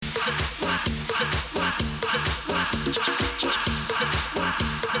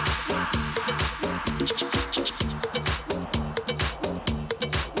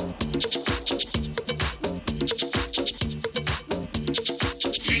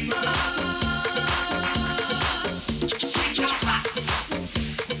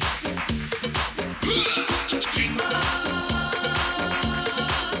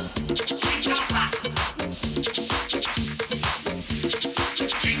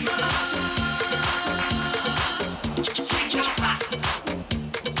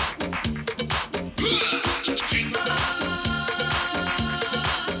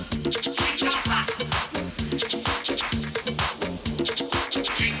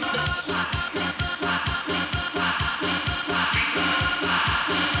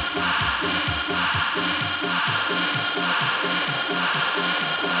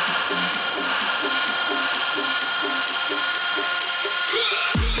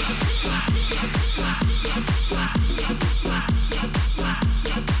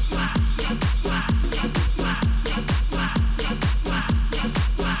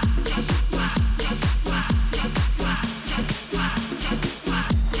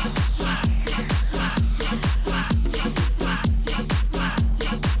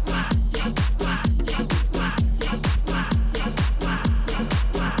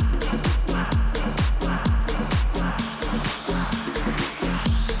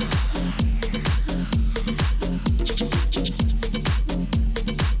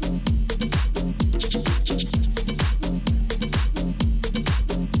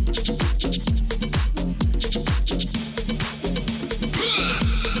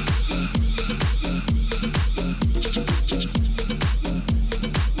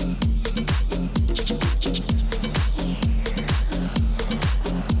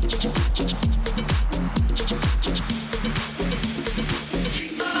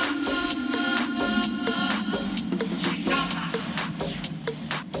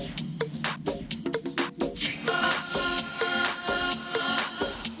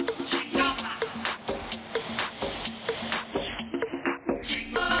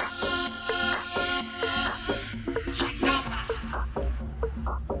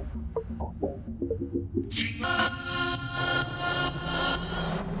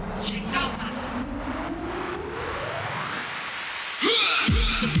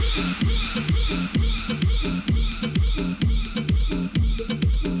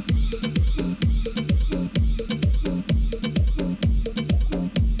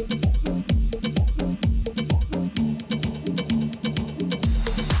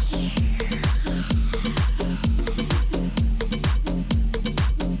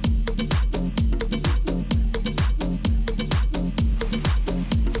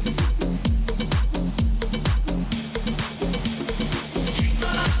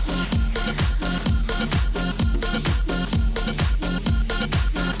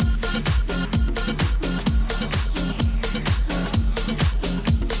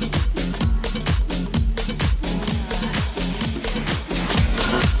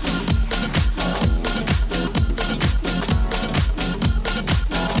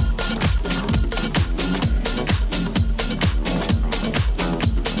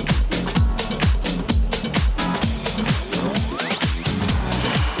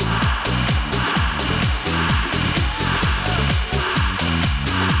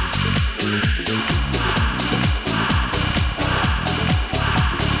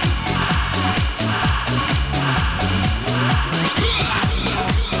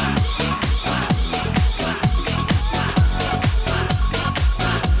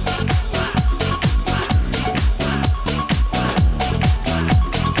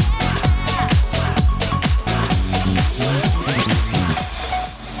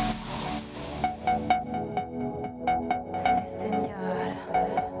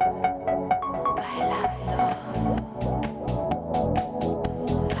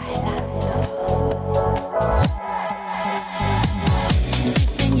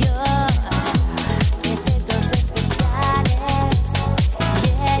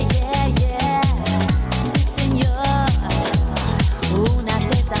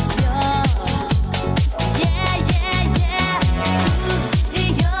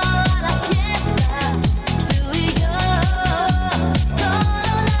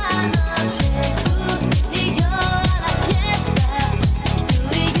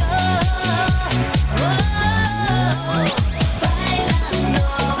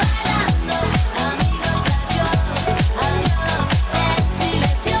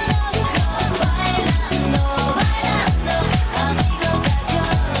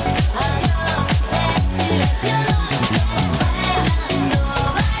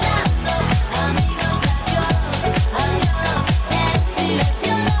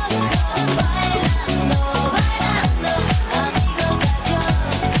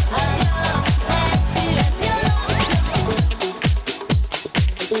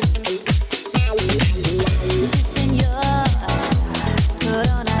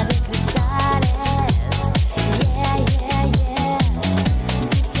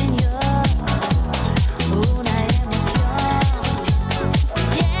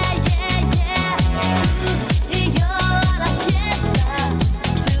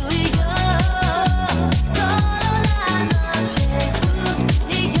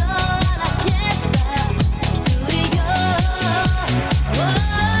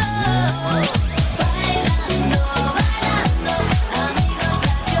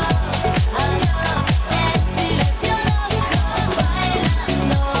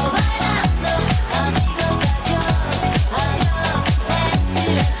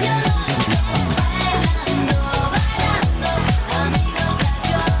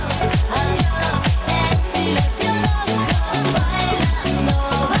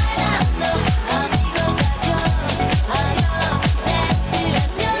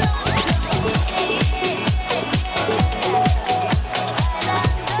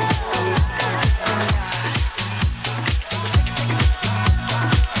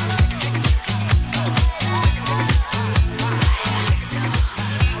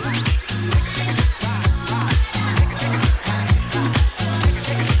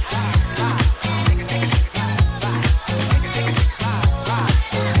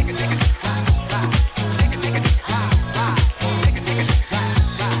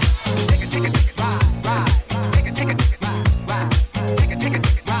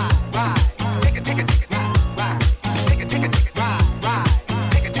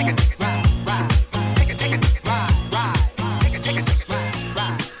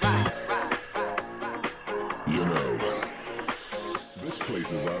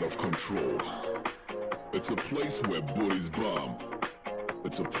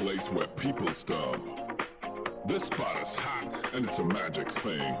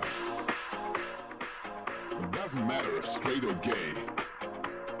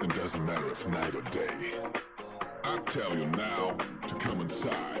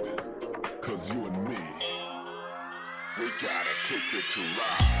We gotta take it to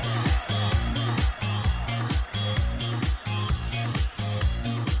ride.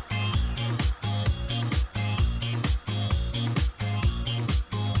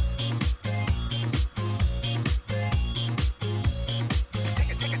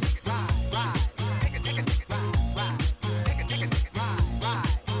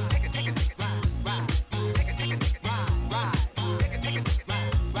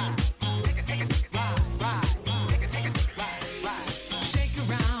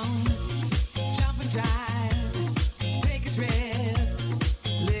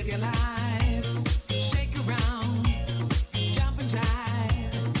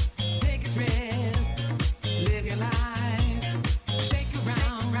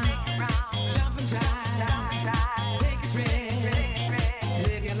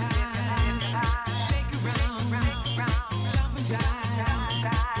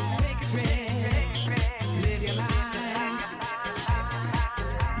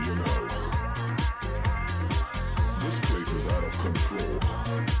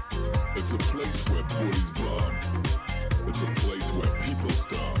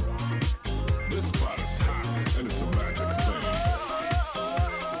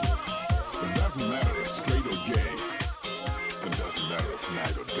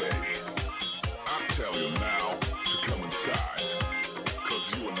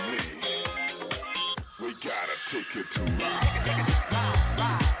 Take it to ride.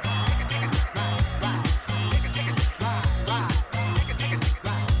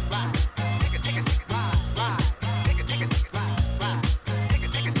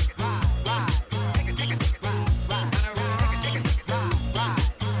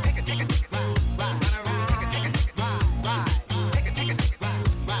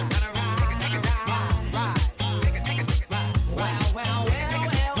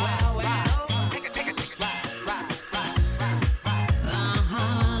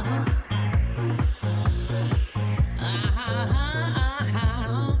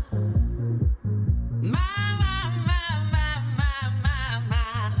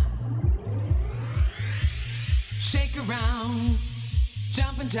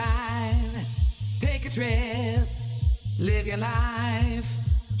 Jive, take a trip, live your life,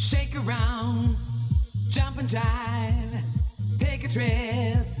 shake around, jump and jive, take a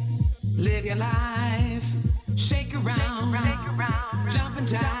trip, live your life, shake around, jump and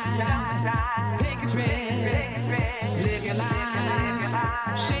jive, take a trip, live your life,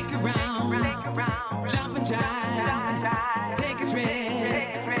 shake around, jump and jive, take a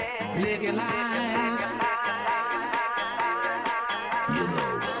trip, live your life.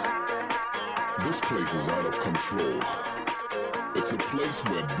 This place is out of control. It's a place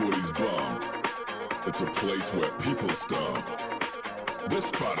where booties bump. It's a place where people stomp. This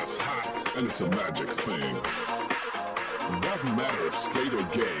spot is hot and it's a magic thing. It doesn't matter if straight or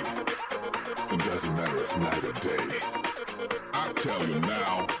gay. It doesn't matter if night or day. I tell you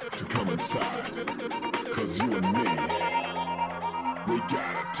now to come inside. Cause you and me, we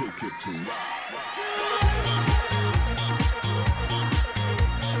gotta take it to ride.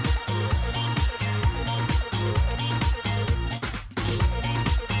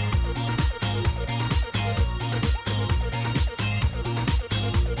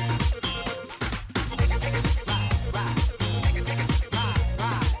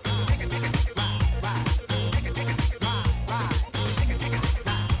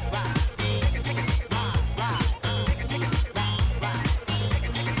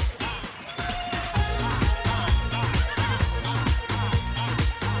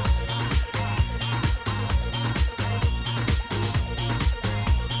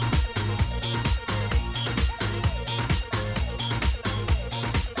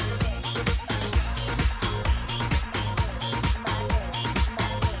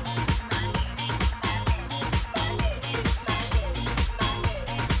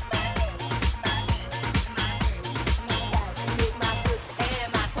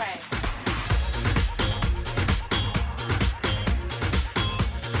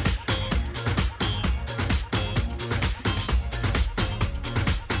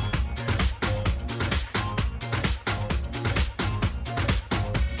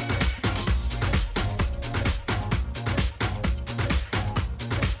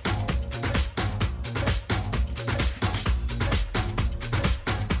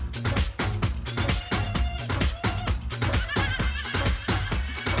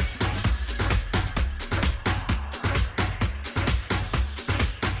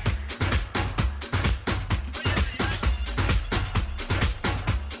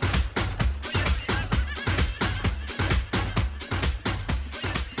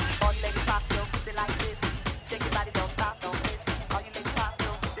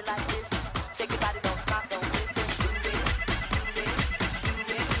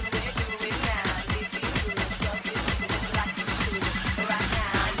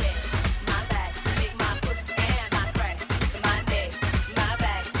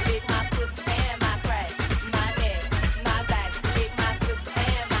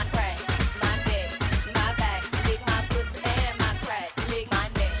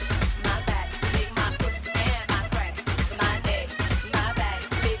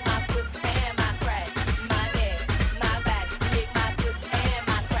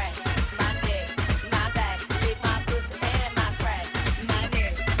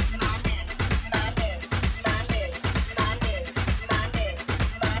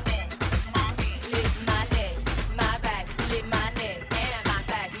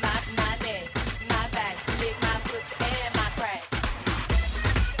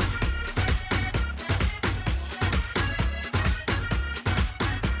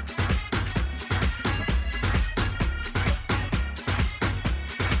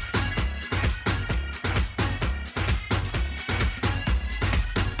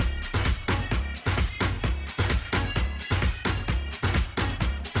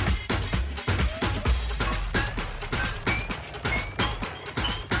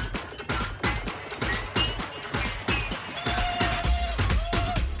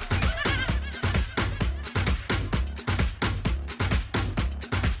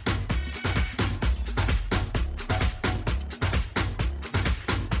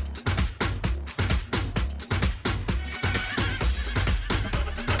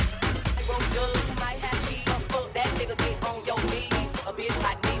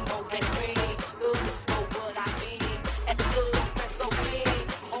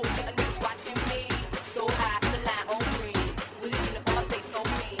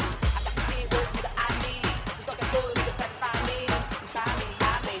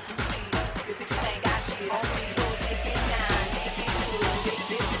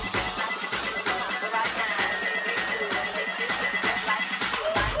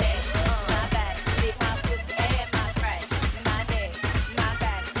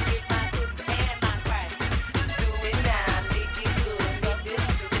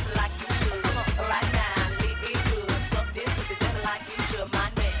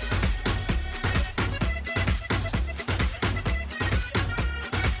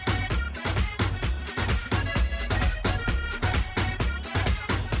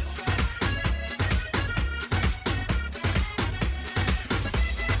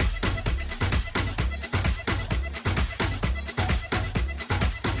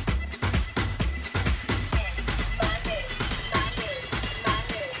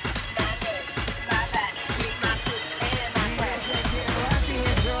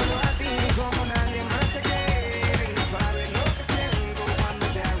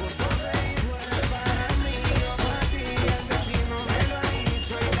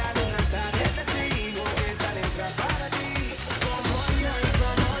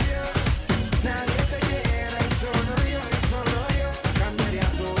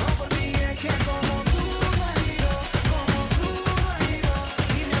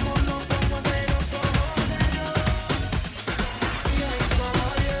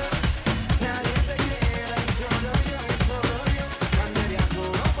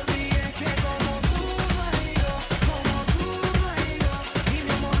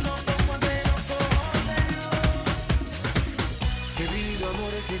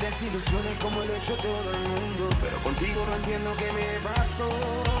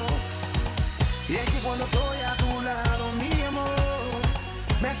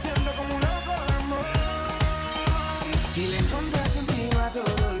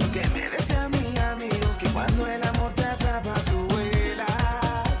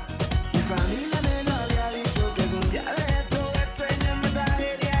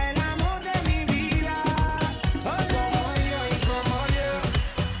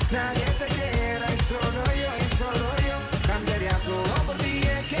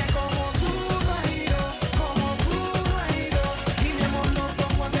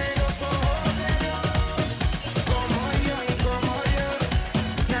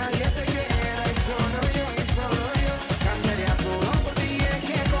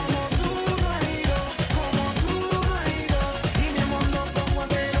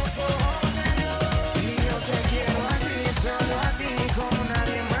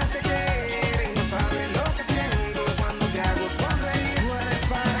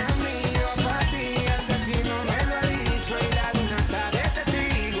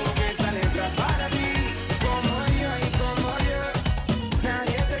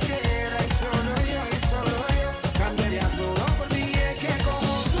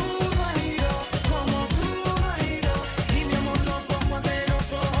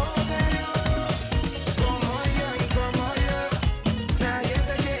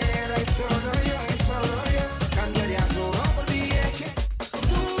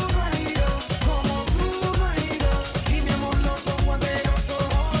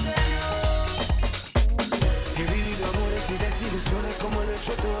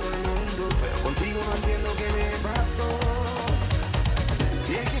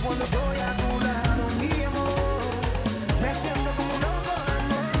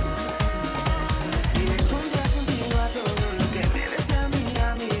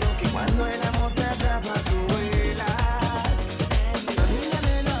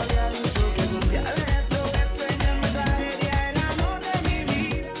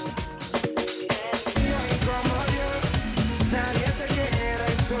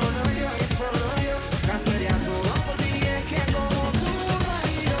 Solo yo cambiaría todo por ti, es que como tú no has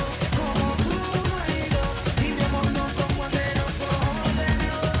ido, como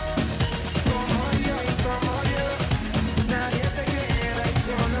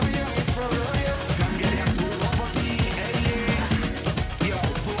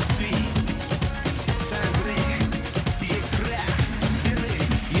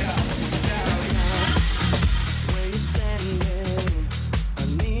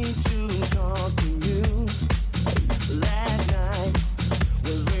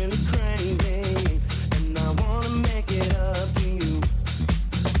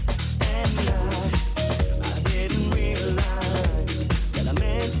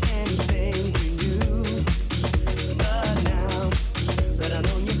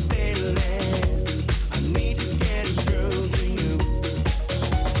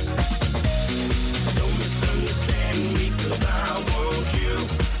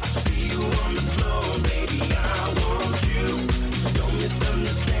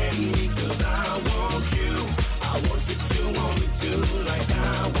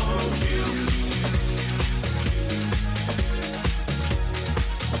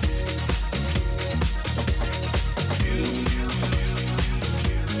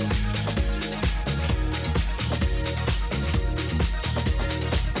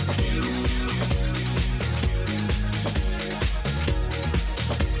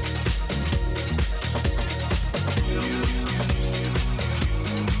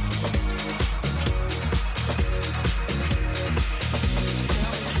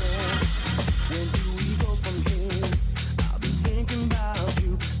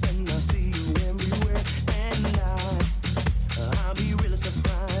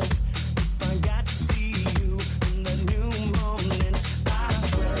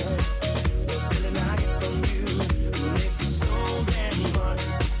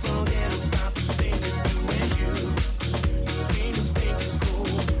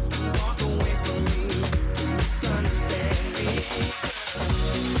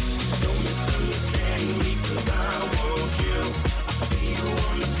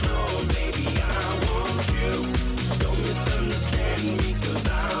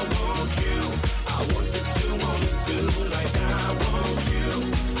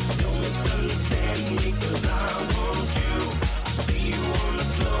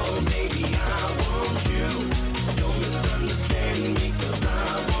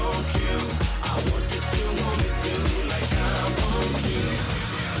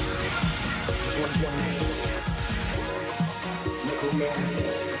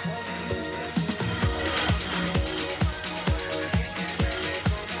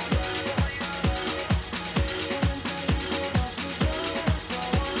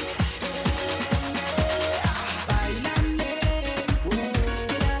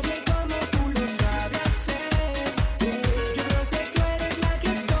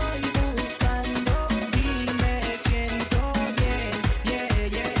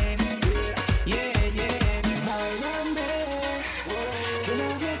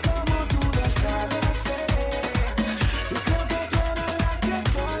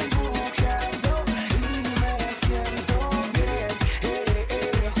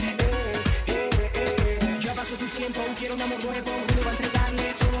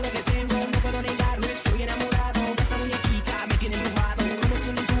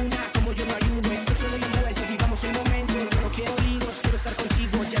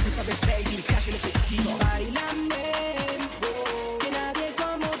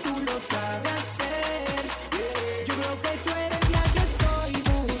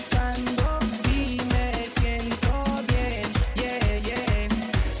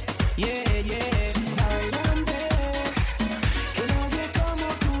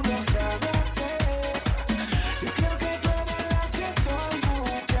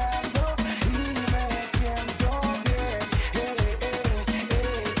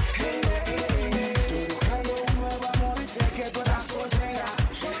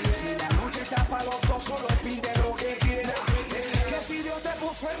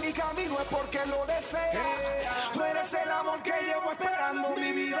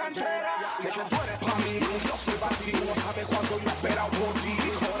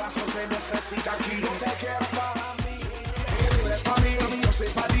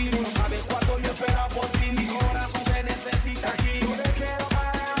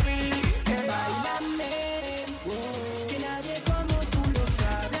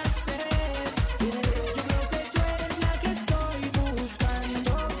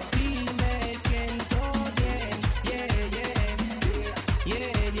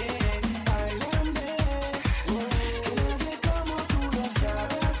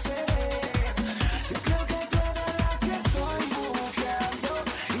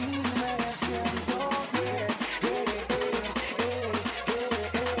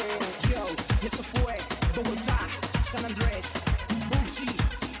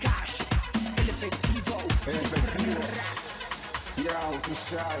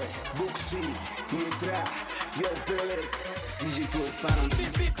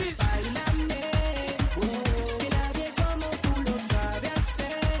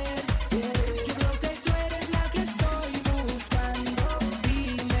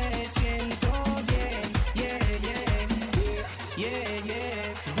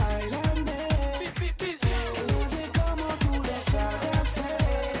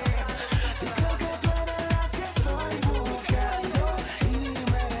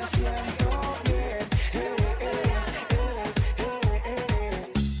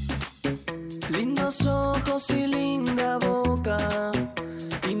Y linda boca,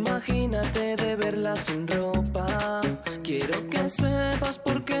 imagínate de verla sin ropa. Quiero que sepas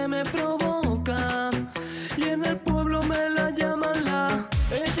por qué me provoca. Y en el pueblo me la llaman la.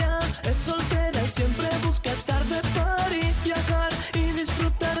 Ella es soltera y siempre busca estar de party, viajar y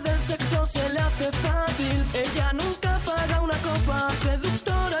disfrutar del sexo se le hace fácil. Ella nunca paga una copa,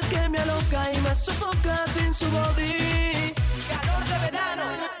 seductora que me aloca y me sofoca sin su body. Calor de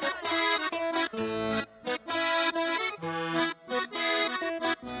verano.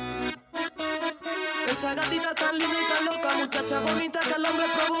 Esa gatita tan linda y tan loca, muchacha bonita que al hombre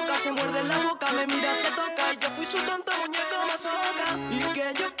provoca, se muerde en la boca, me mira, se toca y yo fui su tonto muñeco masoca. Y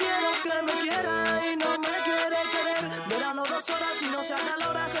que yo quiero que me quiera y no me quiere querer. Verano 2 horas y no se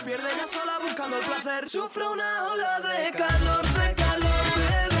acalora, se pierde ella sola buscando el placer. Sufre una ola de calor, de calor.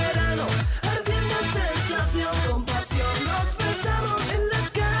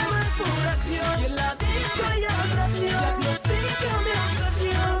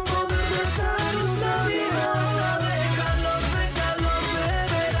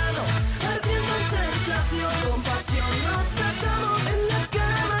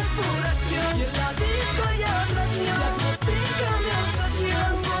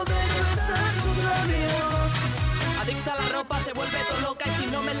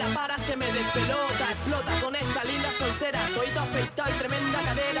 se me despelota, explota con esta linda soltera. Toito afeitado y tremenda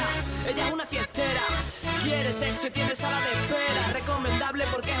cadera. Ella es una fiestera, quiere sexo y tiene sala de espera. Recomendable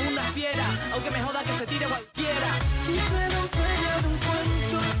porque es una fiera, aunque me joda que se tire cualquiera. Dice la feria de un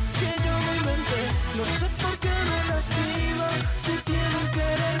cuento que yo me inventé. No sé por qué me lastima, si tiene un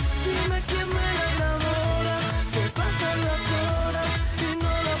querer. Dime quién me enamora, que pasan las horas y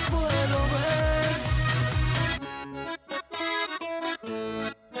no la puedo ver.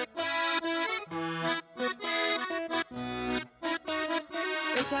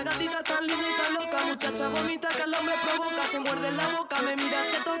 Esa gatita tan linda y tan loca, muchacha bonita que al hombre provoca. Se muerde en la boca, me mira,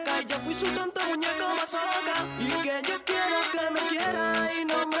 se toca y yo fui su tonto muñeco masoca. Y que yo quiero que me quiera y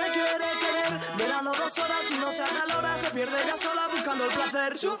no me quiere querer. Verano 2 horas y no se acalora, se pierde ella sola buscando el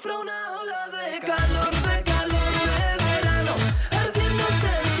placer. Sufro una ola de calor de verano, ardiendo en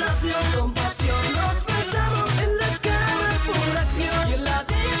sensación, con pasión. Nos besamos en la cama, es pura acción, y en la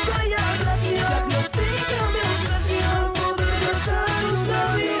disco hay atracción. Diagnostica mi obsesión, poder besar sus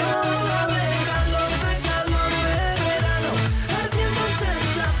labios. De calor de verano, ardiendo en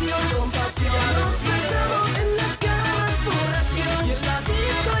sensación, con pasión. Nos besamos en la cama, es pura acción, y en la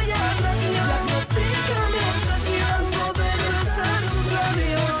disco hay atracción. Diagnostica mi obsesión, poder besar sus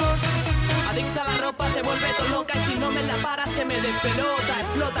labios. Adicta a la ropa, se vuelve todo loca y si no me la para se me despelota.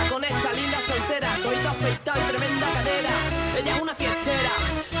 Explota con esta linda soltera, toito afeitado y tremenda cadera. Ella es una fiestera,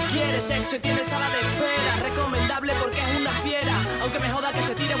 quiere sexo y tiene sala de espera. Recomendable porque es una fiera, aunque me joda que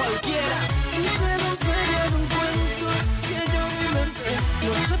se tire cualquiera. Dice la feria de un cuento que yo me inventé.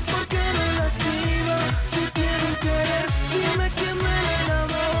 No sé por qué me lastima, si tiene un querer. Dime quién me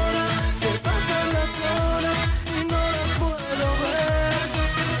enamora, que pasan las horas y no la puedo ver.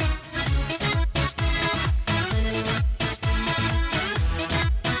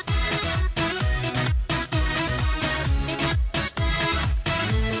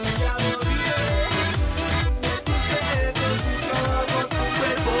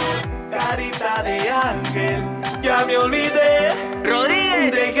 De ángel, ya me olvidé.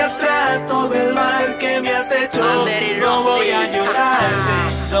 Rodríguez, Deja atrás todo el mal que me has hecho. No voy a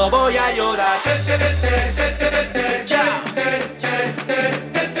llorarte, no voy a llorar. ya.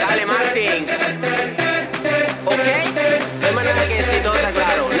 Dale, Martín. Ok, de manera que si todo está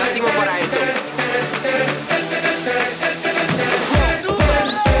claro, nacimos para esto.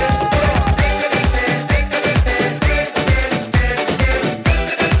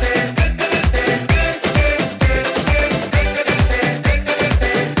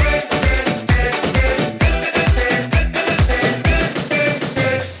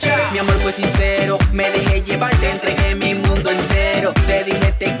 Sincero, me dejé llevar, te entregué mi mundo entero. Te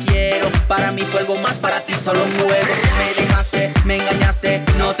dije te quiero, para mí fue algo más, para ti solo un juego. Me dejaste, me engañaste,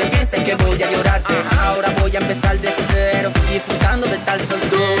 no te pienses que voy a llorarte. Ahora voy a empezar de cero, disfrutando de tal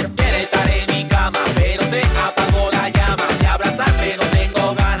soltero. Quiere estar en mi cama, pero se apagó la llama. De abrazarte no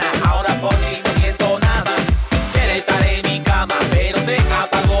tengo ganas, ahora por ti no siento nada. Quiere estar en mi cama, pero se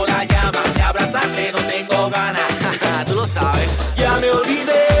apagó la llama. De abrazarte no tengo ganas. Tú lo sabes. Ya me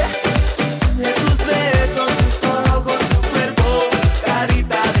olvidé de tus besos, tus ojos, tu cuerpo,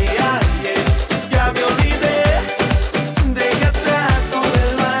 carita de ángel. Ya me olvidé, deja atrás todo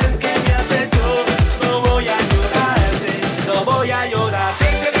el mal que me has hecho. No voy a llorarte, no voy a llorar.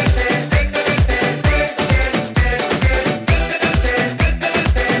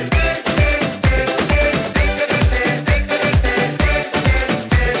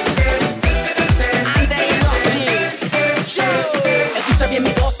 Escucha bien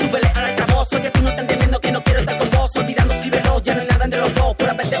mi voz, súbele al altavoz. Soy que tú no estás entendiendo que no quiero estar con vos. Olvidando si veloz, ya no hay nada entre los dos. Por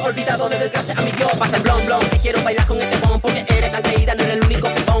haberte olvidado, le doy gracias a mi Dios. Pasa el blon blon, que quiero bailar con este bon. Porque eres tan querida, no eres el único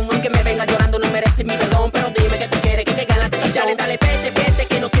pibón. Aunque me venga llorando, no mereces mi perdón. Pero dime que tú quieres, que ganas de dale, dale, vete, vete,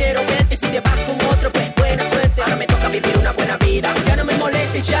 que no quiero verte. Si te vas con otro, pues buena suerte. Ahora me toca vivir una buena vida. Ya no me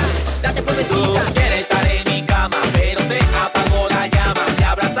molestes, ya, date por vencida. Quiere estar en mi cama, pero se apagó la llama. De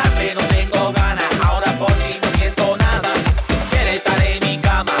abrazarte no tengo ganas, ahora por ti no siento nada. Quiere estar en mi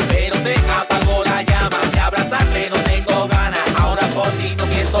cama, pero se apagó la llama. De abrazarte no tengo ganas, ahora por ti no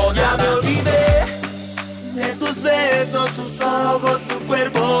siento nada. Ya me olvidé de tus besos, tus ojos, tu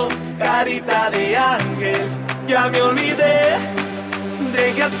cuerpo, carita de ángel. Ya me olvidé,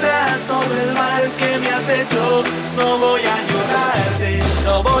 deja atrás todo el mal que me has hecho. No voy a llorarte,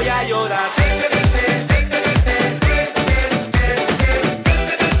 no voy a llorar.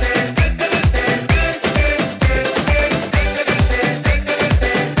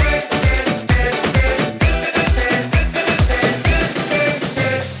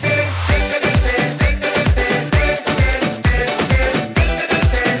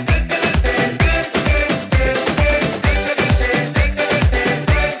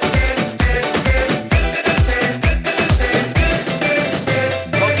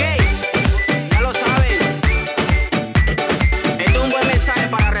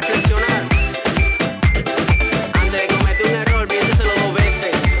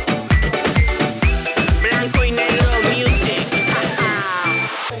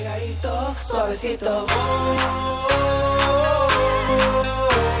 suavecito.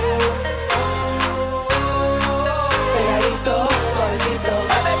 Pegadito, suavecito.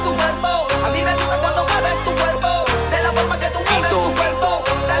 Mueve tu cuerpo, a mí me gusta cuando mueves tu cuerpo. De la forma que tú mueves tu cuerpo,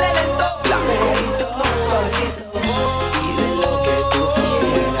 dale lento. Pegadito, suavecito. Pide lo que tú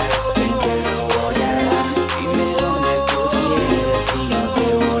quieras, que te lo voy a dar. Dime donde tú quieres y yo te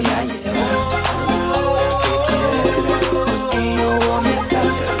voy a llevar. A la hora que quieras, contigo voy a estar.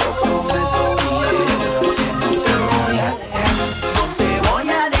 Te lo prometo, quiero que no te voy a dejar. No te voy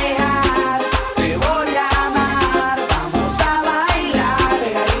a dejar, te voy a amar. Vamos a bailar,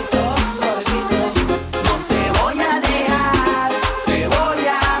 Pegadito, suavecito. no te voy a dejar, te voy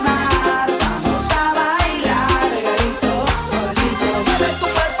a amar. Vamos a bailar. Pegadito, suavecito. Mueves tu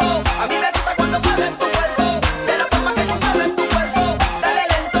cuerpo, a mí me gusta cuando mueves tu cuerpo. De la forma que tú mueves tu cuerpo, dale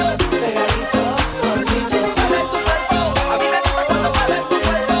lento. Pegadito, suavecito. Mueves tu cuerpo, a mí me gusta cuando mueves tu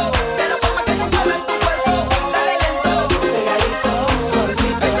cuerpo. De la forma que tú mueves tu cuerpo, dale lento. Pegadito,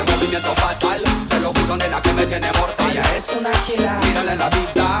 suavecito. Ese movimiento fatal, te lo juro nena que me tiene mortal. Ella es una águila, Mírala en la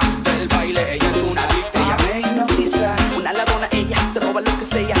vista del baile, ella es una adicta. ella me hipnotiza. Una ladrona ella, se roba lo que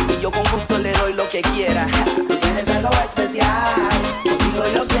sea. Y yo con gusto le doy lo que quiera. Tú tienes algo especial, contigo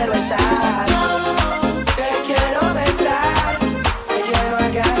yo quiero estar. Te quiero besar, te quiero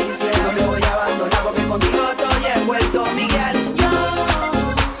acariciar. No te voy a abandonar porque contigo estoy envuelto, Miguel. Yo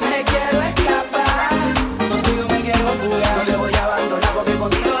me quiero escapar, contigo me quiero No fugar. te voy a abandonar porque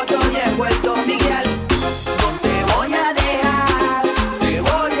contigo estoy envuelto, Miguel. No te voy a dejar, te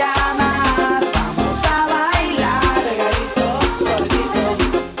voy a amar. Vamos a bailar. Pegadito, suavecito.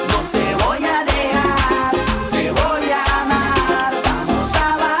 No te voy a dejar, te voy a amar. Vamos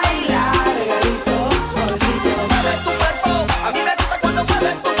a bailar. Pegadito, suavecito. Mueves tu cuerpo, a mí me gusta cuando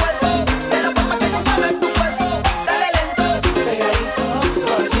mueves tu cuerpo. De la forma que tú mueves tu cuerpo, dale lento. Pegadito,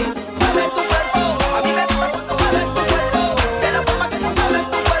 suavecito. Mueve tu cuerpo, a mí me gusta cuando mueves tu cuerpo. De la forma que tú mueves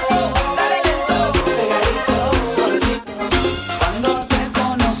tu cuerpo, dale lento. Pegadito, suavecito. Cuando te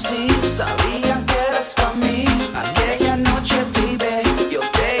conocí, sabía que eras pa' mí. Aquella noche, baby, yo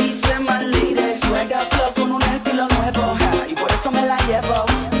te hice mal líder. Suega flow con un estilo nuevo, ja, y por eso me la llevo.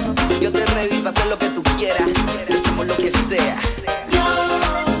 Yo te ready para hacer lo que tú quieras, decimos lo que sea. Yo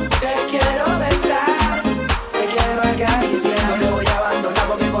te quiero besar, te quiero acariciar. No te voy a abandonar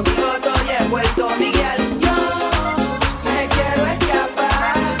porque contigo estoy envuelto, Miguel. Yo me quiero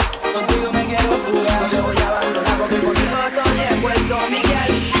escapar, contigo me quiero No fugar. te voy a abandonar porque contigo estoy envuelto,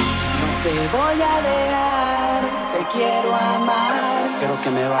 Miguel. Te voy a dejar, te quiero amar. Quiero que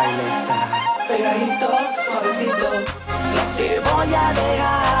me bailes pegadito, suavecito. No te voy a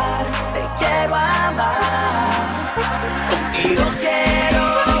dejar, te quiero amar. Contigo quiero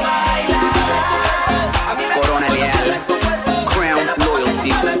bailar. A mí me gusta Corona cuando Leal, mueves tu cuerpo. Crown De la forma que tú Loyalty,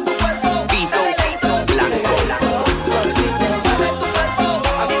 mueves tu cuerpo, Vito, dale lento. Blanco. Suavecito. Mueves tu cuerpo,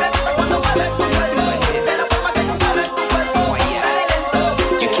 a mí me gusta cuando mueves tu cuerpo. De la forma que tú mueves tu cuerpo, dale lento.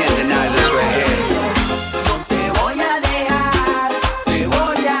 You can't deny this right here. No te voy a dejar, te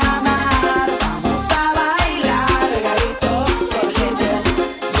voy a amar. Vamos a bailar. Pegadito, suavecito.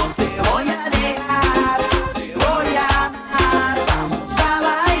 No te voy a dejar, te voy a amar. Vamos a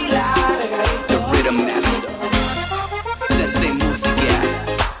bailar. The Rhythm Master, Sensei Musica.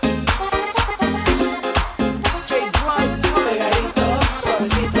 Pegadito,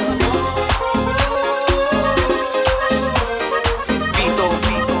 suavecito. Vito,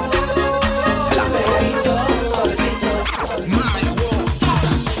 Blanco. Pegadito, suavecito.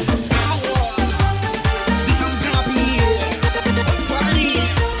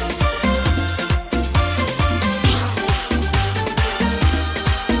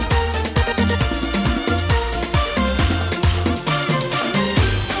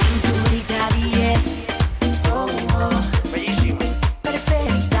 Cinturita 10, oh, oh.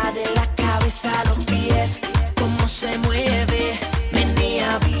 Perfecta de la cabeza a los pies. Cómo se mueve,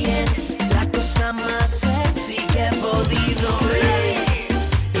 menea bien. La cosa más sexy que he podido ver.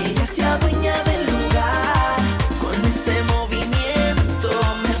 Ella se adueña del lugar. Con ese movimiento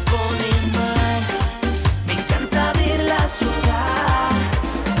me pone mal. Me encanta verla sudar.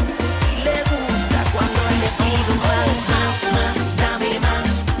 Y le gusta cuando le pido más, más, más. Dame más.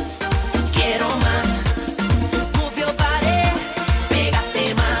 Quiero más. Move your body. Pégate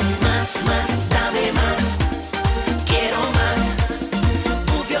más, más, más. Dame más. Quiero más.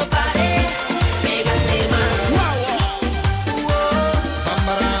 Move your body. Pégate más.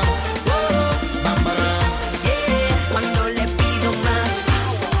 Yeah. Cuando le pido más.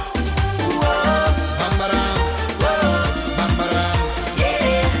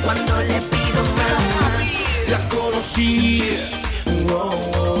 Yeah. Cuando le pido más. La conocí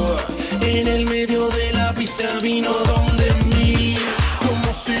en el el medio de la pista vino donde mí.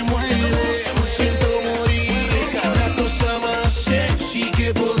 Cómo se mueve, me siento morir. La cosa más sexy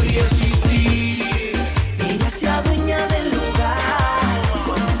que podría existir. Ella se adueña del lugar,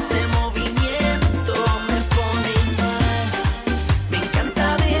 con ese movimiento me pone mal. Me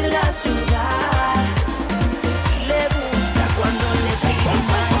encanta verla sudar y le gusta cuando le pido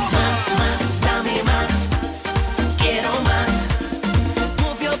más, dame más, quiero más.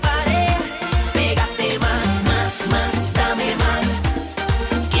 Move your body, pégate más, dame más,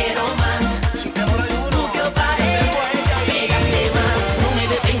 quiero más. Move your body, pégate más. No me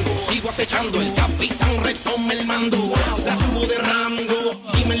detengo, sigo acechando. El capitán retoma el mando. La subo de rango,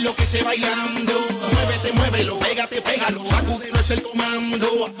 dime lo que se bailando. Muévete, muévelo, pégate, pégalo. Sacúdelo, es el comando.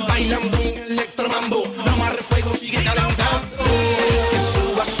 Bailando un electromambo. No más fuego, sigue calentando. Que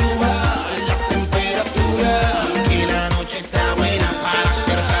suba, suba la temperatura. Que la noche está buena para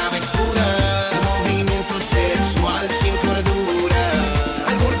hacer travesura. Movimiento sexual sin cordura.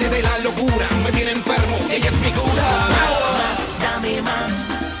 Al borde de la locura, me tiene enfermo. Ella es mi cura. Dame más,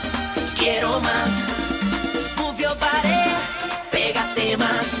 quiero más. Move your body, pégate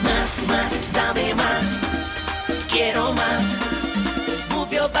más, dame más, quiero más.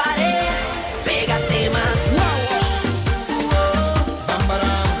 Move your body, pégate más.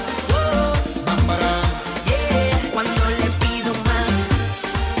 Bambara, bambara, Yeah, cuando le pido más.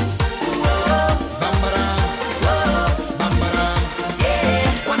 bambara, bambara.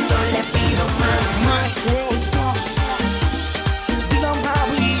 Yeah, cuando le pido más. My world boss, Dylan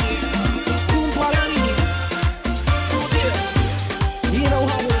Harvey, Kumparani. Oh yeah, you know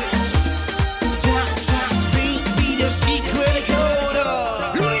how it is. Jack, be the secret code.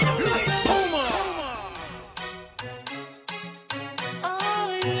 Puma. Oh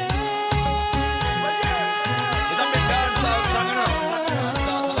yeah. It's a big dancehall song, you know.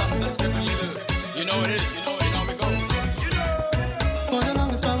 You know what it is. You know how we go. For the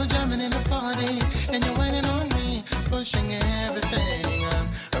longest while we're jamming in the party, and you're whining on me, pushing everything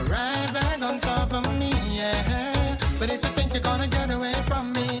right back on top of me, yeah. But if you think you're gonna get away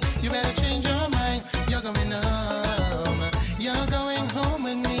from me, you better change your mind. You're going home. You're going home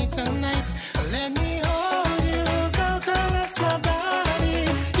with me tonight. Let me hold you, go caress my body.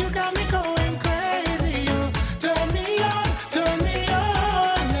 You got me going crazy. You turn me on, turn me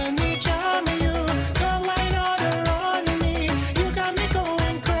on. Let me charm you, go wine on me. You got me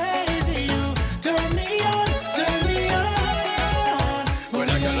going crazy. You turn me on, turn me on. When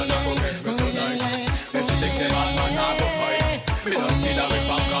I get on the go get me tonight. If she thinks it man, I go fight. We don't feel that we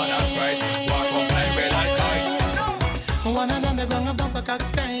punk on that sprite. Walk up play with like kite. One on the ground above the cock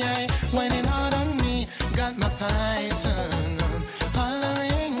sky, whining hard on me, got my python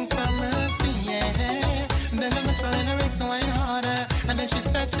hollering for mercy, yeah. Then I whisper in her ear, so wine harder, and then she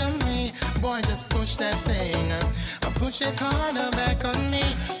said to me, boy, just push that thing, push it harder back on me.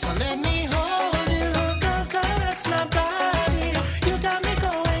 So let me hold you, go caress my body. You got me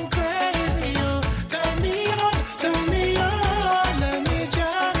going crazy. You turn me on, turn me on. Let me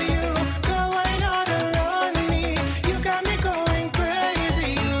jam you, go wine harder on me. You got me going crazy.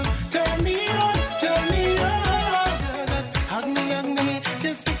 You turn me on, turn me on. Girl, just hug me,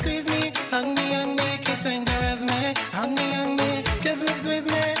 kiss me, squeeze me, hug me, kiss and caress me. Hug me, kiss me, squeeze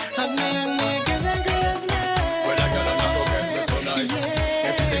me, hug me, kiss and caress me. When I get on the go get me tonight.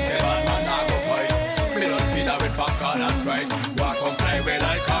 If she thinks it man, I go fight. We don't feel that we punk on that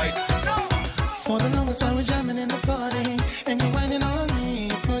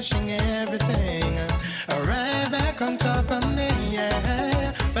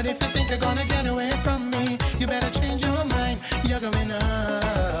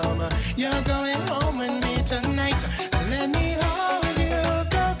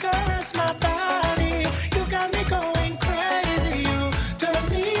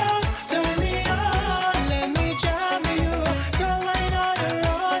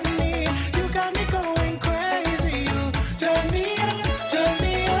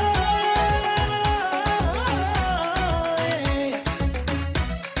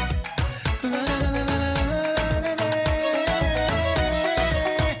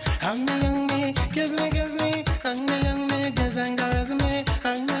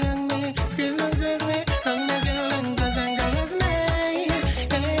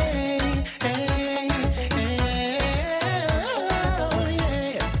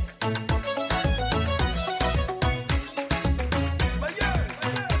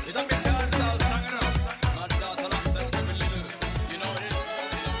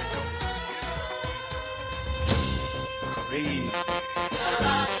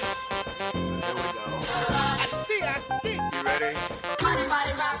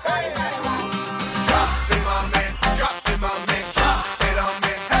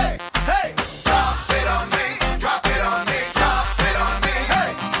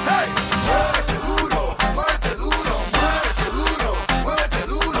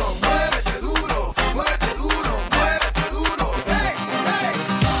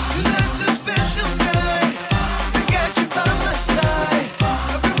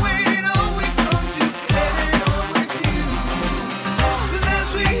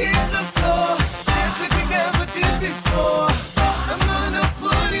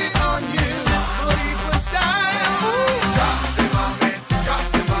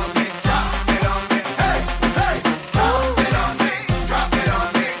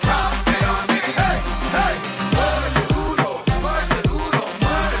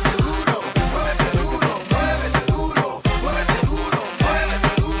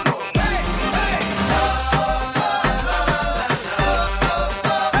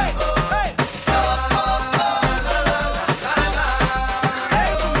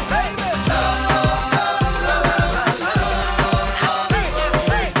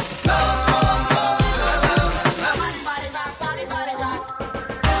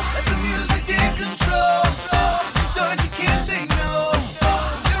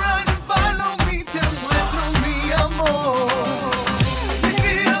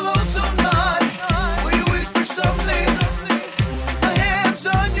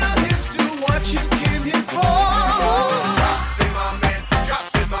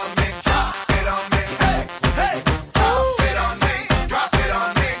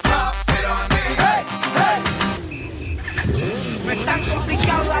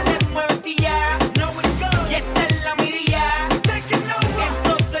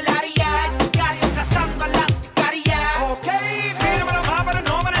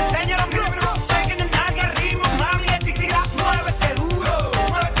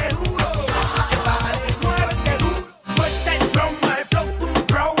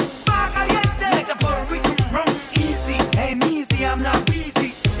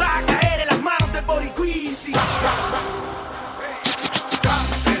easy. Va a caer en las manos de Boricuisi.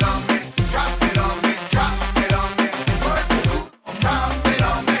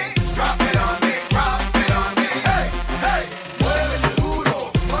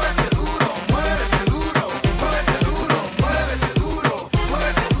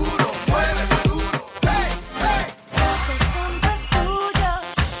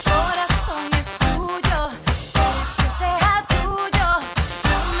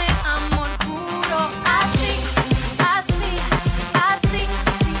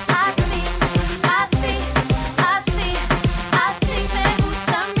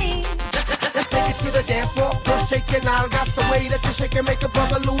 Shaking algas, the way that you shake it make a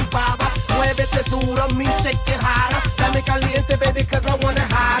brother lose baba. Muévete duro, me shake it harder. Dame caliente, baby, cause I want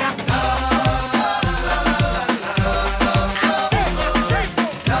it harder.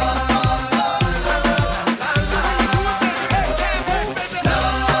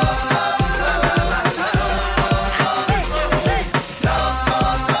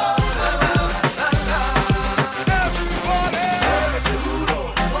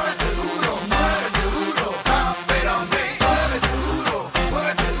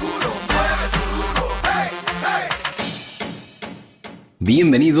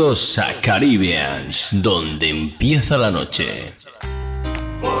 Bienvenidos a Caribbeans, donde empieza la noche.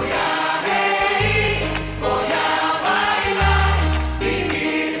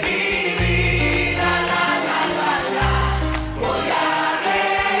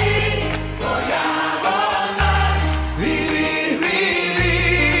 Vivir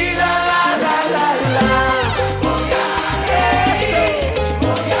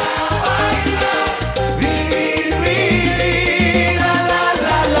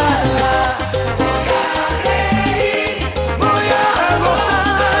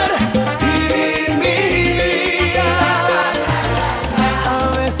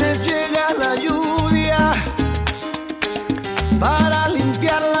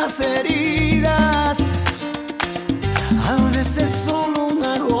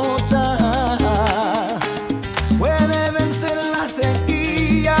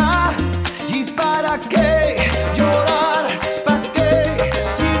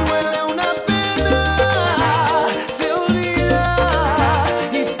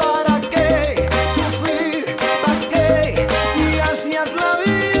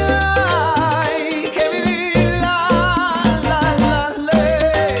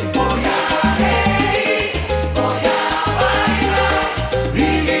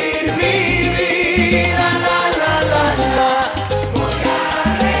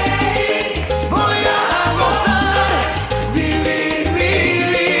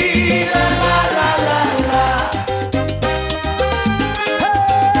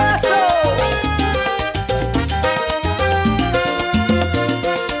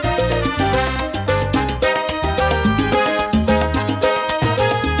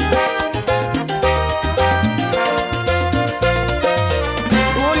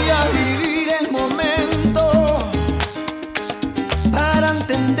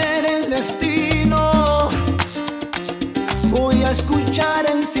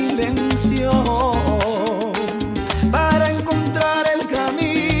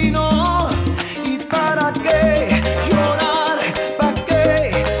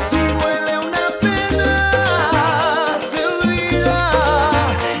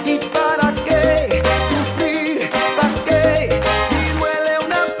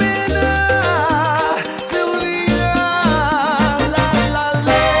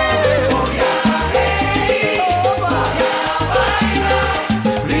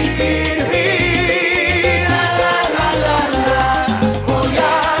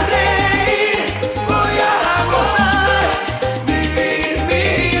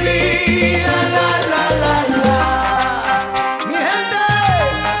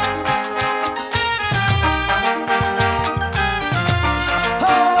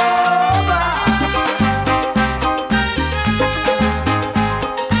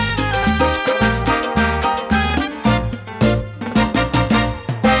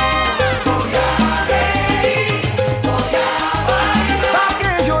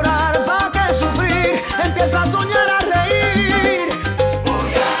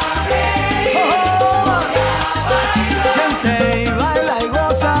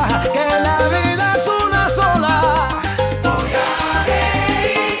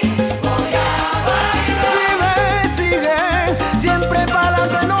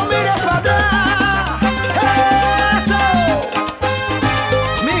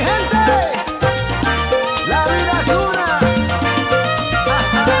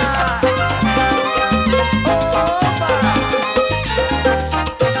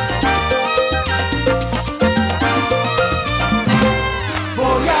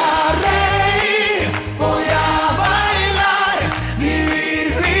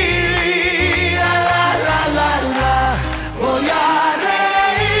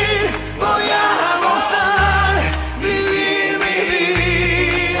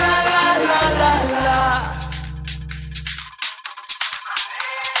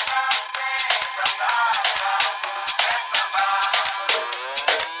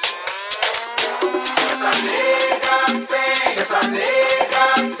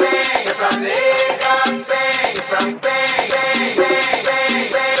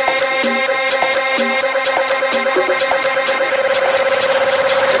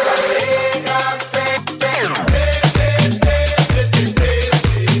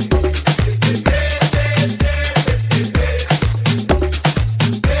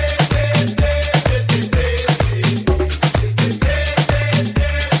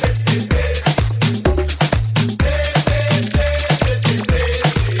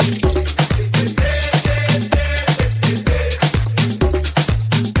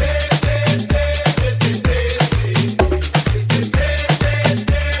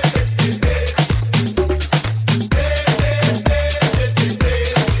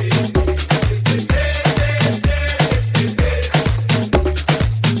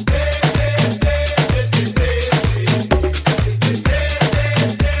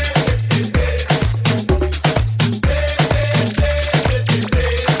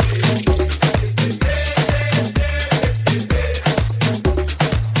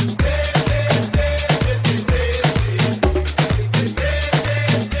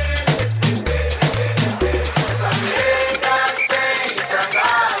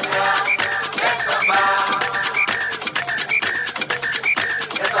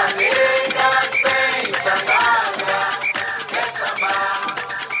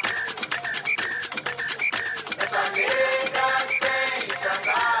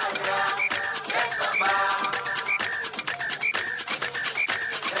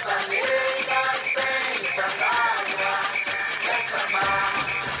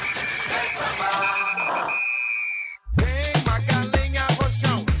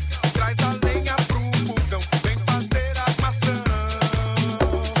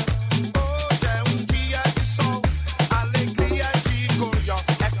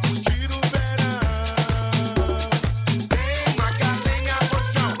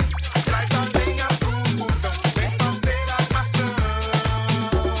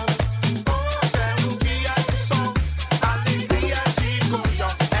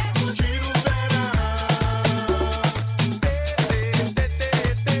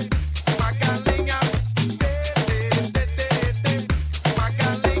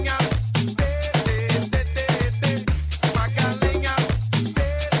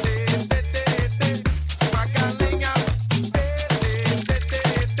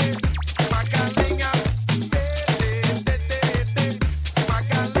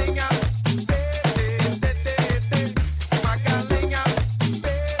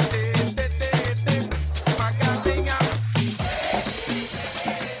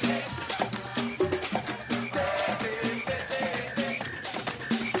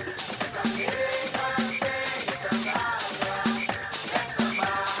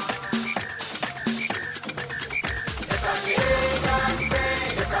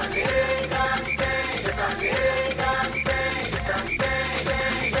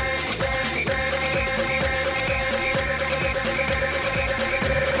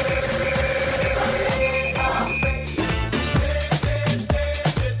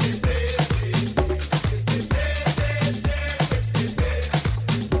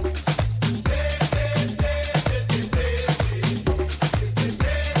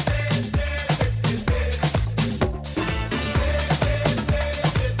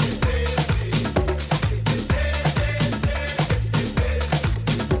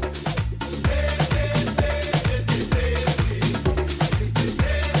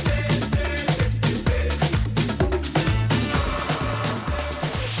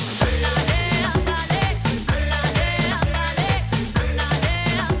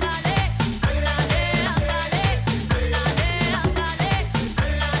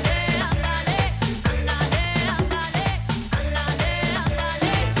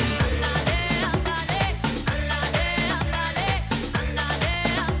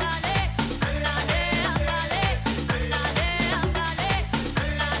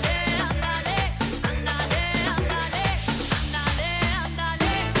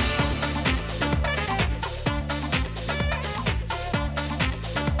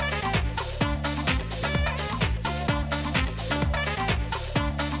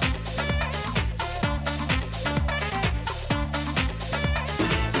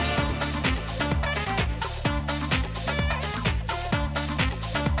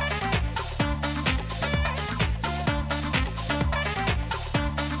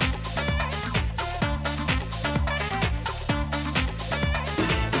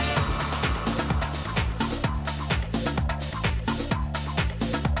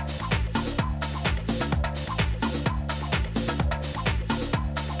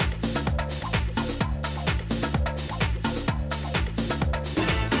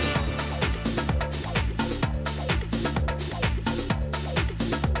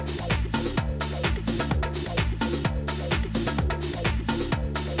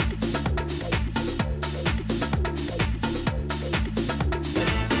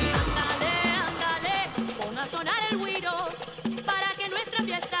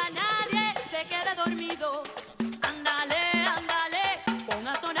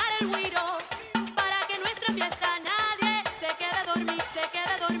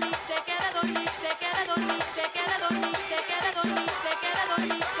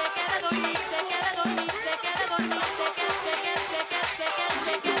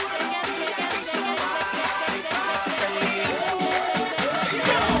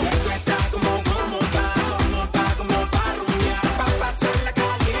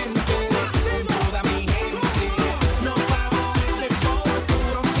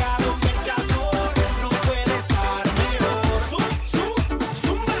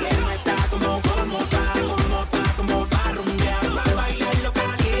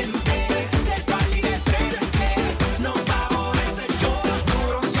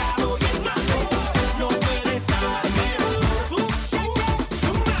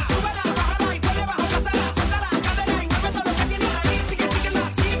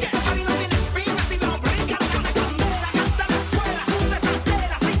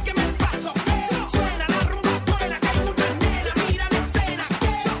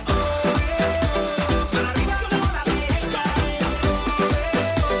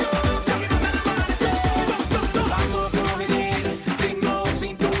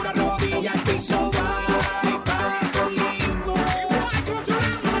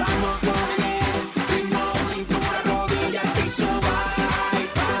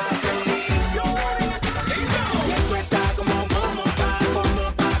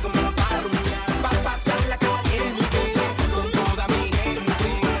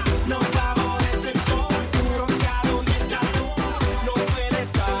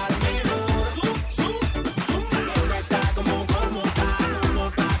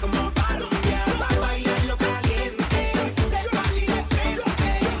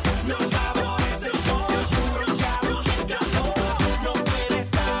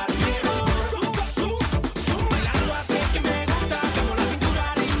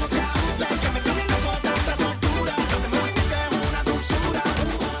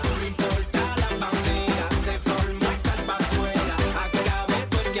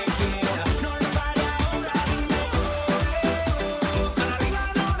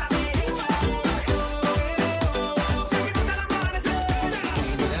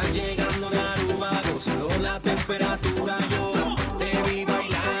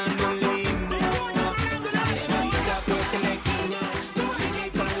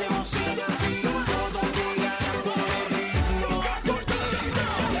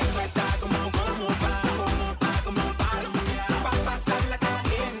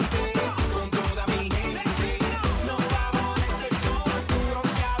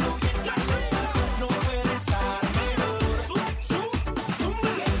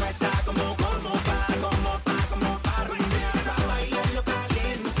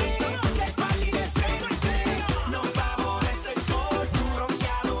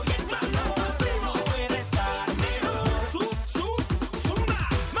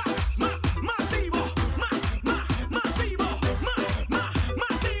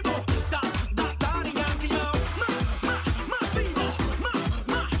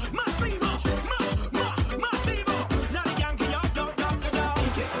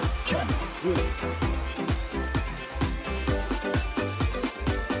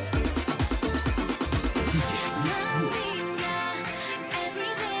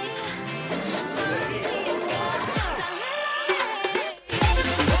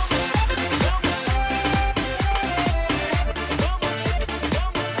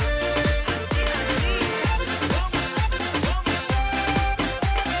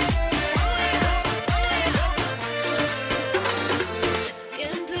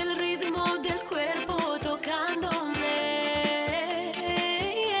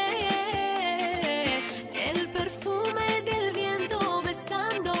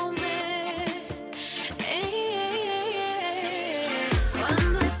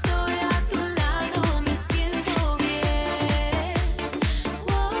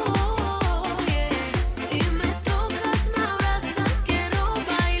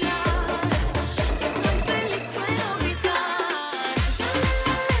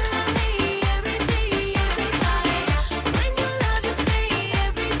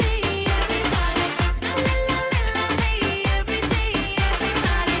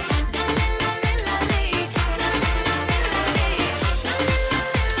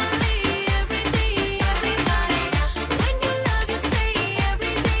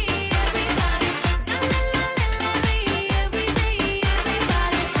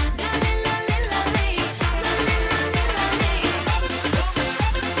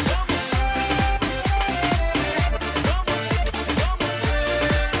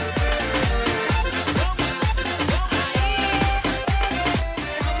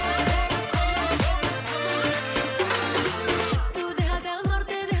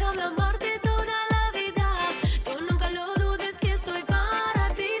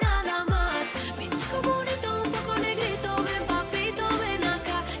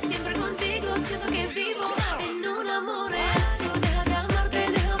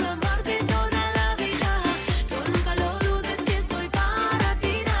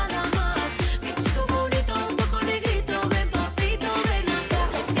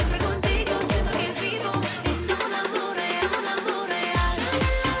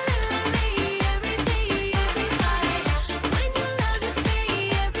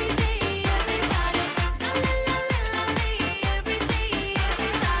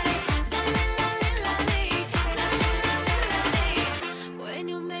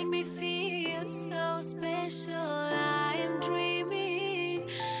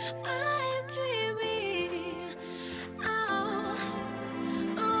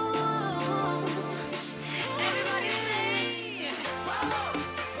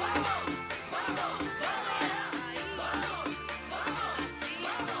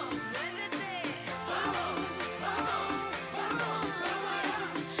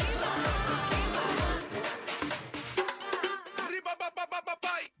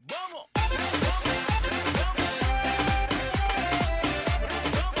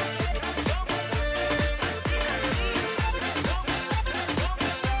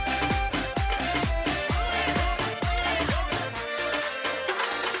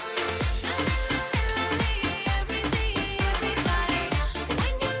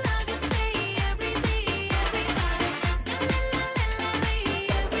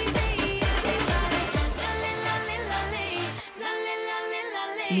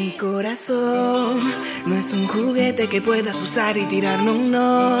Mi corazón no es un juguete que puedas usar y tirar, no,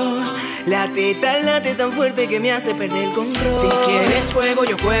 no. Late tan fuerte que me hace perder el control. Si quieres juego,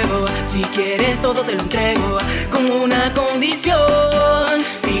 yo juego. Si quieres todo, te lo entrego con una condición.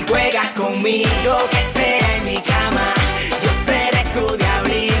 Si juegas conmigo, que sea en mi cama, yo seré tu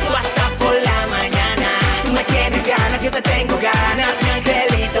diablito hasta por la mañana. Tú me tienes ganas, yo te tengo ganas. Mi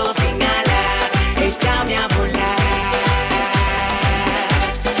angelito sin alas, échame a volar.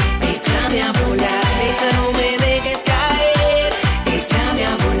 Échame a volar, neta, no me dejes caer. Échame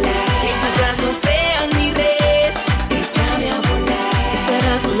a volar, que tus brazos sean mi red. Échame a volar, estar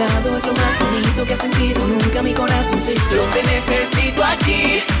a tu lado es lo más bonito que has sentido nunca mi corazoncito. Yo te necesito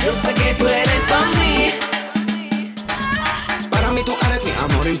aquí, yo sé que tú eres para mí. Para mí tú eres mi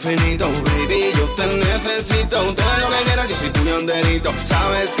amor infinito, baby, yo te necesito. Te doy lo que quieras, yo soy tuyo enterito.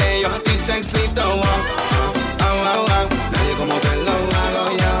 Sabes que yo a ti te excito, oh, oh, oh, oh, oh. Nadie como te lo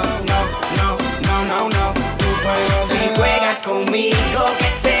hago yo. Si juegas conmigo, que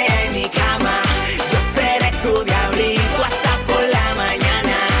sea en mi cama, yo seré tu diablito hasta por la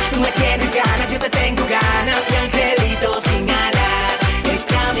mañana. Tú me tienes ganas, yo te tengo ganas. Mi angelito sin alas,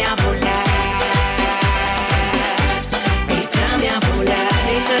 échame a volar. Échame a volar,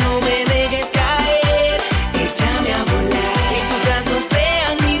 neta, no me dejes caer. Échame a volar, que tus brazos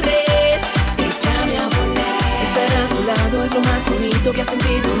sean mi red. Échame a volar, estar a tu lado es lo más bonito que has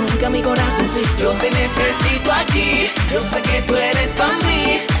sentido nunca mi corazoncito. Yo te necesito aquí, yo sé que tú eres pa'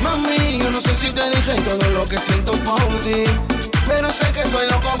 mí. Mami, yo no sé si te dije todo lo que siento por ti, pero sé que soy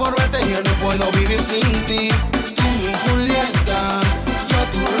loco por verte y yo no puedo vivir sin ti. Tú mi Julieta, yo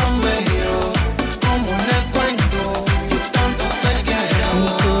tu Romeo, como en el cuento, yo tanto te quiero.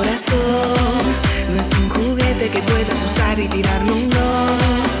 Mi corazón no es un juguete que puedas usar y tirar, no,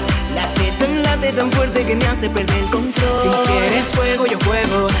 no. Late tan fuerte que me hace perder el control. Si quieres juego, yo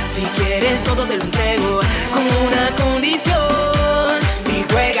juego. Si quieres todo, te lo entrego con una condición. Si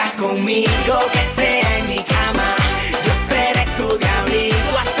juegas conmigo, que sea en mi cama, yo seré tu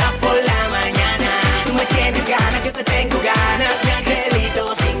diablito hasta por la mañana. Tú me tienes ganas, yo te tengo ganas. Mi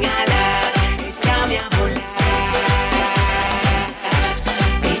angelito sin alas, échame a volar.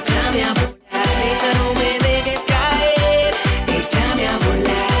 Échame a volar, neta, no me dejes caer. Échame a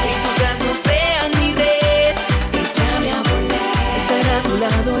volar, que tus brazos sean mi red. Échame a volar, estar a tu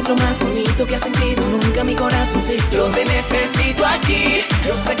lado es lo más bonito que has sentido nunca mi corazoncito. Yo te necesito aquí,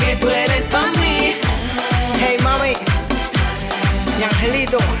 yo sé que tú eres pa' mí. Hey mami, mi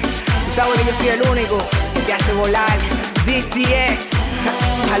angelito, tú sabes que yo soy el único que te hace volar. DCS,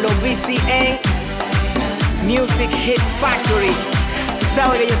 a los BCN Music Hit Factory. Tú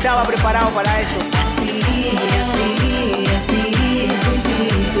sabes que yo estaba preparado para esto. Así, así, así,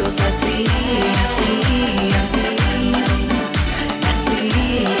 juntitos, así, así, así.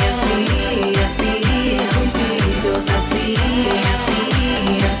 Así, así, así, juntitos, así, así,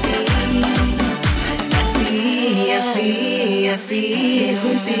 así. Así, así, así,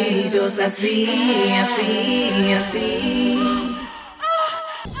 juntitos, así, así, así.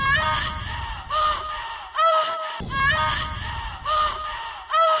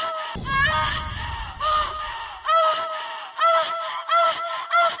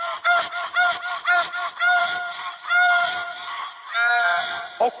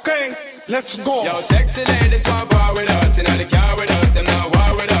 Okay, let's go. Yo, sexy ladies want war with us. Inna the car with us, them not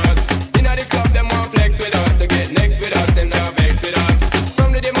war with us. Inna the club, them want flex with us. To get next with us, them not vex with us.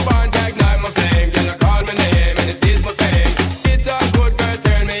 From the day my bond ignite my flame, girl, I call my name and it is my fame. It's all good, girl,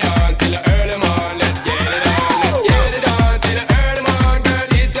 turn me on till the early morn. Let's get it on, let's get it on till the early morn, girl.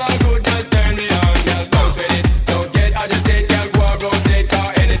 It's all good, just turn me on, girl. Bounce with it, don't get agitated, girl. Go and rotate,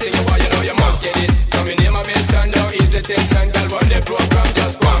 'cause anything you want, you know you must get it. Come in here, my bitch, and don't ease the tension, girl. Run the program,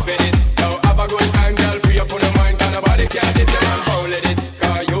 just go and fit it. Now have a good time, girl. Free up on the mind, 'cause nobody can hit you and foul it.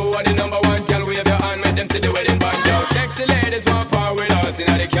 'Cause you are the number one, girl. Wave your hand, make them see the wedding band, yo. Sexy ladies want power with us,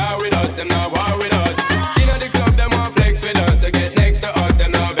 inna the car with us, them not war with us. Inna the club, them want flex with us. To get next to us,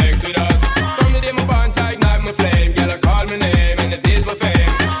 them not vex with us. From the day my bond ignite my flame, girl, I call my name and it is my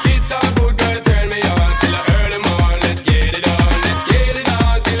fame. It's all good, girl, turn me on till the early morn. Let's get it on, let's get it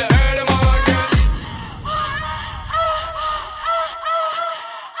on till the early morn, girl.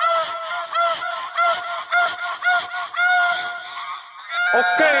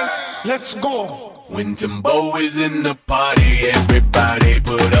 Okay, let's go. When Timbo is in the party, everybody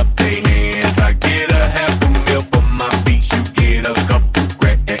put up their hands. I get a half a meal for my beats, you get a couple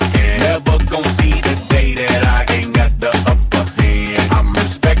grand. Never gon' see the day that I ain't got the upper hand. I'm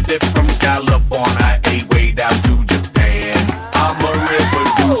respected from California, way down to Japan. I'm a real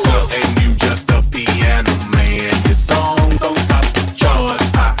producer and you just a piano man. Your song don't top the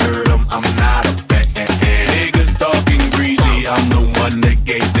charts. I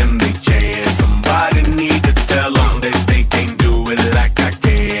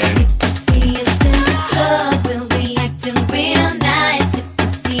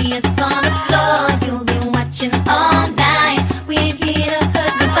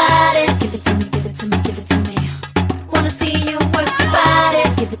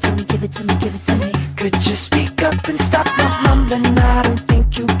just speak up and stop my mumbling? I don't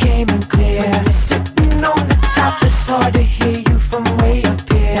think you came in clear. When you're sitting on the top, it's hard to hear you from way up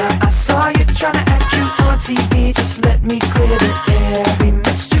here. Now I saw you trying to act cute on TV, just let me clear the air. We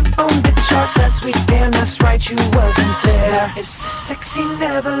missed you on the charts last week, damn that's right, you wasn't there. If so sexy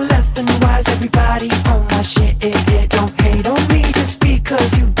never left, then why's everybody on my shit? Don't hate on me just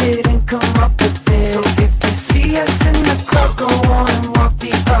because you didn't come up with it. So if you see us in the club, go on and walk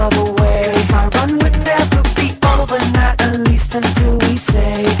the other way. Cause our run would never be over, not at least until we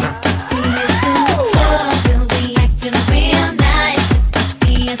say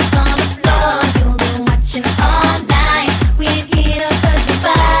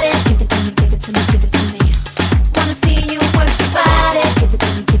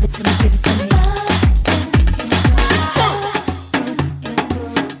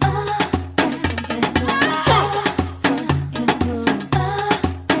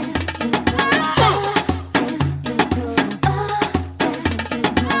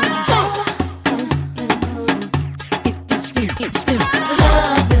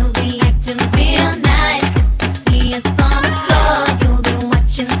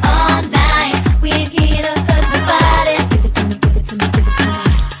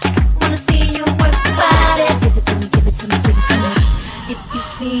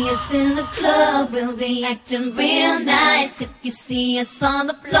acting real nice. If you see us on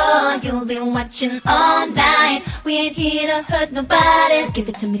the floor, you'll be watching all night. We ain't here to hurt nobody. So give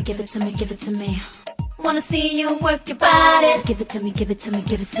it to me, give it to me, give it to me. Wanna see you work your body. So give it to me, give it to me,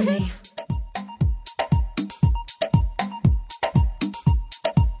 give it to me.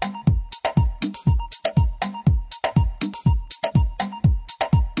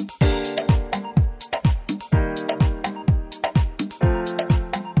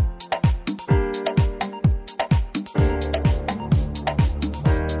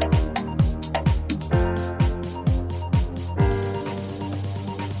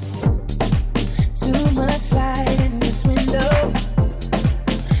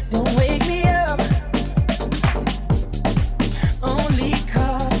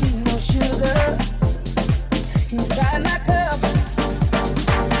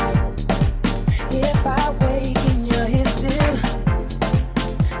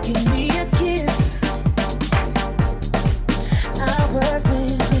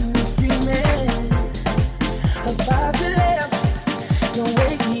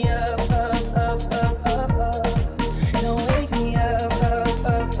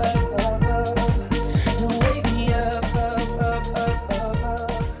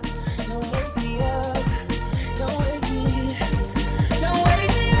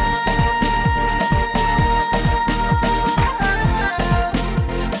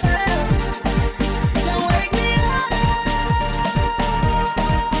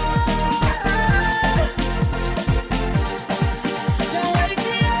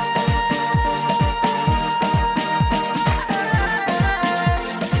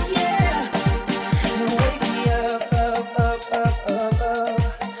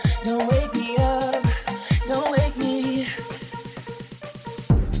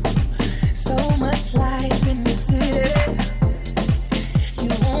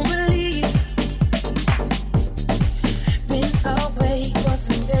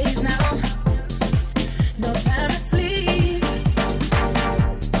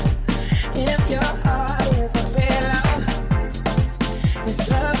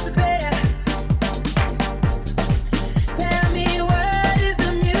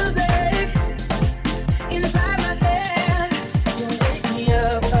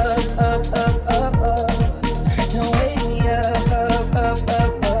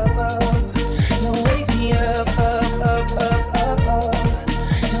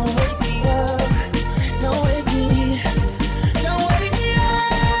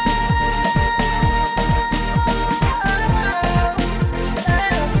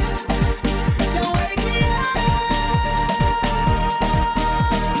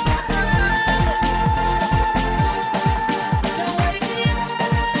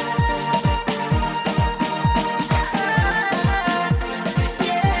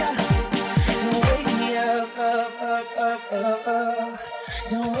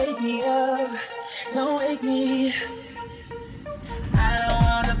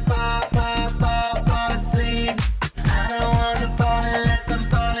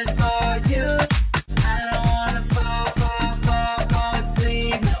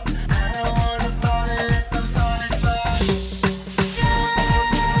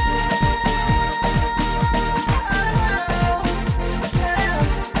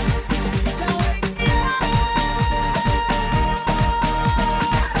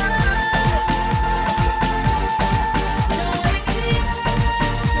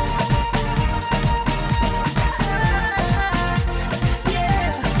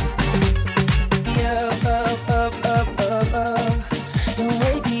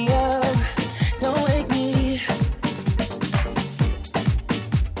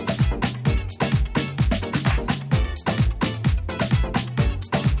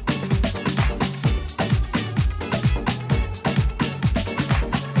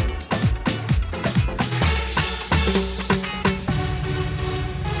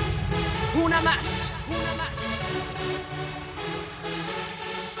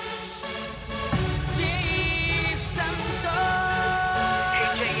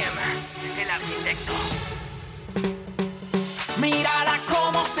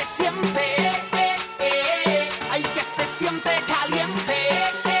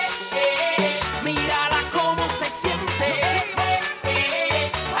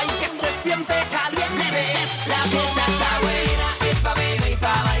 siente caliente. La fiesta está buena, es pa' beber y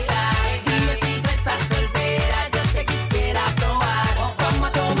pa' bailar. Dime si tú estás soltera, yo te quisiera probar. Vamos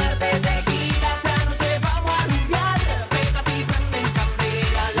a tomarte tequila, esta noche vamos a rumbear. Pégate y prende en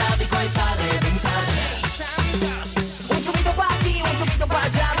candela, la disco está a reventar. Un chupito pa' aquí, un chupito pa'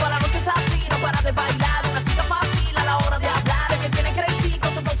 allá. Toda la noche es así, no para de bailar. Una chica fácil a la hora de hablar. Es que tiene crazy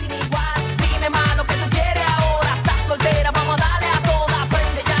con su flow sin igual. Dime más lo que tú quieres ahora. Estás soltera, vamos a darle a toda.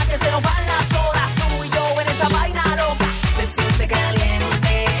 Prende ya que se nos van las horas. Tú y yo en esa vaina loca. Se siente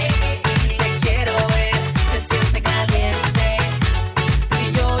caliente, te quiero ver. Se siente caliente, tú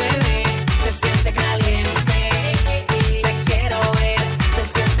y yo bebé. Se siente caliente, te quiero ver. Se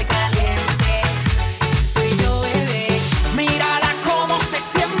siente caliente, tú y yo bebé. Mírala cómo se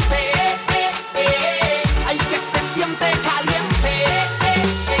siente, ay que se siente caliente.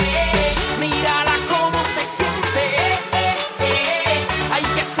 Mírala cómo se siente, ay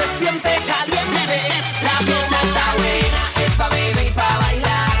que se siente caliente. La fiesta está buena, es pa' beber y pa'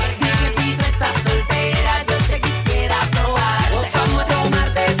 bailar. Dime si tú estás soltera, yo te quisiera probar. Vamos a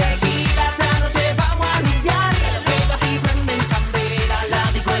tomarte tequila, esta noche vamos a rumbear. Pégate y prende en candela, la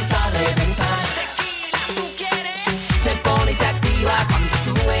disco está a reventar. Tequila, ¿tú quieres? Se pone y se activa cuando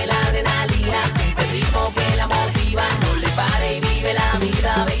sube la adrenalina. Siente el ritmo que la motiva, no le pare y vive la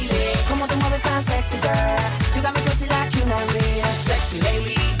vida, baby. Como tú mueves tan sexy, girl. You got me crazy like you know me. Sexy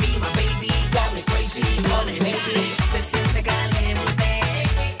lady, be my baby. Got me crazy, honey, baby. Se siente caliente,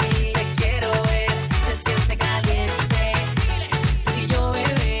 te quiero ver. Se siente caliente, tú y yo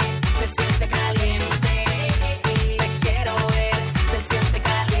bebé. Se siente caliente, te quiero ver. Se siente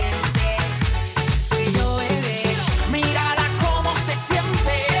caliente, tú y yo bebé. Mírala cómo se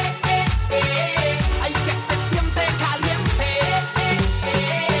siente, ay que se siente caliente.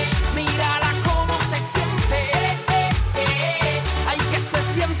 Mírala cómo se siente, ay que se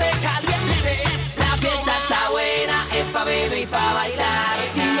siente caliente. La fiesta está buena, es pa' beber y pa' bailar.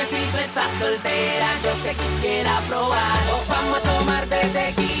 Dime si tú estás soltera, yo te quisiera probar. Vamos a tomarte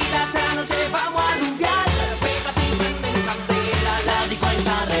tequila, esta noche vamos a rumbear. Pégate y prende en candela, la disco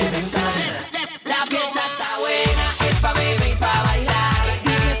está a reventar. La fiesta está buena, es pa' beber y pa' bailar.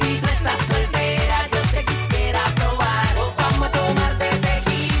 Dime si tú estás soltera, yo te quisiera probar. Vamos a tomarte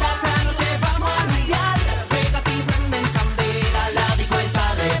tequila, esta noche vamos a rumbear. Pégate y prende en candela, la disco está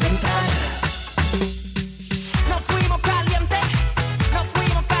a reventar. Nos fuimos calientes,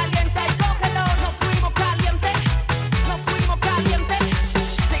 y cógelo. Nos fuimos calientes,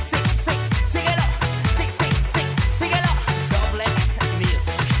 sí, sí, sí, síguelo, sí, sí, sí, síguelo. Doble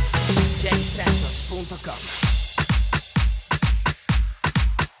Music, jsantos.com.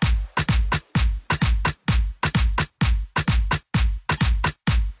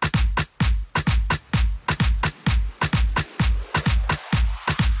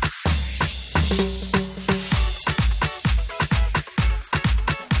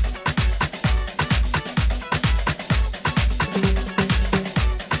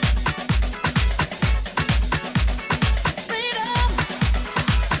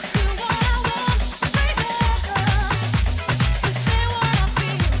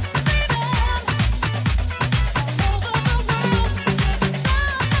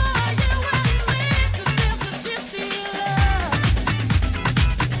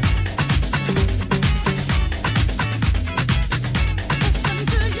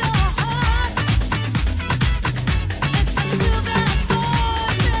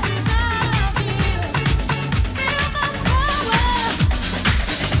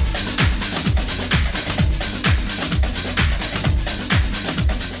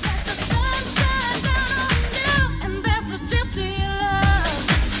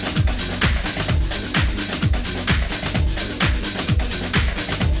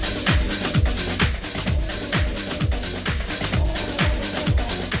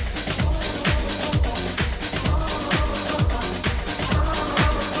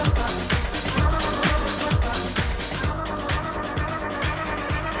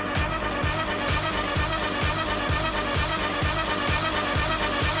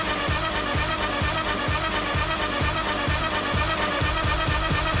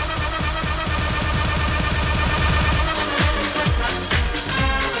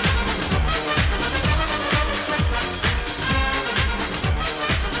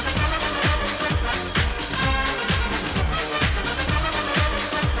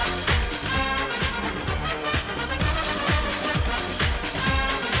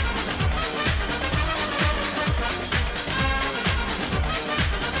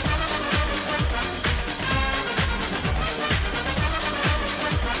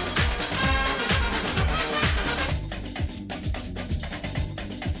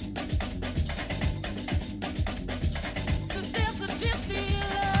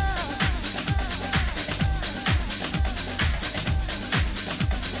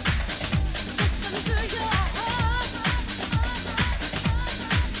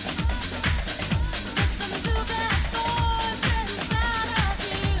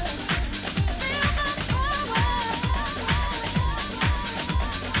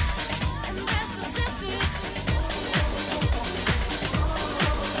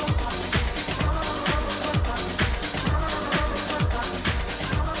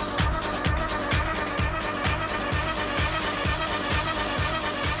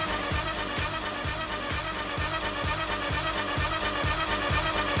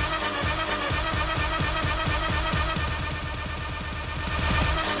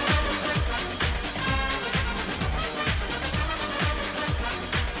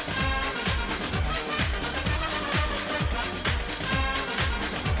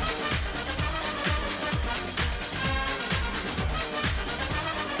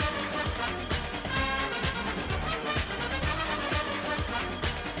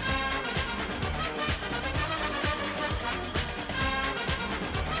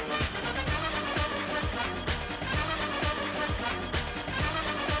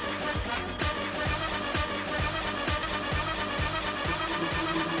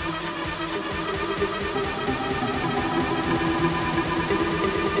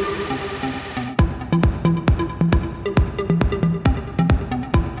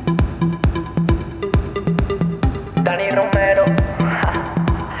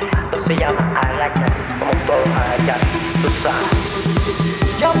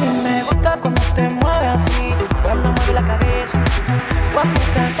 Y a mí me gusta cuando te mueves así, cuando mueves la cabeza, cuando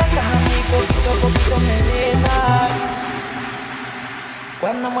te acercas a mí, poquito a poquito me besas,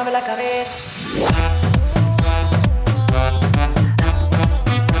 cuando mueves la cabeza.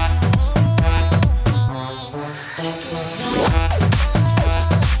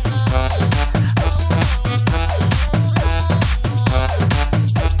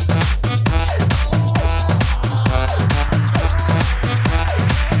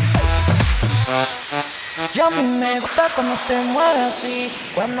 Y a mí me gusta cuando te mueves así,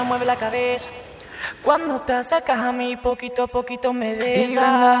 cuando mueves la cabeza, cuando te acercas a mí, poquito a poquito me besas. Y ven,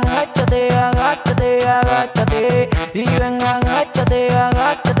 agáchate, agáchate, agáchate. Y ven, agáchate,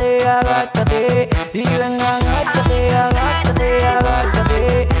 agáchate, agáchate. Y ven, agáchate, agáchate,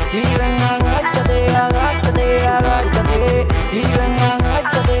 agáchate. Y ven, agáchate, agáchate, agáchate. Y ven,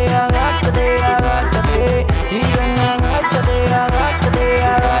 agáchate, agáchate, agáchate. Y ven, agáchate, agáchate,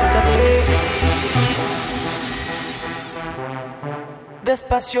 agáchate.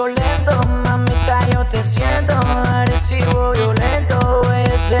 Despacio lento, mamita, yo te siento agresivo, violento,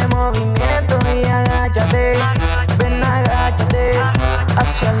 ese movimiento. Y agáchate, ven, agáchate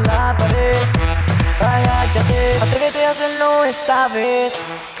hacia la pared, agáchate. Atrévete a hacerlo esta vez.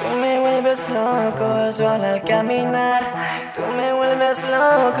 Tú me vuelves loco solo al caminar. Tú me vuelves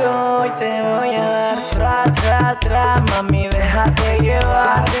loco y te voy a dar tra, tra, tra. Mami, déjate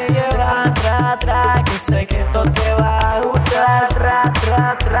llevar, tra, tra, tra, que sé que esto te va a gustar. Tra,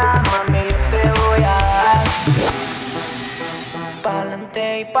 tra, tra, mami, yo te voy a dar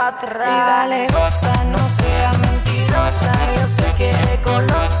pa'lante y pa' atrás. Y dale, goza, no seas mentirosa. Yo sé que eres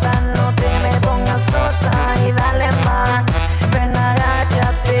golosa, no te me pongas sosa. Y dale más, ven,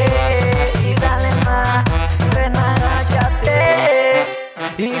 agáchate. Y dale más, ven, agáchate.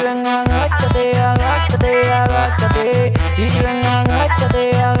 Y ven, agáchate, agáchate, agáchate. Y ven,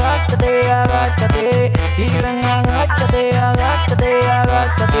 agáchate, agáchate, agáchate. Y ven, agáchate, agáchate,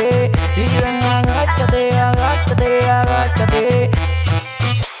 agáchate. Y ven, agáchate, agáchate, agáchate.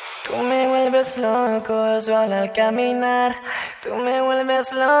 Tú me vuelves loco solo al caminar. Tú me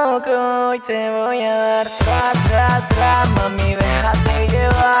vuelves loco y te voy a dar tra, tra, tra. Mami, déjate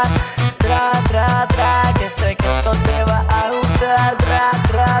llevar. Tra, tra, tra, que sé que esto te va a gustar. Tra,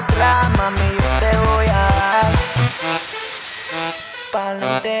 tra, tra, mami, yo te voy a dar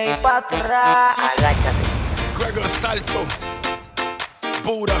pa'lante y pa' atrás. Agáchate. Gregor Salto,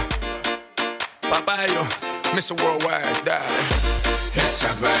 Buda, Papayo, Mr. Worldwide, dale.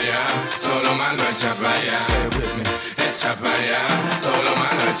 Echa para allá, todo lo malo echa para allá. Echa para allá, todo lo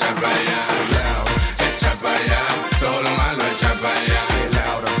malo echa para allá. Echa para allá, todo lo malo echa para allá.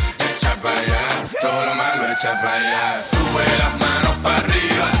 Echa para allá, todo lo malo echa para allá. Sube las manos para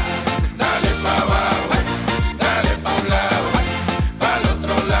arriba, dale para abajo, dale para un lado, para el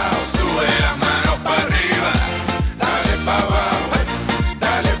otro lado. Sube las manos para arriba, dale para abajo,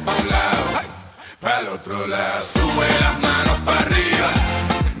 dale para un lado, para el otro lado. Sube las manos para arriba,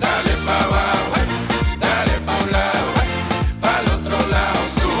 dale para abajo, dale para un lado, para el otro lado.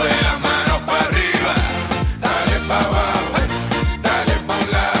 Sube las manos para arriba, dale para abajo, dale para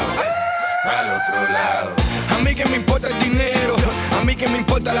un lado, para el otro lado. A mí que me importa el dinero, a mí que me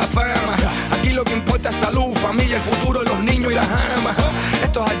importa la fama. Aquí lo que importa es salud, familia, el futuro, los niños y las amas.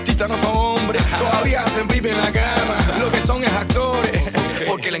 Estos artistas no son hombres, todavía hacen vivir en la cama. Lo que son es actores,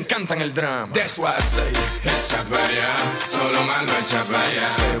 porque le encantan el drama. That's why I say, echa para allá, todo lo malo echa para allá.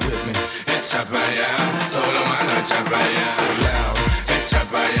 Echa para allá, todo lo malo echa para allá. Echa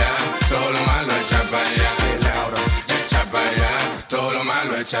para allá, todo lo malo echa para allá. Echa para allá, todo lo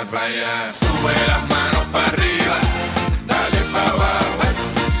malo echa para allá. Sube las manos para arriba, dale para abajo,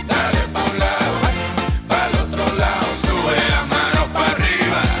 dale para un lado, para el otro lado. Sube las manos para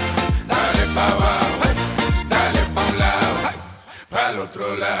arriba, dale para abajo, dale para un lado, para el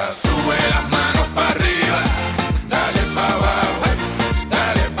otro lado. Sube las manos para arriba, dale para abajo,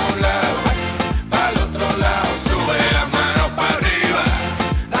 dale para un lado, para el otro lado. Sube las manos para arriba,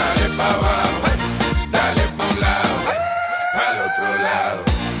 dale para abajo, dale para un lado, para el otro lado.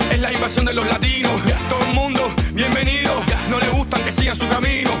 es la invasión de los latinos. Todo el mundo, bienvenido. No le gustan que sigan su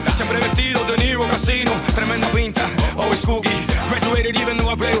camino. Siempre vestidos de Niro Casino. Tremenda pinta, always cookie. Graduated even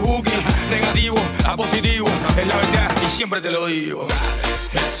though I play hooky. Negativo a positivo, es la verdad y siempre te lo digo.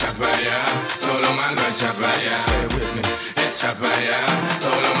 Echa para allá, todo lo malo echa para allá. Echa para allá,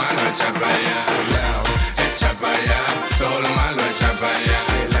 todo lo malo echa para allá. Echa para allá, todo lo malo echa para allá.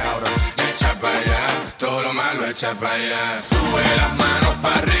 Echa para allá, todo lo malo echa para allá. Sube las manos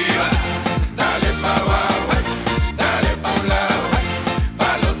para arriba, dale para abajo, dale para un lado,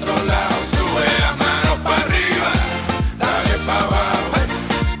 para el otro lado. Sube las manos para arriba, dale para abajo,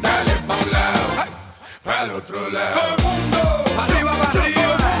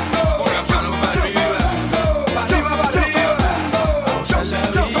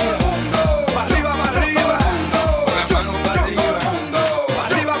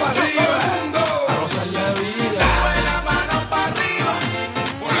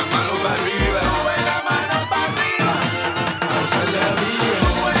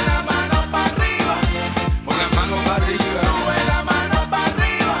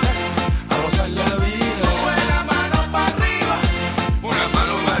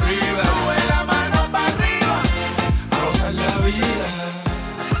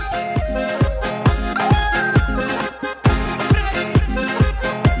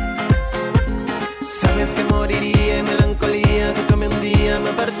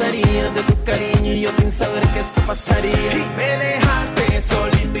 apartarías de tu cariño y yo sin saber que esto pasaría. Y me dejaste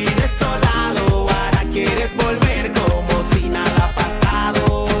solito y desolado, ahora quieres volver como si nada ha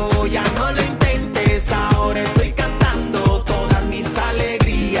pasado. Ya no lo intentes, ahora estoy cantando todas mis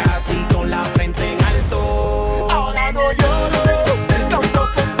alegrías y con la frente en alto. Ahora no lloro,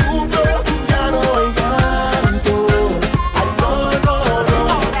 tampoco sufro, ya no hay llanto. Ay, no, no, no.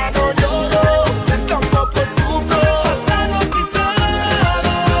 Ahora no lloro, tampoco sufro, pasado pisado.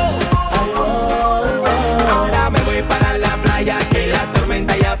 Ay, oh, oh. Ahora me voy para la playa, que la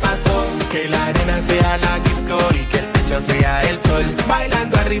tormenta ya pasó, que la arena sea la disco y que el techo sea el sol,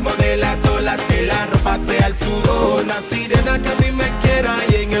 bailando al ritmo de las olas, que la ropa sea el sudor, la sirena que a mí me quiera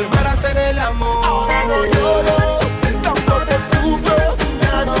y en el mar hacer el amor. Ahora no lloro, tampoco sufro,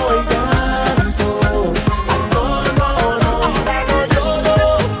 ya no hay llanto. Ay, no, no, no. Ahora no lloro,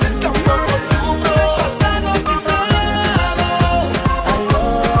 tampoco sufro, pasado pisado. Ay, oh,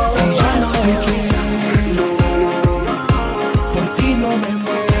 ya no te quiero, por ti no me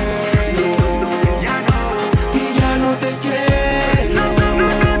muero. Y ya no te quiero,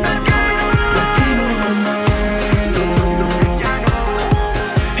 por ti no me muero.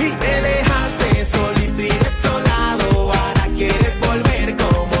 Y me dejaste solito y desolado, ahora quieres volver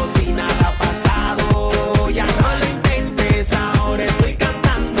como si nada ha pasado. Ya no lo intentes, ahora estoy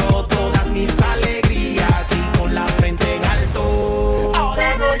cantando todas mis alegrías y con la frente en alto. Ahora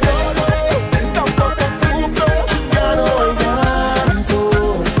no lloro, tampoco sufro, ya no hay llanto.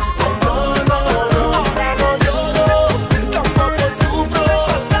 Ay, no, no, no. Ahora no lloro, tampoco sufro,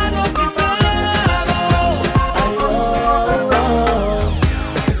 pasado pisado. Ay, oh, oh.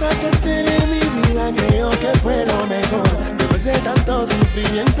 Es que sacarte de mi vida creo que fue lo mejor. Después de tanto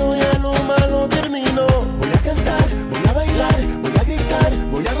sufrimiento ya lo malo terminó. Voy a cantar, voy a bailar, voy a gritar,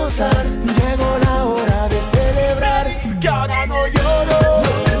 voy a gozar. Llegó la hora de celebrar. Que ahora no lloro,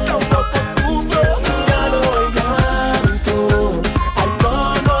 tampoco sufro, ya no hay llanto. Ay, no,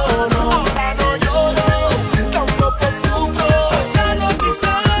 no, no. Ahora no lloro, tampoco sufro, pasado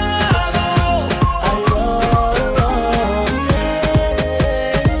pisado. Ay, oh, oh,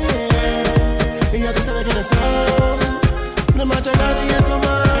 yeah. Y ya tú sabes quiénes son. No marcha nadie como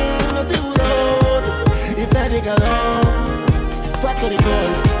el tiburón y predicador. Factory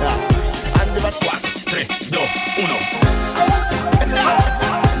Gold. And the 4, 3, 2, 1.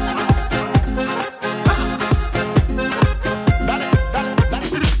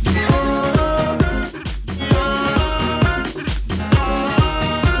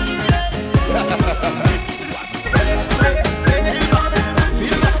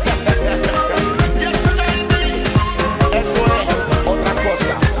 Otra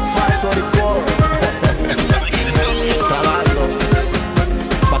cosa, Factory Gold. Trabajando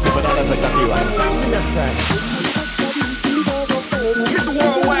para superar las expectativas. Miss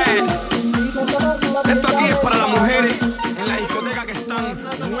Worldwide. Esto aquí es para las mujeres en la discoteca que están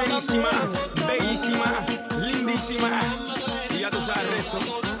buenísimas, bellísimas, lindísimas. Y ya tú sabes el resto.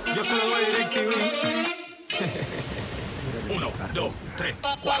 Yo se lo doy DirecTV. 1, 2, 3,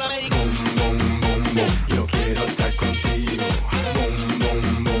 4. Yo quiero estar contigo. Bum,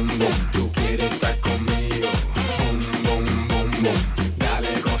 bum, bum, bum. Tú quieres estar conmigo. Bum, bum, bum, bum.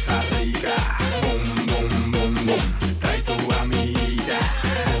 Dale cosa rica. Bum, bum, bum, bum. Trae tu amiguita.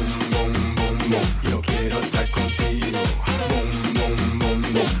 Bum, bum, bum, bum. Yo quiero estar contigo. Bum, bum, bum,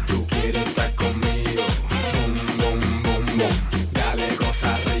 bum. Tú quieres estar conmigo. Bum, bum, bum, bum. Dale cosa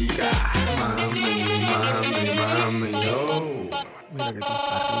rica. Mami, mami, mami, yo. Mira que tú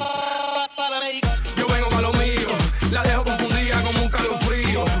estás rica. Yo vengo pa' lo mío, la dejo confundida como un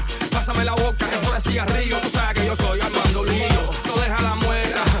calofrío. Pásame la boca, después de cigarrillo. Tú sabes que yo soy Armando Lío. No deja la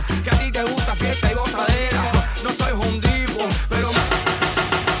muela, que a ti te gusta fiesta y gozadera. No soy hondipo, pero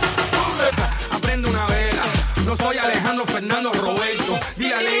aprende una vela. No soy Alejandro Fernando Roberto.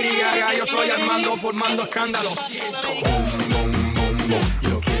 Dile a Lady Gaga, yo soy Armando formando escándalo. Bum, bum, bum, bum.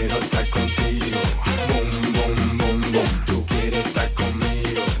 Yo quiero estar contigo. Bum, bum, bum, bum. Tú quieres estar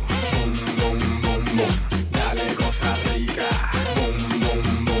conmigo. Bum, bum, bum, bum. Dale cosa rica. Bum, bum,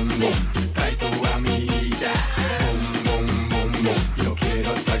 bum, bum. Trae tu amiguita. Bum, bum, bum, bum. Yo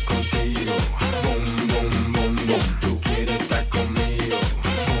quiero estar contigo. Bum, bum, bum, bum. Tú quieres estar conmigo.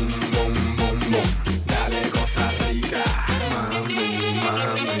 Bum, bum, bum, bum. Dale cosa rica. Mami,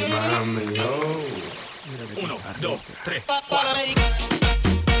 mami, mami, oh. 1, 2, 3, 4.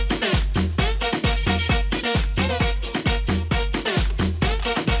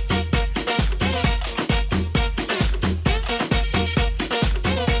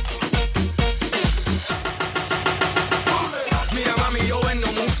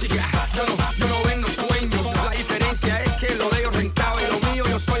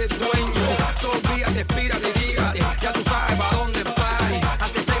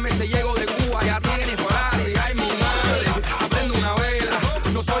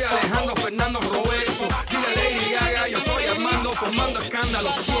 a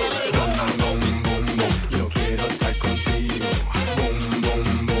los 7. Yo quiero estar contigo. Boom,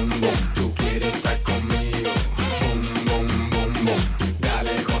 boom, boom, boom. Tú quieres estar conmigo. Boom, boom, boom, boom.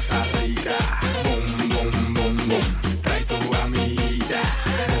 Dale cosa rica. Boom, boom, boom, boom. Trae tu amiguita.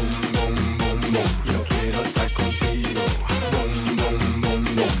 Boom, boom, boom, boom. Yo quiero estar contigo. Boom, boom, boom,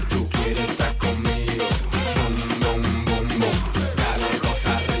 boom. Tú quieres estar conmigo. Boom, boom, boom, boom. Dale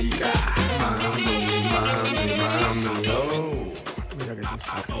cosa rica. Mami, mami, mami. Oh, mira que tú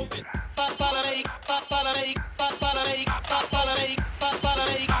estás rica.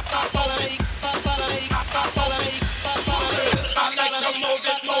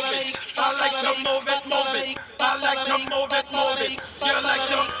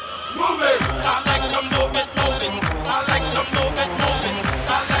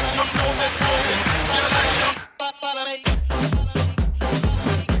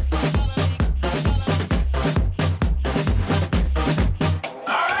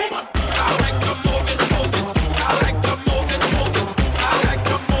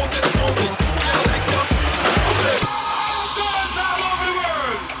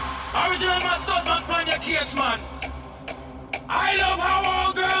 I love how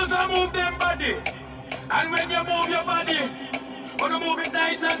all girls are move them body. And when you move your body, wanna move it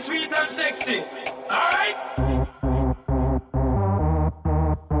nice and sweet and sexy. Alright?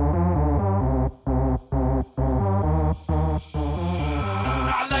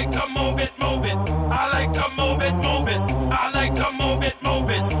 I like to move it, move it. I like to move it, move it. I like to move it, move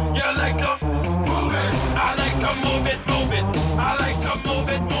it. You like to move it. I like to move it, move it. I like to move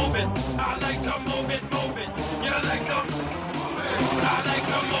it, move it. I like to move it, move it. You like to move it. I like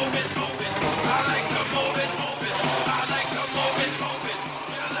to move it, move it. I like to move it, move it. I like to move it, move it.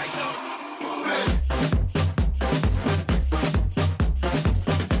 You like to move it.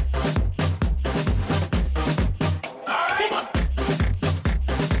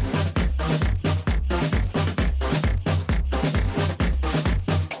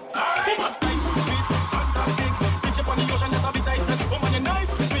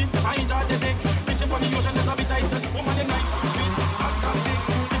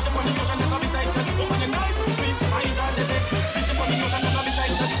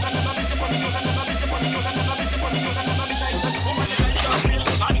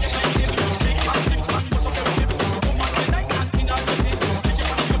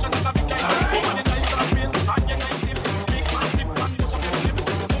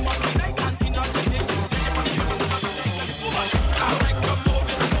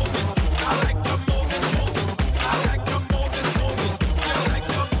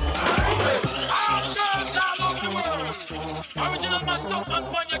 Original man, stop and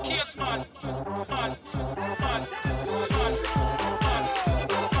pon your case, man. Man.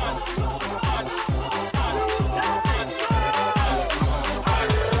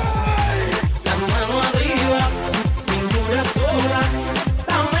 La mano arriba, cintura sola,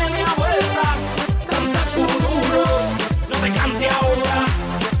 da media vuelta, danza duro, no te canses ahora,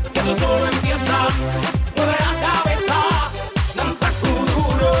 que esto solo empieza, mueve la cabeza, danza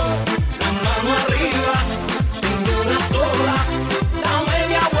duro, la mano arriba, cintura sola, da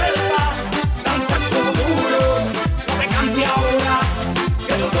media vuelta, danza duro, no te canses ahora,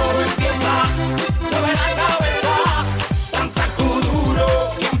 que esto solo empieza, mueve la cabeza, danza duro.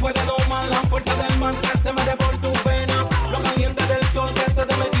 ¿Quién puede domar la fuerza del mar que se mete por tu pena? Lo caliente del sol que se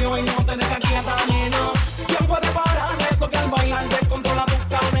te metió y no te deja quieta, nena. ¿Quién puede parar eso que al bailar descontrola tus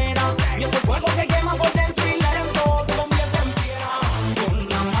caderas? Y ese fuego que quema por dentro y lento te convierte en piedra. Con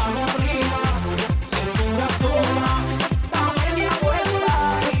la mano arriba, cintura sola, da media vuelta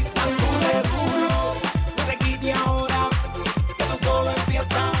y sacude duro. No te quites ahora, que esto solo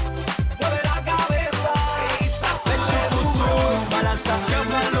empieza. Mueve la cabeza y sacude duro. Balanza que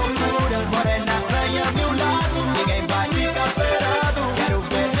me locura, morena, raya a mi lado. Ninguém vai ficar parado. Quero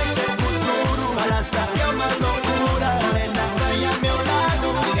ver esse futuro. Balança que me locura, morena, raya a meu lado.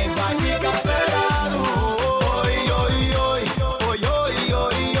 Ninguém vai ficar parado. Oi, oi, oi, oi, oi,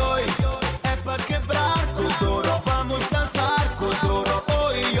 oi, oi. É pra quebrar com duro, vamos dançar com duro.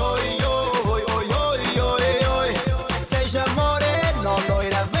 Oi, oi, oi, oi, oi, oi, oi. Seja moreno,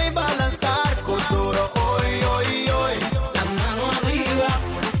 loira,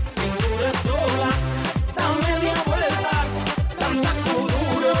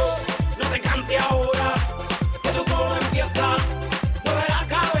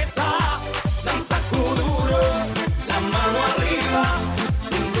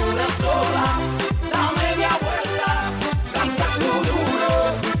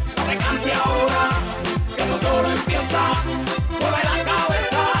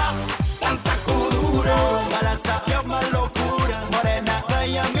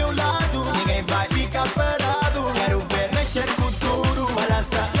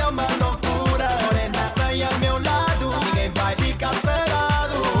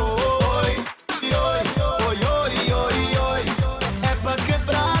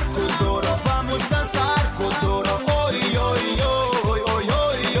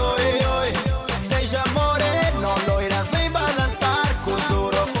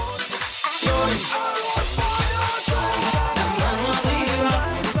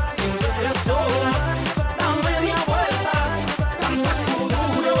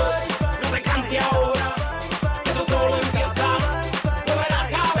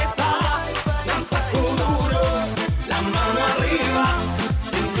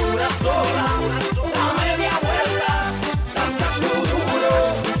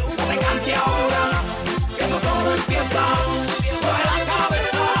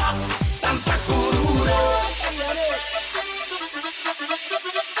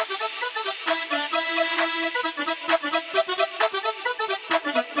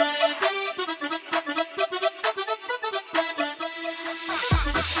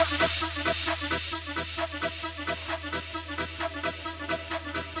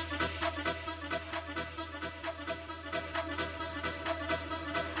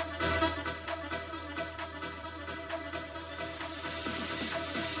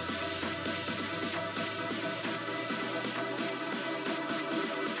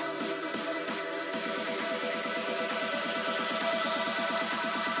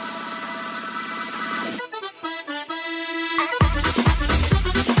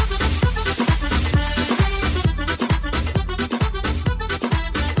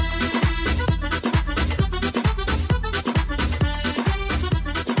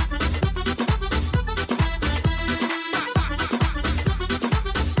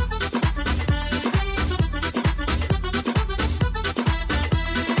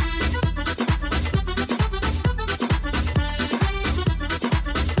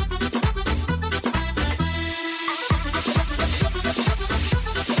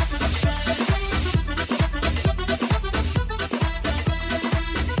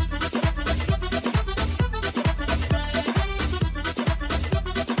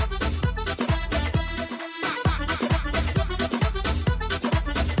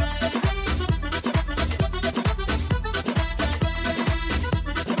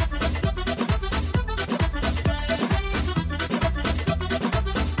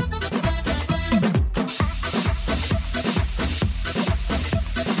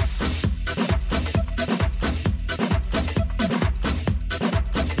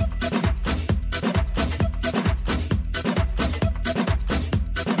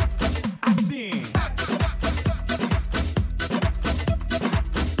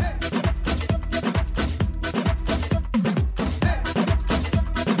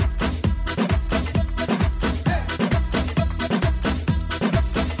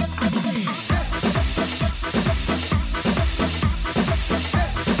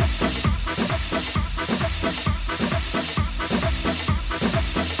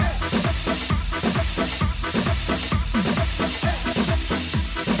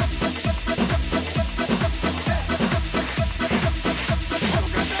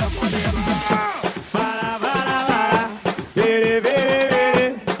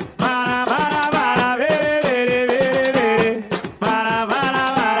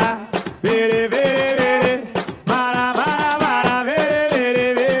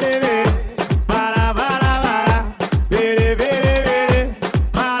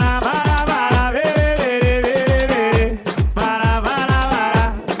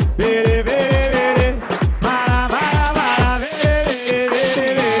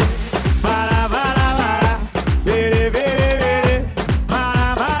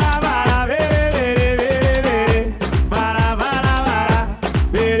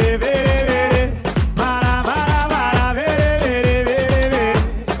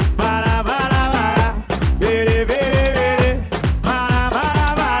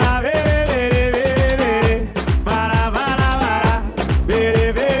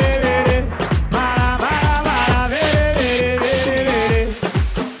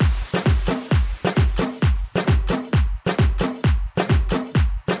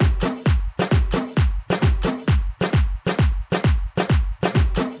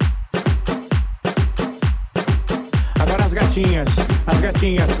 as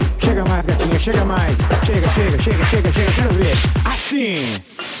gatinhas. Chega mais, gatinha, chega mais. Chega, chega, chega, chega, chega, quero ver. Assim.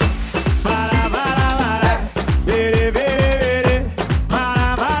 Para, para, para. Vere, vere, vere.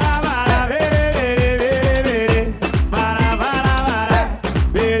 Para, para, para. Vere, vere, vere, vere. Para, para, para.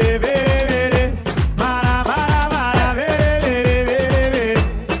 Vere, vere, vere. Para, para, para. Vere, vere, vere, vere.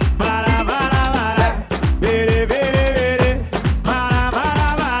 Para, para, para. Vere, vere, vere. Para,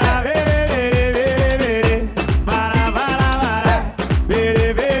 para, para. Vere, vere, vere, vere. Para, para, para.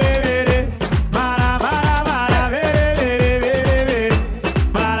 Vere, vere, vere. Para, para, para. Vere, vere, vere, vere. Para, para, para. Vere, vere, vere. Para, para, para. Vere, vere, vere, vere.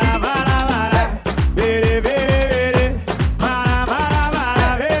 Para, para, para. Vere, vere,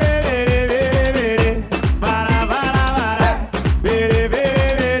 vere. Para, para, para. Vere, vere, vere,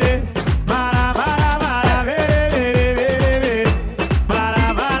 vere. Para, para, para.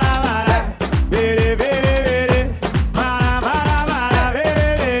 Vere, vere, vere. Para, para, para. Vere, vere, vere, vere. Para, para, para. Vere, vere,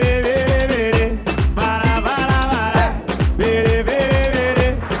 vere. Para, para, para. Vere, vere, vere, vere.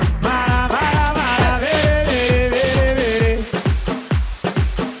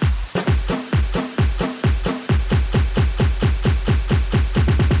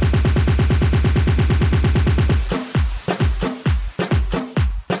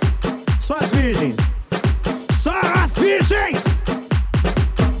 Só as virgens! Só as virgens!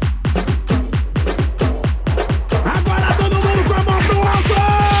 Agora todo mundo com a mão pro alto!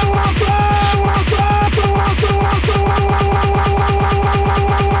 Alto! Alto! Alto! Alto! Alto! Alto!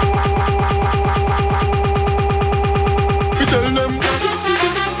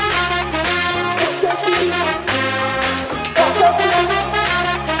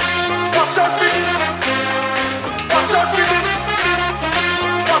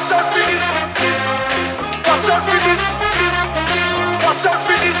 Watch out for this. Watch out for this. Watch out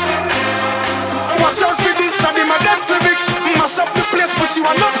for this. Watch out for this. I did my best lyrics. Mash up the place, but you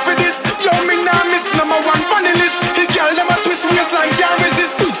are not for this. Yo, me nah miss #1 funny list. The girl them a twist waistline can't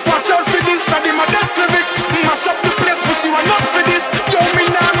resist. Watch out for this. I did my best lyrics. Mash up the place, but you are not for this. Yo, me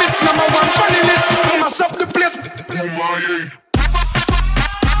nah miss #1 funny list. Mash up the place.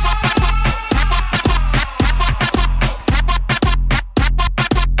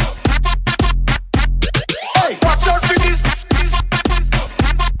 Hey, watch out for this.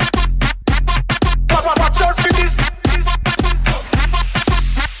 Watch out for this.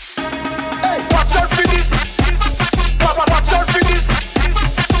 Hey, watch out for this. Watch out for this.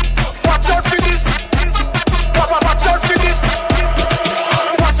 Watch out for this. Watch out for this.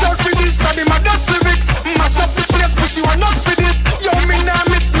 Watch out for this. I did my best lyrics. Mash up the place, but you are not for this. Yo, me nah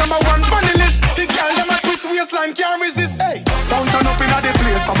miss #1 funny list. The girl them a twist waistline can't resist. Hey, sound turn up inna the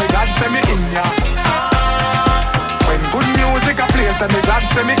place, so me glad say me in ya. When good music a play, so me glad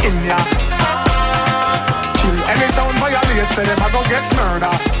say me in ya. Kill any sound violate, say them a go get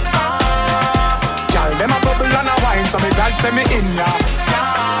murder. Girl them a bubble and a wine, so me glad say me in ya.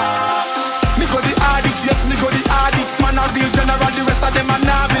 Me go the hardest, yes, me go the hardest. Man a real general, the rest of them a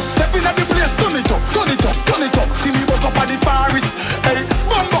novice. Step in at the place, turn it up, turn it up, turn it up. Till me woke up at the forest. Hey,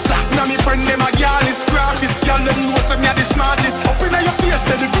 bumbo clap, now me friend them a girl is graphist. Girl them know say me a the smartest. Up inna your face,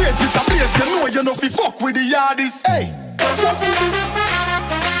 say the grades it a place. You know fi fuck with the hardest. Hey. Watch out for this.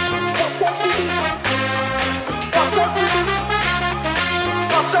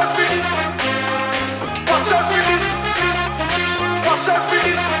 Watch out for this. Watch out for this. Watch out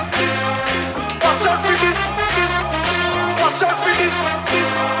for this. Watch out for this.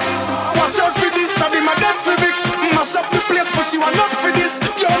 Watch out for this. I did my best lyrics. Mash up the place, but she want not for this.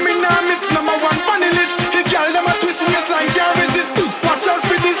 Yo, me nah miss #1 funny list. The girl them a twist waistline can't resist. Watch out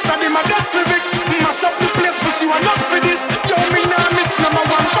for this. I did my best lyrics. Mash up the place, but she want not for this. Yo, me nah miss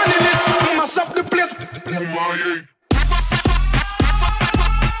 #1 funny list. Mash up the place.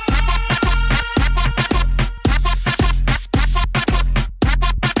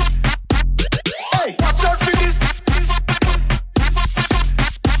 Hey, watch out for this.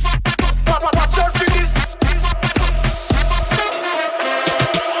 Watch out for this.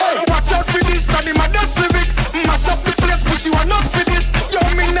 Hey, watch out for this. I did my best lyrics. Mash up the place, but you are not for this. Yo,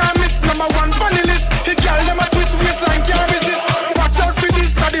 me nah miss #1 funny list. The girl them a twist waistline can't resist. Watch out for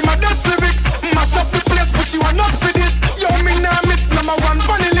this. I did my best lyrics. Mash up the place, but you are not for this. Yo, me nah miss #1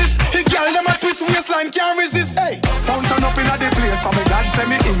 funny list. The girl them a twist waistline can't resist. Hey, sound turn up inna the place, so me glad say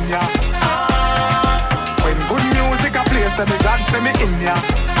me in ya. When good music a play, say me glad say me in ya.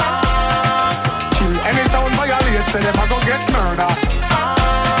 Kill any sound violate, say them a go get murder.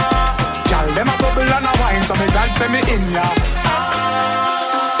 Girl them a bubble and a wine, so me glad say me in ya.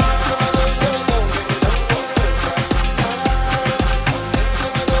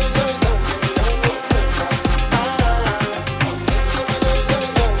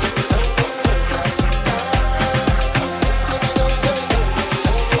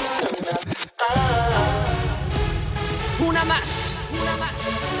 Una más.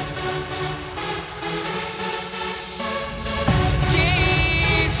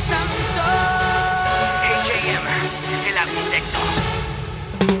 Jim Santo. AJM, el artista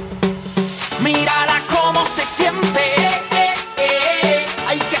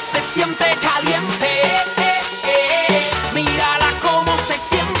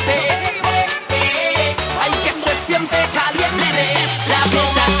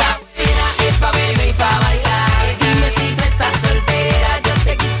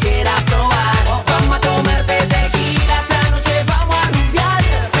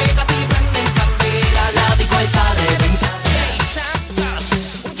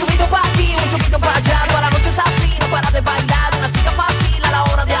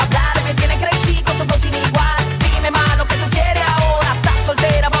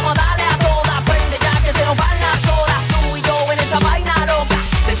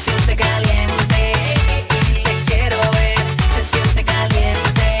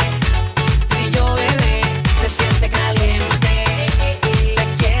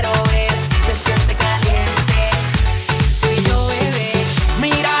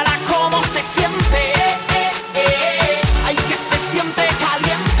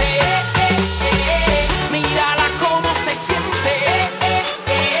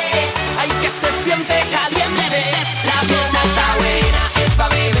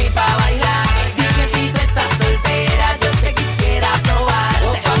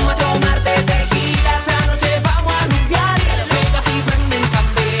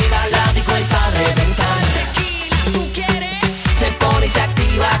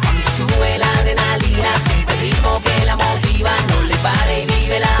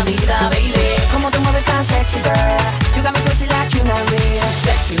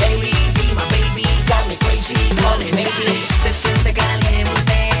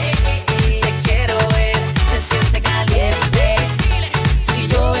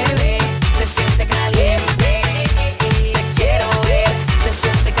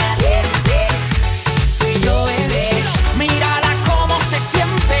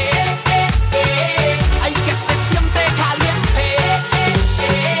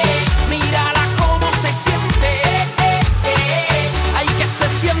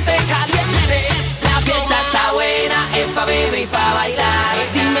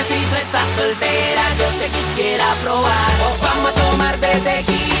Dime si tú estás soltera, yo te quisiera probar. Vamos a tomar de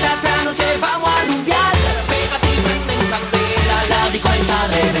tequila, esta noche vamos a rumbear. Pégate y prende en candela, la disco está a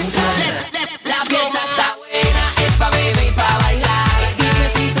reventar. La fiesta está buena, es pa' beber y pa' bailar. Dime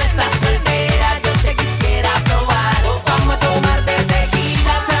si tú estás soltera, yo te quisiera probar. Vamos a tomar de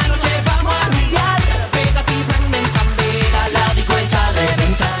tequila, esta noche vamos a rumbear. Pégate y prende en candela, la disco está a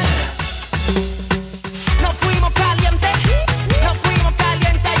reventar. Nos fuimos calientes, nos fuimos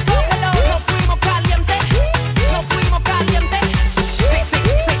calientes, cógelo. Nos fuimos calientes, nos fuimos calientes. Sí, sí,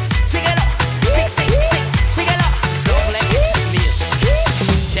 sí, síguelo. Sí, sí, sí, síguelo.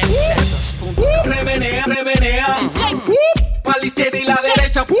 Remenea, remenea. Pa' la izquierda y la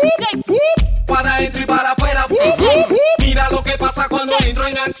derecha. Para adentro y para afuera. Mira lo que pasa cuando entro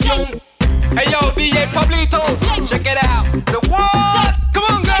en acción. Hey yo, DJ Pablito, check it out. The what? Come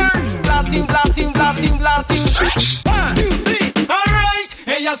on, girl. Latin, Latin, Latin, Latin. 1, 2, 3. Alright.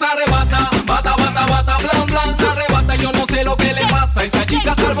 Ella se arrebata, bata, bata, bata, blan, blan, se arrebata. Yo no sé lo que le pasa. Esa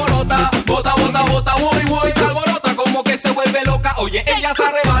chica se alborota, bota, bota, bota, voy, voy, se alborota como que se vuelve loca. Oye, ella se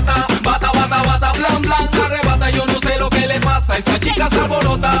arrebata, bata, bata, bata, blan, blan, se arrebata. Yo no sé lo que le pasa. Esa chica se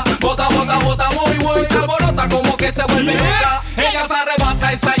alborota, bota, bota, bota, voy, voy, se alborota como que se vuelve loca. Ella se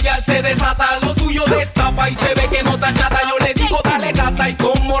arrebata, esa yal se desata, lo suyo destapa y se ve que no está chata. Yo le digo dale gata y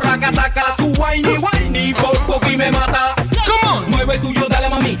como racataca su whiny whiny por poco y me mata. Come on, mueve el tuyo, dale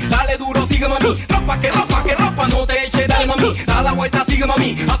mami, dale duro, sigue mami. Ropa, no te eche, dale mami. Da la vuelta, sigue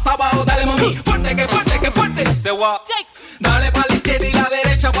mami, hasta abajo, dale mami. Fuerte, que fuerte, que fuerte. Se va. Dale pa' la izquierda y la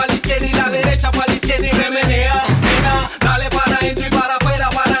derecha, pa' la izquierda y la derecha, pa' la izquierda y remenea. Nena, dale para adentro y para afuera,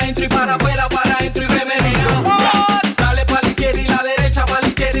 para adentro y para afuera, para adentro y remenea. Sale pa' la izquierda y la derecha, pa' la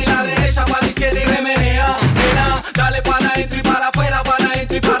izquierda y la derecha, pa' la izquierda y remenea. Nena, dale para adentro y para afuera, para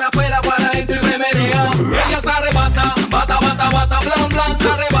adentro y para afuera, para adentro y remenea. Ella se arrebata, bata, bata, bata, blan, blan, se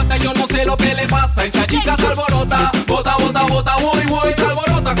arrebata. Yo no sé lo que le pasa, esa chica se alborota, bota, bota, bota, voy, voy, se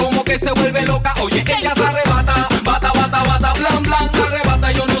alborota como que se vuelve loca. Oye, ella se arrebata, bata, bata, bata, blan, blan, se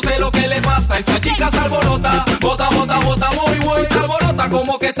arrebata. Yo no sé lo que le pasa, esa chica se alborota, bota, bota, bota, voy, voy, se alborota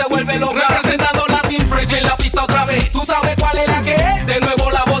como que se vuelve loca. Representando Latin Fresh en la pista otra vez. Tú sabes cuál es la que es, de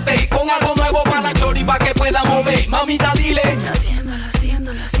nuevo la boté con algo nuevo para la chori pa' que pueda mover. Mamita, dile,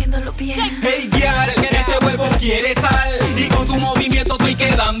 haciéndolo bien. hey, girl, que en este huevo quiere sal y con tu movimiento estoy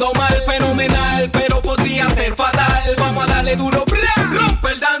quedando mal, fenomenal, pero podría ser fatal. Vamos a darle duro, bra,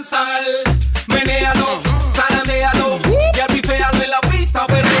 rompe el danzal. Menéalo, zarandealo, y albiféalo en la pista,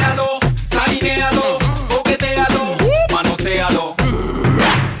 perréalo, salinéalo, coquetéalo, manoséalo.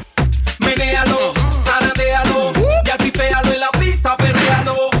 Menéalo, zarandealo, y albiféalo en la pista,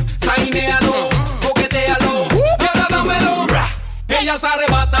 perréalo, salinéalo, coquetéalo, ahora dámelo. Ella se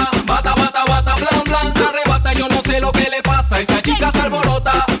arrebata, bata, bata, bata, blan, blan, se arrebata. Yo no sé lo que le pasa, esa chica se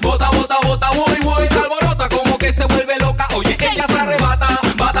alborota, bota, bota, bota, voy, voy, se alborota como que se vuelve loca. Oye, ella se arrebata,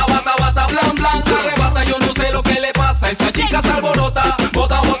 bata, bata, bata, blan, blan, se arrebata. Yo no sé lo que le pasa, esa chica se alborota,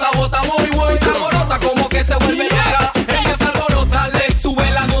 bota, bota, bota, voy, voy, se alborota como que se vuelve loca. Ella se alborota, le sube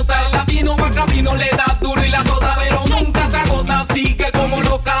la nota, el latino va camino, le da duro y la azota, pero nunca se agota, sigue como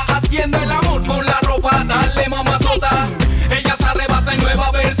loca, haciendo el amor con la ropa, dale mamazota. Ella se arrebata en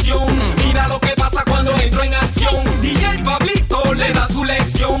nueva versión, mira lo que pasa cuando entro en acción. DJ Pablito le da su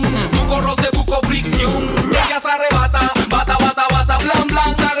lección, Buco Rose, Buco Fricción. Ella se arrebata, bata, bata, bata, blan,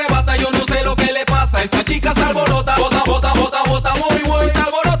 blan, se arrebata. Yo no sé lo que le pasa, esa chica se alborota, bota, bota, bota, bota, voy, voy, se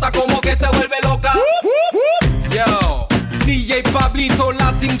alborota como que se vuelve loca. Yo, DJ Pablito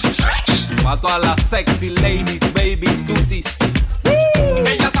Latin, pa' todas las sexy ladies, babies, tutis.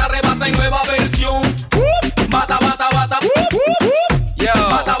 Ella se arrebata en nueva versión, bata, bata, bata, yo,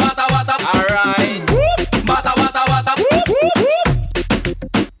 bata, bata, bata, alright, bata, bata, bata.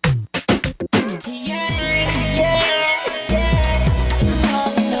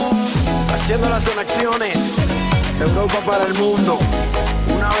 Haciendo las conexiones, Europa para el mundo,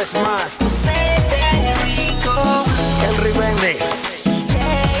 una vez más. Henry Méndez,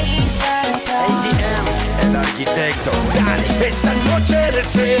 AGM, el arquitecto. Dale. Esta noche de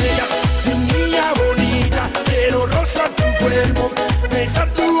estrellas, mi niña bonita, quiero rozar tu cuerpo, besar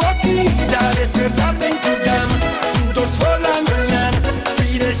tu boquita, despertarte en tu cama, juntos por la mañana,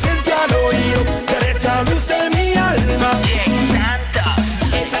 y decirte al oído que eres la luz de mi alma.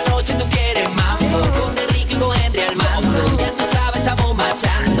 Esta noche tú quieres mambo, con Enrique y con Henry al mando. Ya tú sabes, estamos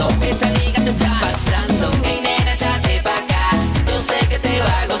matando, esta liga te está pasando. Hey nena, échate pa' acá, yo sé que te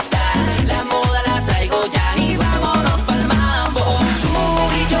va a gustar. La moda la traigo ya y vámonos pa'l mambo. Tú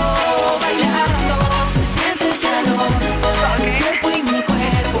y yo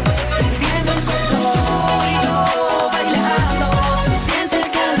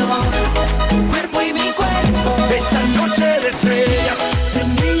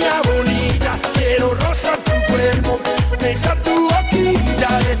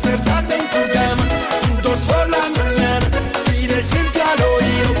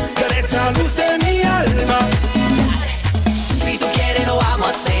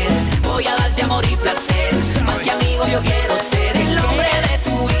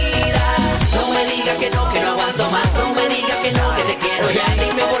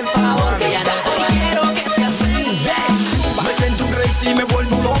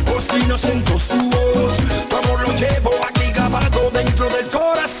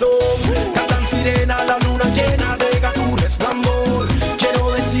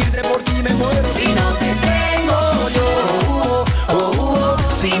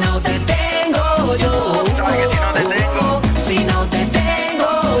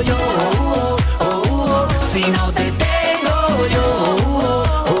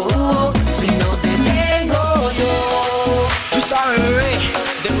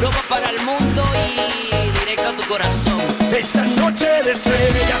corazón. Esta noche de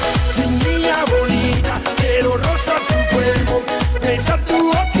estrellas, mi niña bonita, quiero rozar tu cuerpo, besar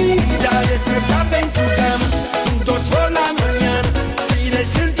tu boquilla, despertarte en tu cama, juntos por la mañana, y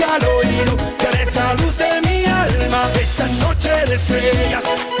decirte al oído que eres la luz de mi alma. Esta noche de estrellas,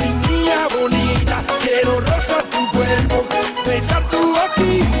 mi niña bonita, quiero rozar tu cuerpo, besar tu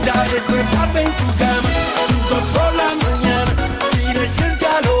boquilla, despertarte en tu cama, juntos por la mañana, y decirte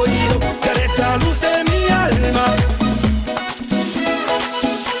al oído que eres la luz de mi alma.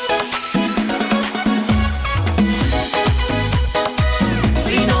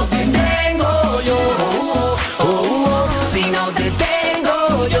 Si no te tengo yo, si no te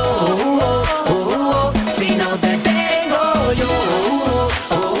tengo yo, si no te tengo yo,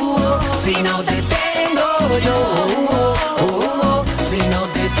 si no te tengo yo, si no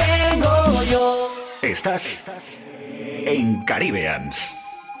te tengo yo. Estás en Caribbeans.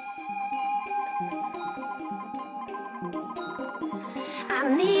 I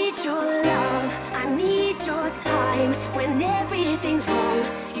need your love, I need your time. When everything's wrong,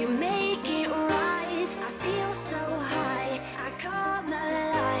 you make it right. I feel so high, I come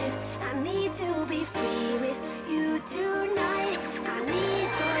alive. I need to be free with you tonight. I need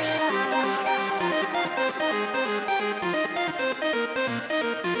your love.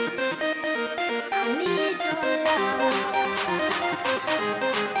 I need your love.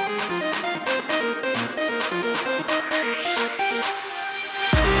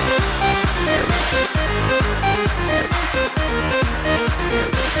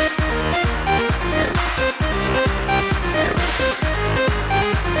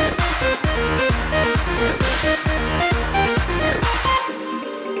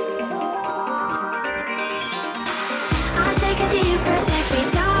 I take a deep breath every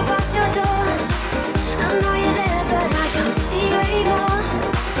time I pass your door. I know you're there, but I can't see you anymore.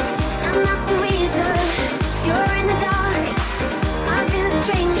 And that's the reason you're in the dark. I've been a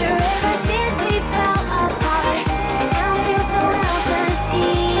stranger ever since we fell apart. And I feel so helpless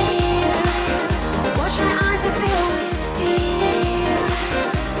here. Watch my eyes are filled with fear.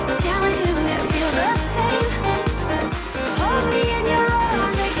 Tell me, do you feel the same? Hold me in your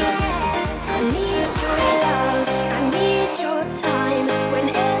arms again. I need your love, I need your time. When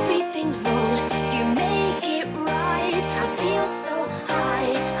everything's wrong, you make it right. I feel so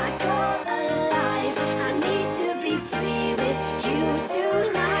high, I come alive. I need to be free with you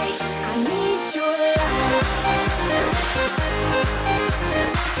tonight. I need your love.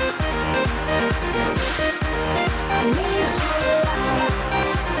 I need your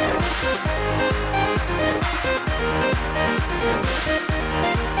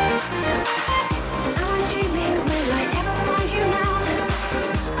I'm dreaming, will I ever find you now?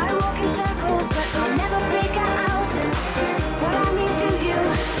 I walk in circles, but I'll never break out. What I mean to you,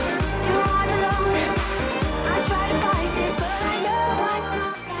 to all alone. I try to fight this, but I know I'm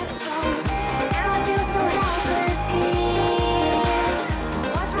not that strong. And I feel so helpless here.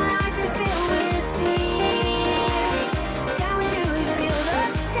 Watch my eyes and fill with fear. Tell me, do you feel the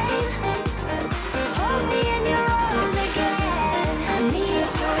same? Hold me in your arms again. I need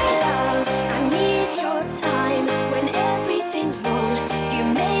your love, I need your time. When everything's wrong, you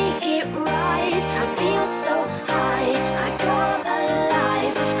make it right. I feel so high, I come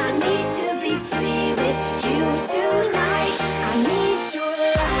alive. I need to be free with you tonight. I need your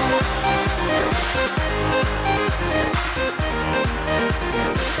love.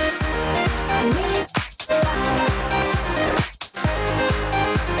 I need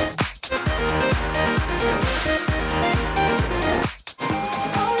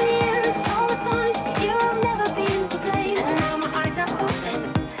all the years, all the times you have never been to blame. And now my eyes are open,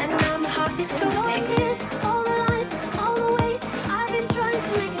 and now my heart is closing. All the tears, all the lies, all the ways I've been trying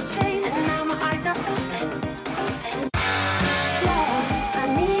to make a change. And now my eyes are open. Love, I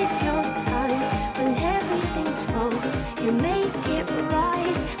need your time. When everything's wrong, you make it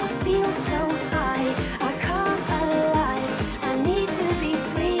right. I feel so high, I come alive. I need to be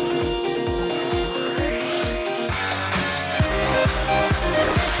free.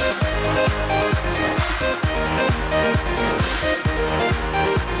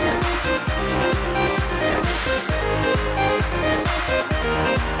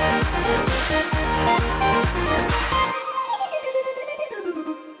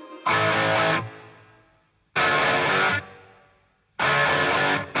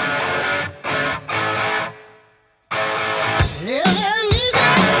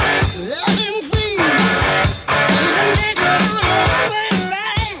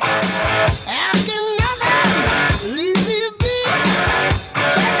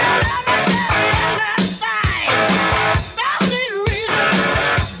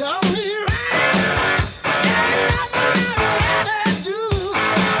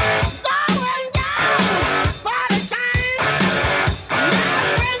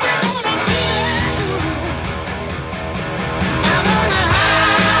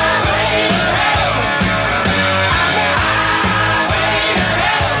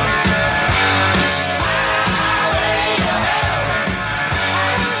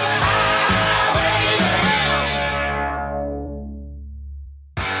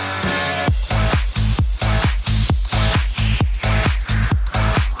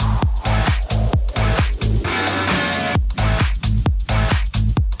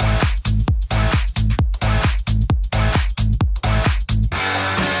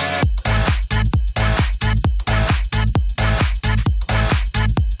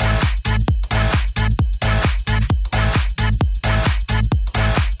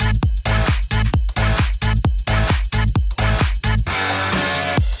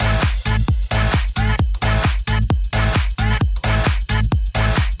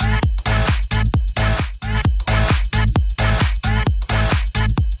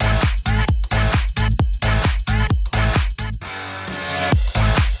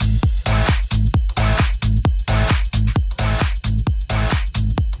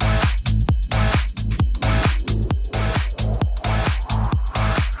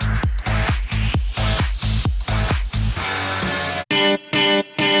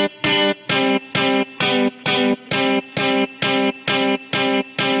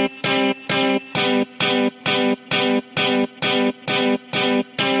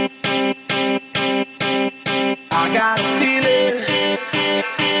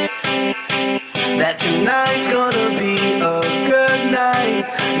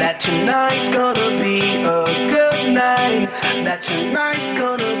 tonight's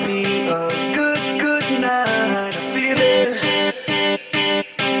gonna be a good, good night. I feel it.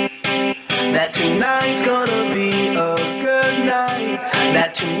 That tonight's gonna be a good night.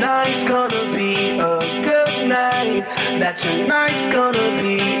 That tonight's gonna be a good night. That tonight's gonna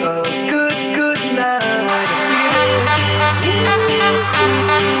be a good, good night. I feel it.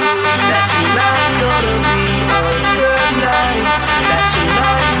 That tonight's gonna be a good night. That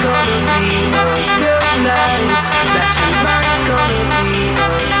tonight's gonna be a good night. That tonight's gonna be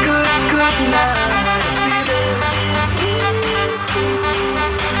a good, good night. I feel it.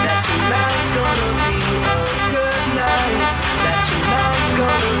 That tonight's gonna be a good night. That tonight's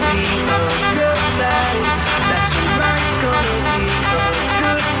gonna be a good night. That tonight's gonna be a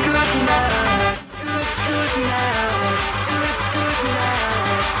good, good night. Good, good night. Good, good night.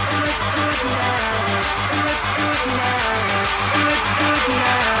 Good, good night. Good, good night. Good, good night.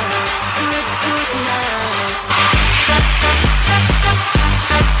 Good, good night.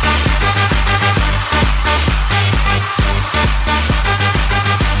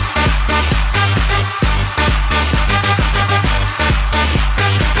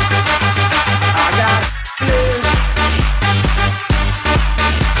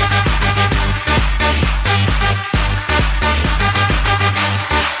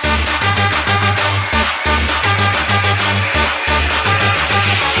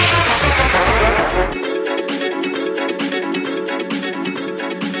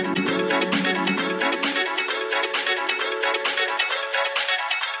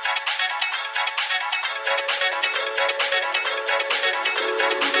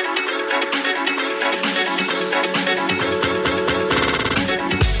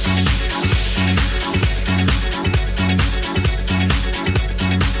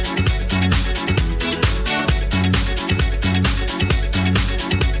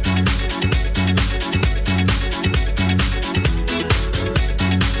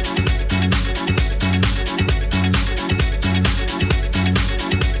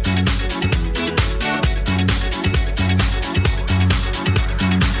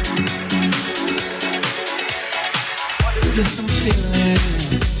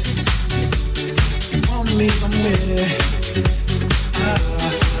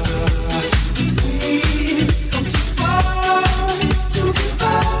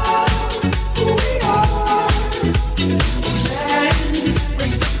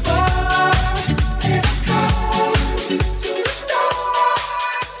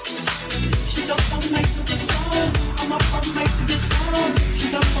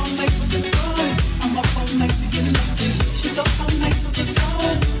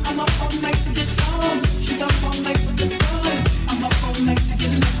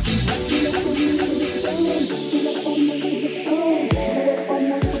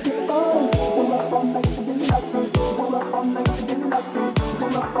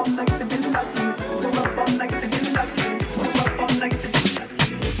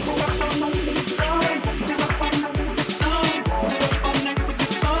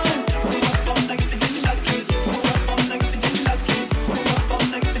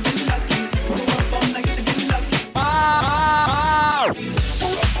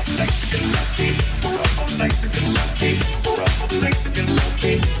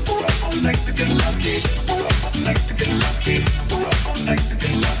 Like to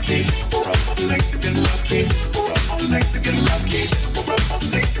get lucky.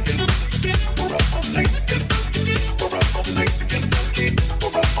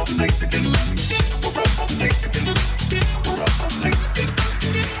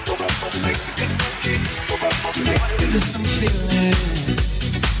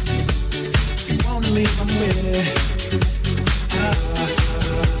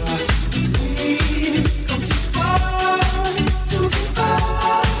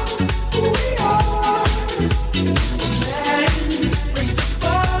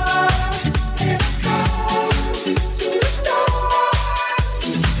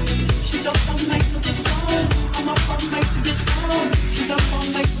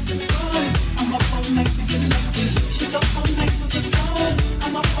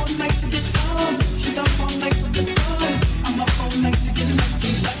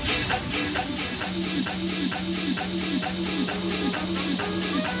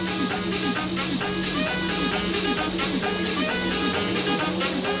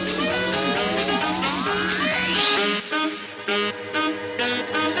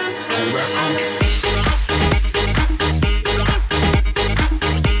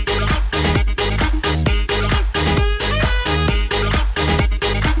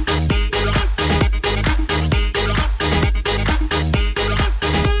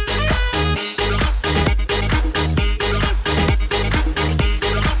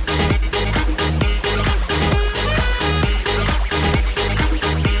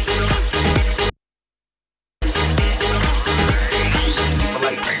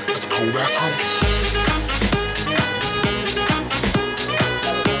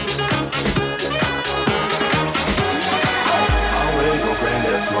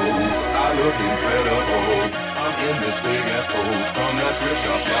 this big ass coat from that thrift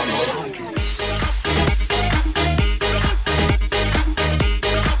shop down the road.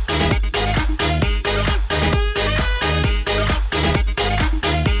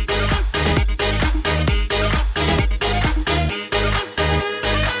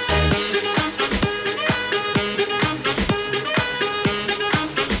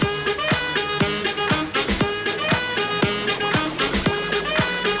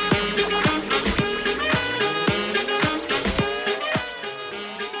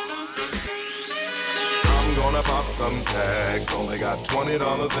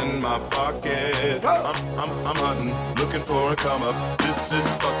 $20 in my pocket. I'm hunting, looking for a come up. This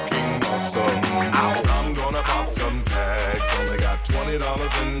is fucking awesome. I'm gonna pop some tags. Only got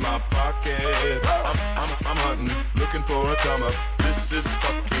 $20 in my pocket. I'm hunting, looking for a come up. This is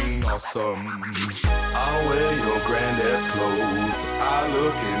fucking awesome. I'll wear your granddad's clothes. I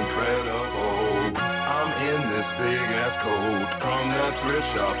look incredible. I'm in this big ass coat from that thrift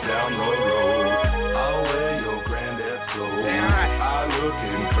shop down the road. I'll wear your granddad's clothes. I look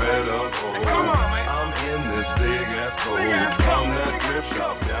incredible. Come on, man. I'm in this big ass coat from that thrift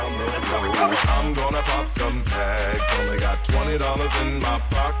shop down the road. I'm gonna pop some tags. Only got $20 in my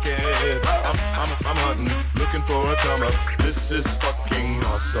pocket. I'm hunting, looking for a come up. This is fucking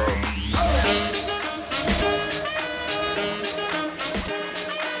awesome.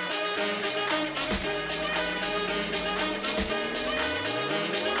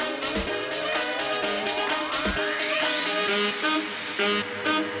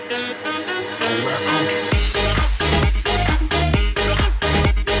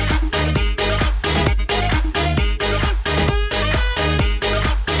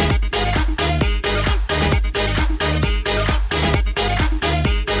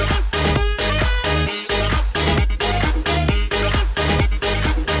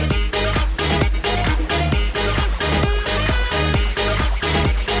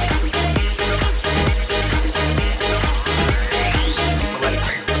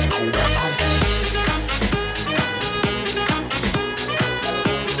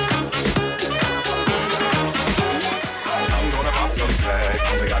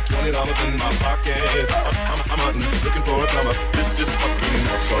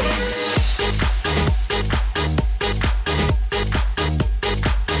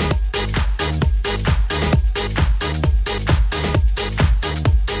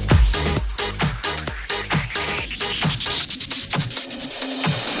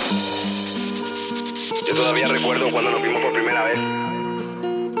 Yo todavía recuerdo cuando nos vimos por primera vez.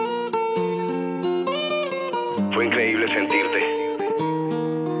 Fue increíble sentirte.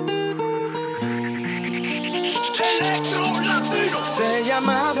 Te he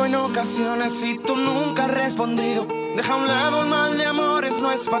llamado en ocasiones y tú nunca has respondido. Deja a un lado el mal de amores,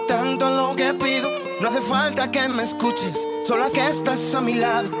 no es pa' tanto lo que pido. No hace falta que me escuches, solo que estás a mi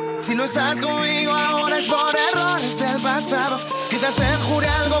lado. Si no estás conmigo ahora es por errores del pasado. Quizás te juré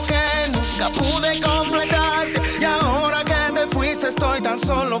algo que nunca pude completarte. Y ahora que te fuiste estoy tan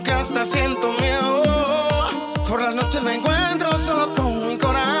solo que hasta siento miedo. Por las noches me encuentro solo con mi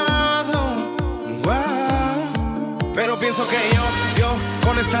corazón. Wow. Pero pienso que yo,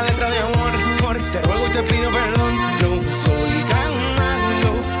 con esta letra de amor, te ruego y te pido perdón. No soy tan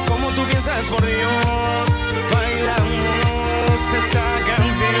malo como tú piensas, por Dios. Bailamos esta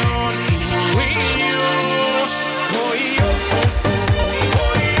canción.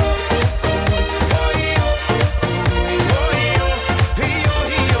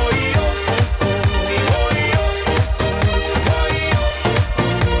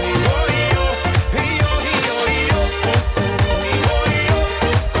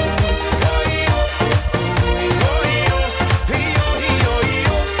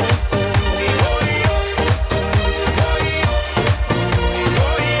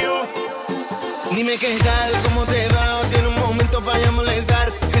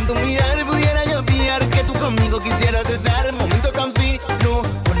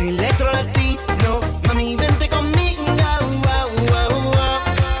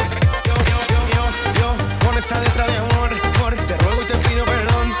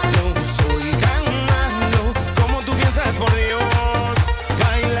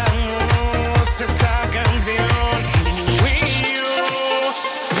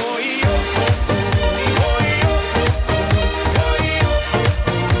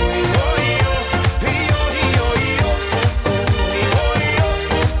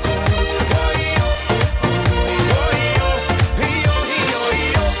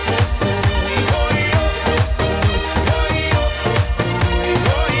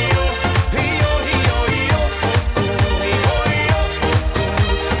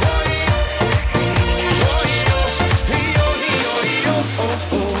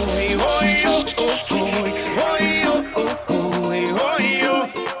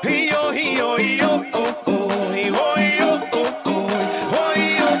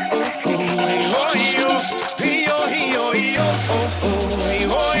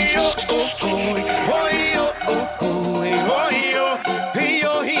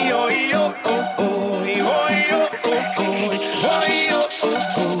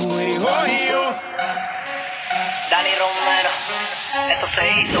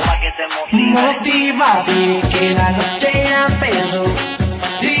 Motívate que la noche ya empezó.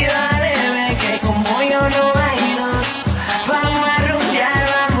 Y dale, ve que como yo no hay dos. Vamos a rumbear,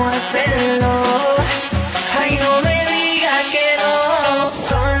 vamos a hacerlo. Ay, no me diga que no.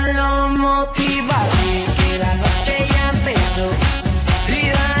 Solo motívate que la noche ya empezó. Y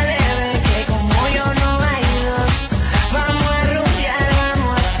dale, ve que como yo no hay dos. Vamos a rumbear,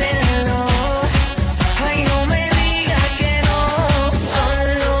 vamos a hacerlo. Ay, no me diga que no.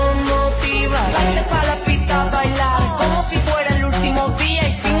 Solo motívate. Dale pa' la pista a bailar como si fuera el último día.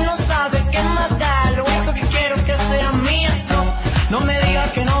 Y si no sabes qué más da, lo único que quiero es que sea mía. No me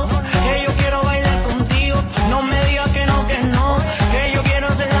digas que no, que yo quiero bailar contigo. No me digas que no, que yo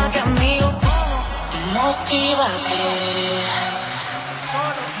quiero ser la que amigo. Motívate,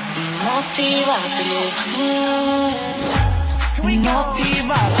 motívate,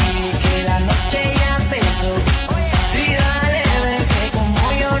 motívate, que la noche ya empezó. Y dale, ve que como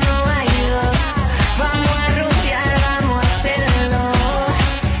yo no hay dos. Vamos a rumbear, vamos a hacerlo.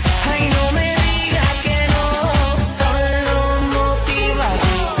 Ay, no me digas que no. Solo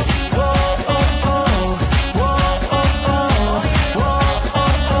motívate. Oh, oh, oh. Oh, oh, oh. Oh,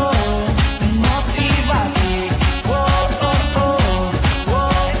 oh, oh. Motívate. Oh, oh, oh. Oh,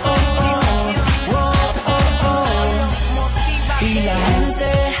 oh, oh. Oh, oh, oh. Y la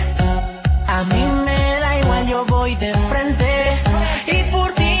gente, a mí me da igual, yo voy de frente. Y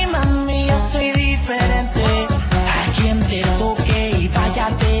por ti, mami, yo soy diferente. A quien te toque y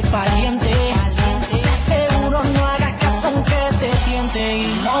váyate valiente. De seguro no hagas caso aunque te tiente. Y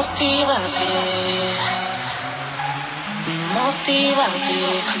motívate, motívate,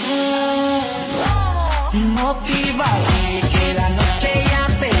 motívate, que la noche ya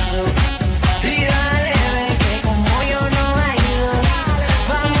empezó. Y dale, ve que como yo no hay dos.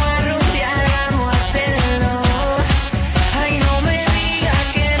 Vamos a rumbear, vamos a hacerlo. Ay, no me digas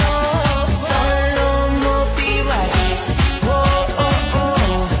que no. Solo motívate. Oh, oh, oh.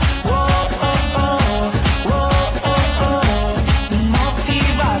 Oh, oh, oh. Oh, oh, oh.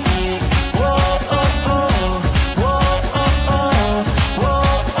 Motívate. Oh, oh, oh. Oh, oh, oh.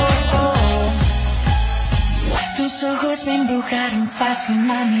 Oh, oh, oh. Tus ojos me embrujaron fácil,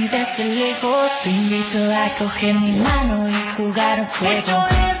 mami, desde lejos. Te invito a coger mi mano y jugar un juego. Hecho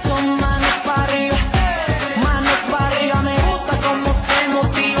eso, mano para arriba. Mano para arriba, me gusta cómo te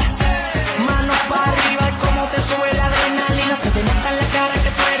motiva. Mano para arriba y cómo te sube la adrenalina. Se te nota en la cara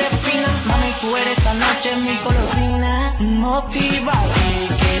que tú eres fina. Mami, tú eres esta noche mi golosina. Motívate,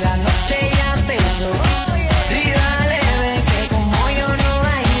 que la noche ya empezó. Y dale, ve que como yo no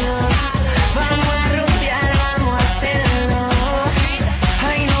hay dos. Vamos a rumbear, vamos a hacerlo.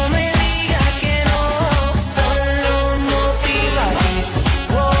 Ay, no me digas que no. Solo motívate.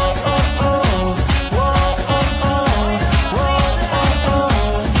 Oh, oh, oh. Oh, oh, oh. Oh, oh, oh.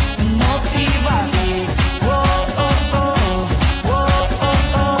 Motívate. Oh, oh, oh. Oh, oh,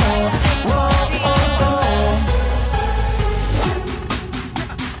 oh. Oh, oh, oh.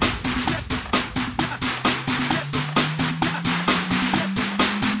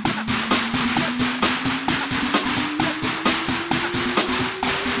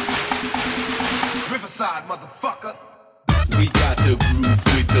 Riverside, motherfucker. We got the groove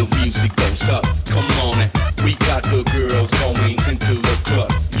with the music goes up. Come on it. We got the girls going into the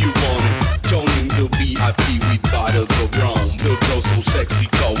club. You want it? Joining the VIP with bottles of rum. The girls so sexy,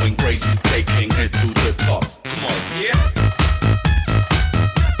 going crazy, taking it to the top. Come on, yeah.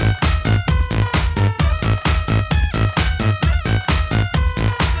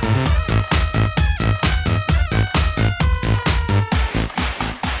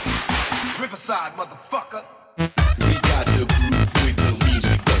 Riverside, motherfucker. We got the groove with the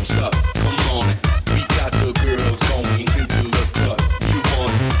music goes up. Come on it. We got the girls going into the club. You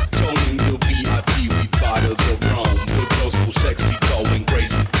want it? Joining the VIP with bottles of rum. The girls so sexy, going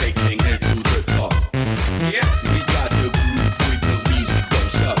crazy, taking it to the top. Yeah. We got the groove with the music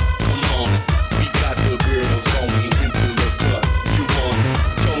goes up. Come on it. We got the girls going into the club. You want it?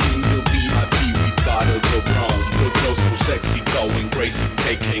 Joining the VIP with bottles of rum. The girls so sexy, going crazy,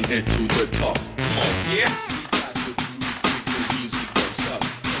 taking it to the top. Come on. Yeah.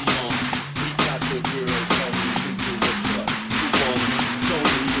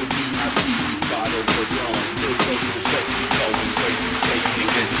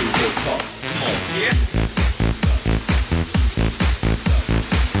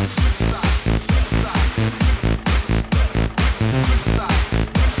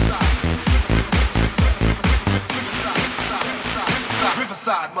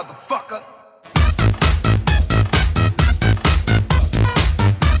 Riverside, motherfucker.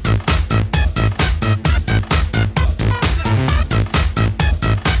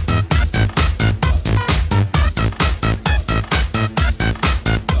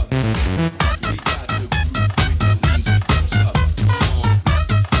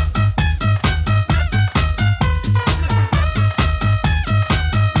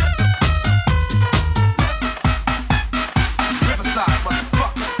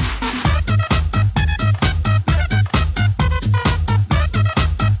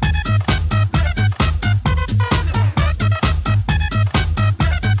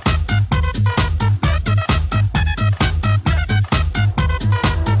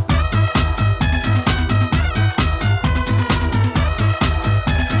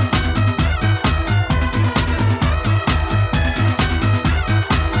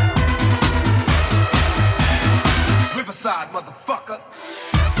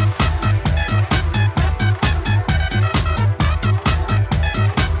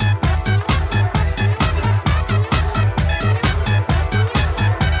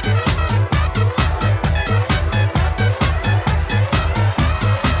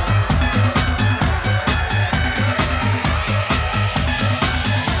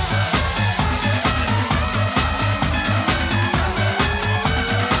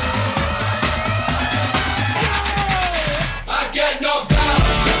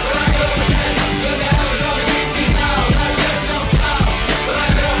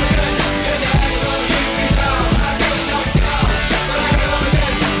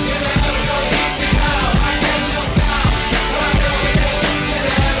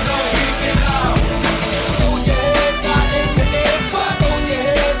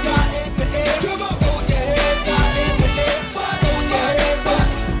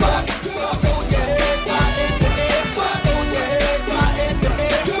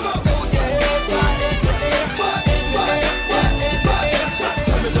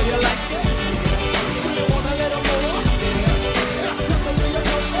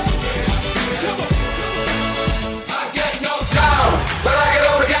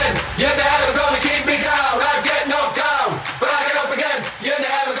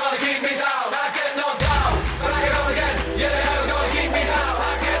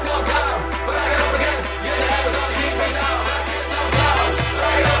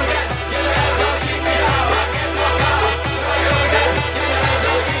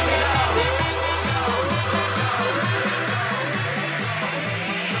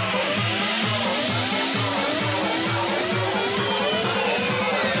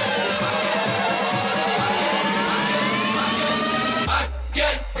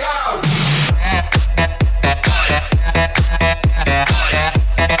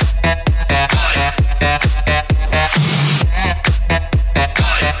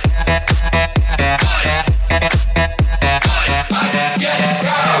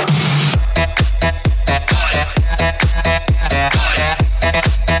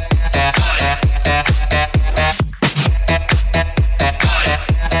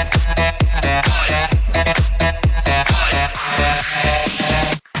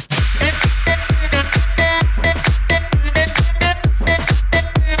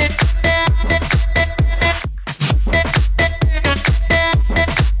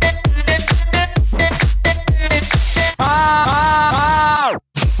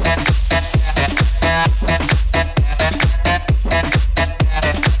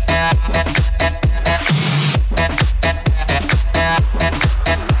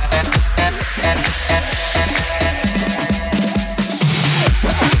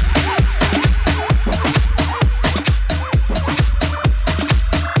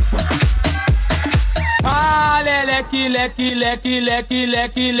 leque, leque, leque,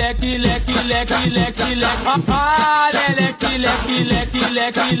 leque, leque, leque, leque, leque, leque. Ah, leque, leque, leque,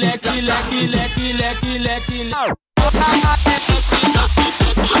 leque, leque, leque, leque, leque, leque.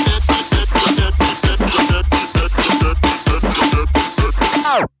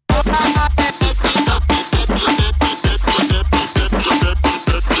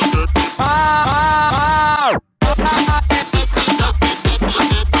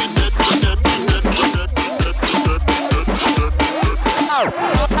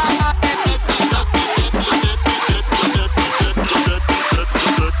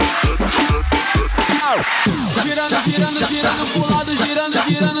 Girando pro lado,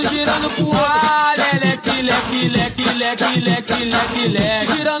 girando pro outro. Ah, leque, leque, leque, leque, leque, leque, leque.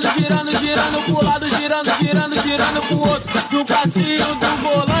 Girando pro lado, girando pro outro. No passinho do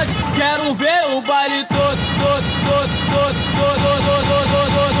volante, quero ver o baile todo,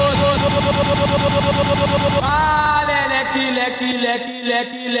 Ah, leque, leque, leque,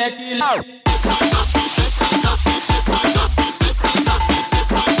 leque, leque, leque.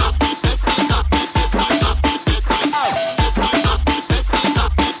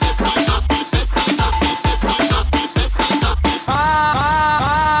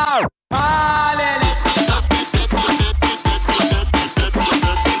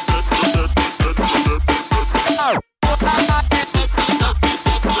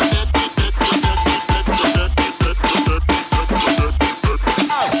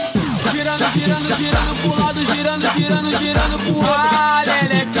 Girando pro outro. Ah,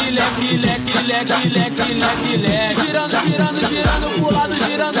 leque, leque, leque, leque, leque, leque, leque. Girando pro lado,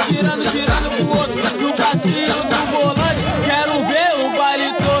 girando pro outro. No passinho do volante, quero ver o baile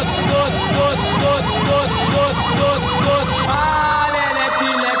todo. Ah, leque,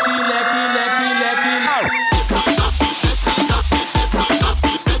 leque, leque, leque, leque.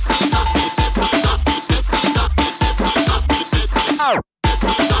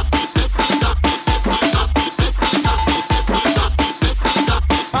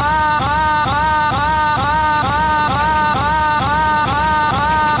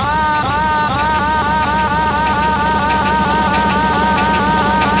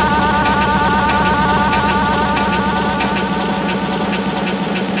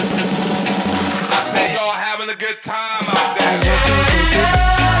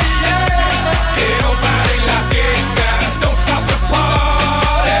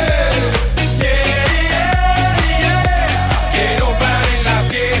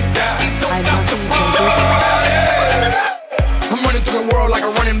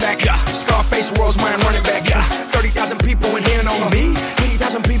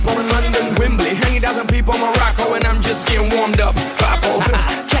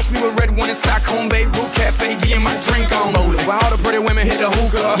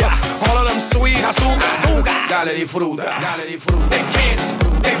 Dale disfruta. They can't,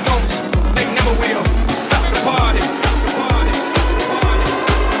 they won't, they never will stop the party.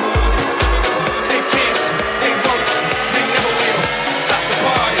 They can't, they won't, they never will stop the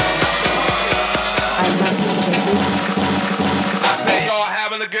party. I say y'all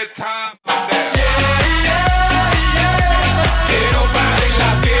having a good time out there. Que no pare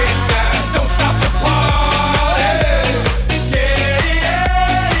la fiesta, don't stop the party.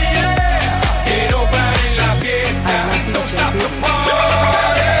 Que no pare la fiesta, don't stop the party.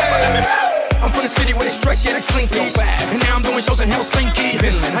 I'm from the city where they stretch, yeah, they slinky. And now I'm doing shows in Helsinki.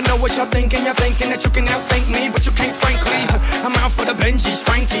 I know what y'all thinking that you can outthink me, but you can't, frankly. I'm out for the Benjis,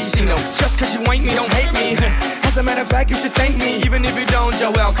 Frankies, you know. Just cause you ain't me, don't hate me. As a matter of fact, you should thank me. Even if you don't,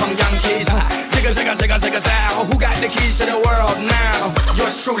 you're welcome, Yankees. Zigga, zow. Who got the keys to the world now?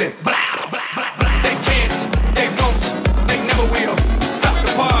 Yours truly, blah, blah, blah, blah. They can't, they won't, they never will stop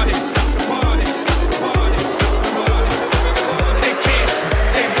the party. They can't,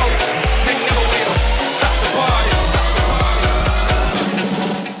 they won't, they never will stop the party.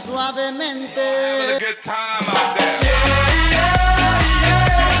 Suavemente. Having a good time out there.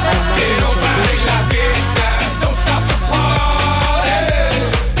 Que no pare la fiesta, don't stop the party.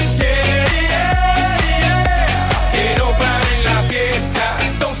 Que no pare la fiesta,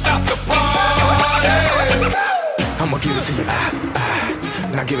 don't stop the party. I'ma give it to you,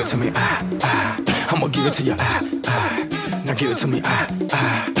 now give it to me, I'ma give it to you, now give it to me,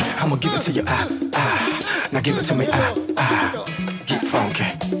 I'ma give it to you, now give it to me, get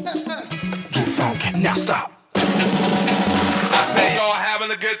funky, now stop. I say y'all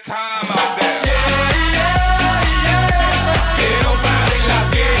having a good time out there. Que no pare la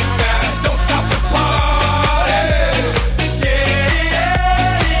fiesta, don't stop the party.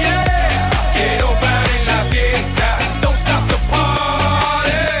 Que no pare la fiesta, don't stop the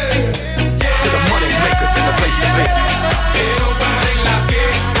party. To the money makers in the place to be.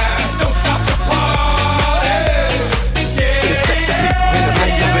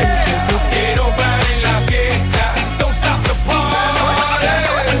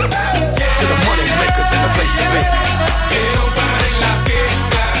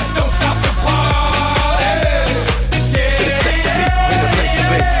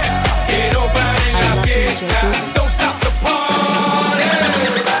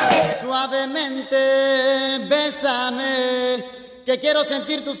 que quiero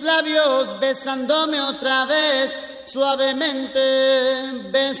sentir tus labios besándome otra vez, suavemente,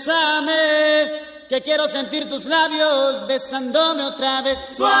 bésame. Que quiero sentir tus labios besándome otra vez,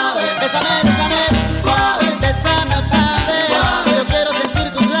 suave. Bésame, bésame, suave. Bésame otra vez, suave. Yo quiero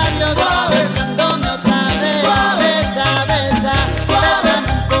sentir tus labios suave. Besándome otra vez, suave. Besa, besa,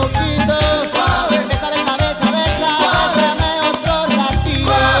 bésame un poquito, suave. Besa, besa, besa, besa, bésame otro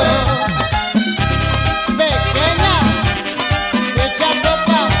ratito. Pequeña, échate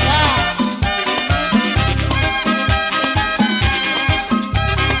pa' acá.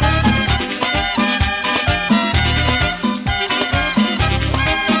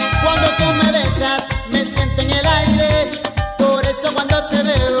 Cuando tú me besas, me siento en el aire. Por eso cuando te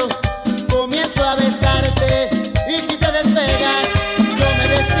veo, comienzo a besarte. Y si te despegas, yo me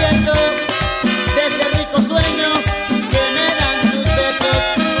despierto de ese rico sueño que me dan tus besos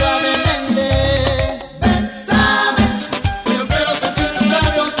suavemente. Bésame, que yo quiero sentir tus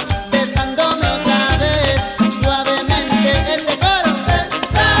labios besándome otra vez, suavemente. Ese coro,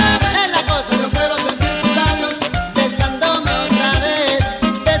 bésame, es la cosa. Yo quiero sentir tus labios besándome otra vez.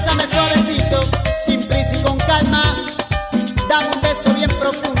 Bésame suavecito, sin prisa y con calma. Dame un beso bien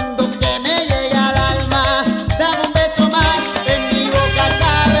profundo que me llega al alma. Dame un beso más, en mi boca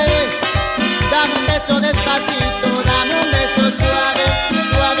cabe. Dame un beso despacito, dame un beso suave,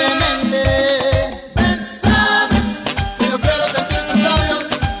 suavemente. Bésame, que yo quiero sentir tus labios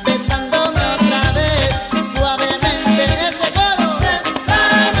besándome otra vez, suavemente. Ese coro,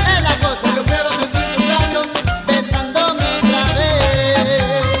 bésame, es la cosa. Yo quiero sentir tus labios besándome otra vez.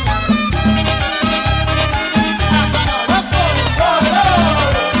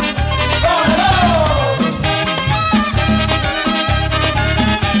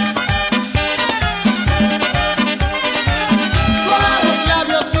 Suaves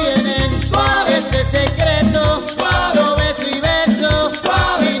labios tienen, suave ese secreto, suave. Lo beso y beso,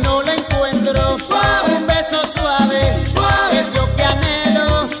 suave y no lo encuentro, suave. Un beso suave, suave es lo que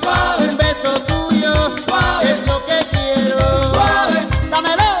anhelo, suave. Un beso tuyo, suave es lo que quiero, suave.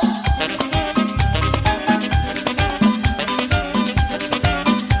 Dámelo.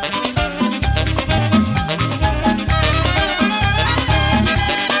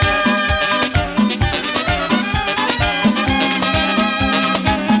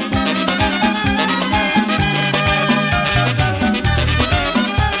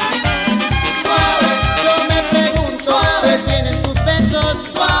 Suave, yo me pregunto, suave, tienen tus besos,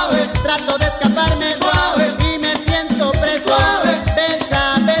 suave, trato de escaparme, suave, y me siento preso, suave,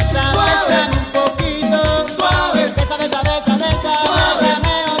 besa, besa, bésame un poquito, suave, besa, besa, besa, besa,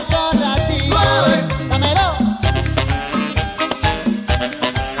 bésame otro ratito, suave, dámelo.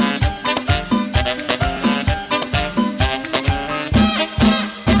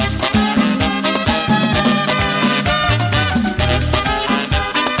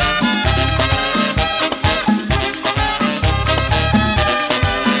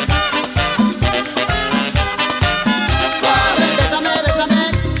 Suave, bésame, bésame,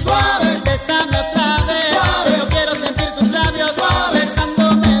 suave, bésame otra vez, suave. Yo quiero sentir tus labios, suave,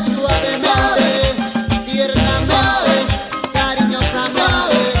 besándome suavemente, tiernamente,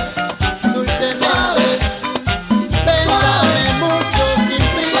 cariñosamente, dulcemente. Bésame mucho, sin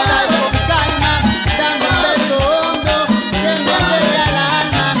prisa y con calma, dame un beso hondo que me llegue al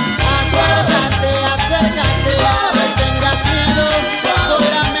alma. Acércate, acércate, no tengas miedo,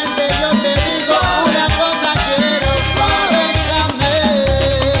 solamente yo te digo una cosa quiero, bésame.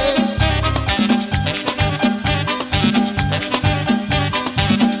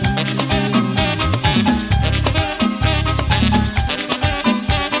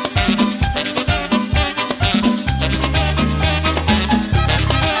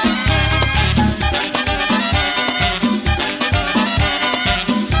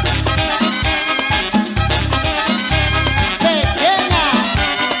 Pequeña,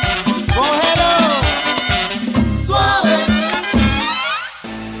 cógelo, suave.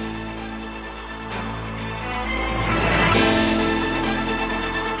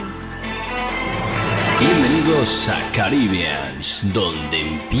 Bienvenidos a Caribbeans, donde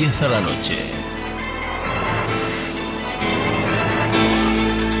empieza la noche.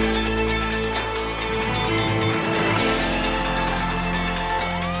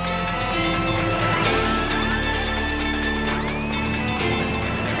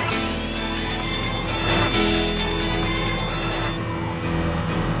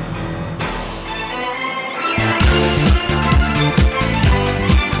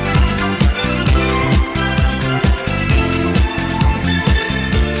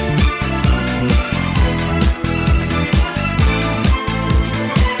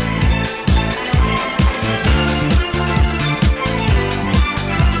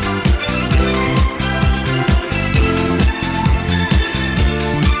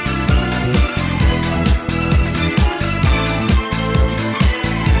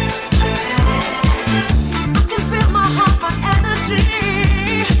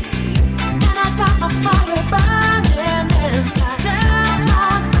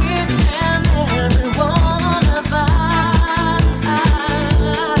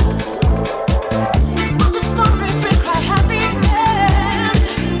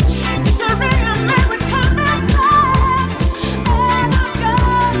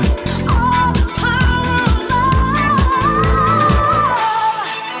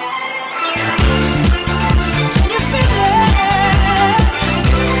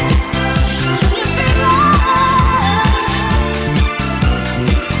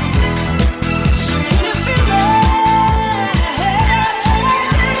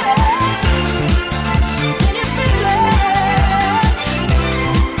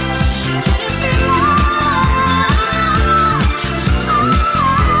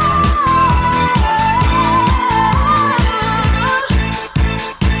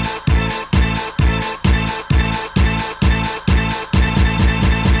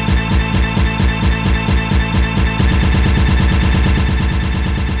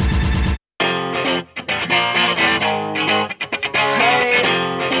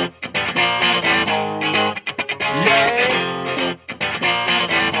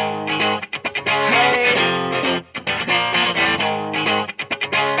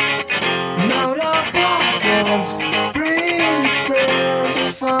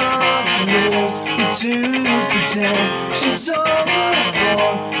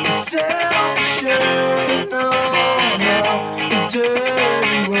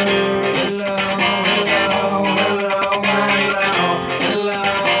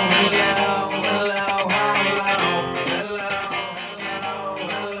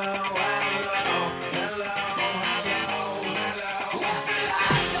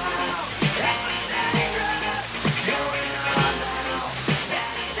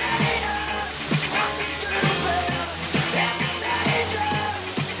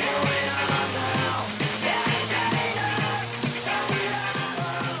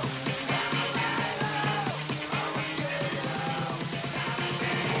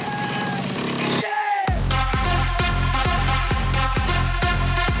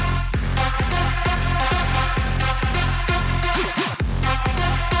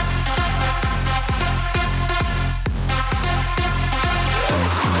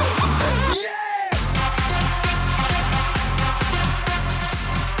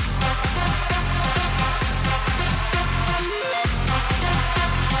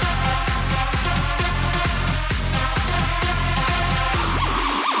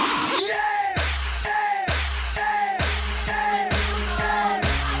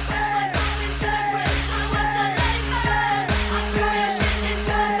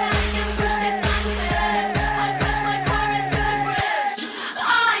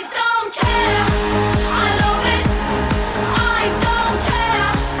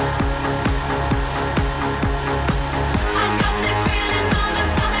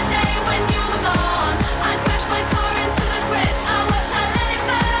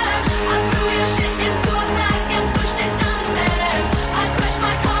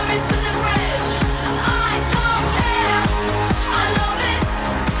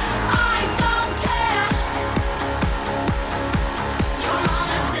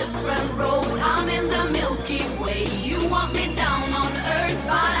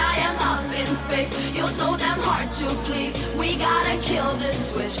 space. You're so damn hard to please. We gotta kill this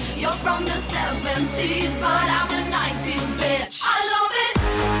switch. You're from the 70s, but I'm a 90s bitch. I love it.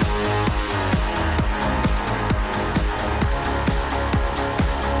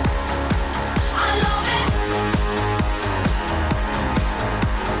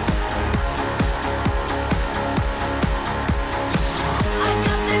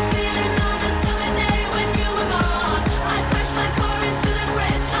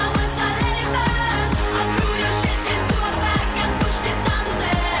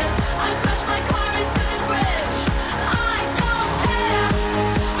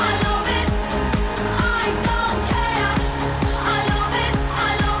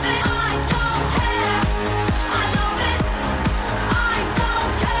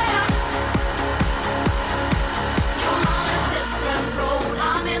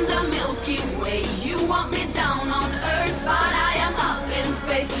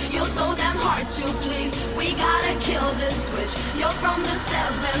 You're from the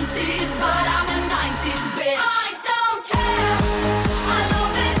 70s, but I'm a 90s bitch. I don't care. I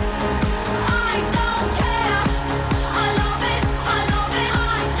love it. I don't care. I love it. I love it.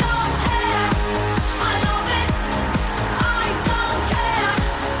 I don't care. I love it. I don't care.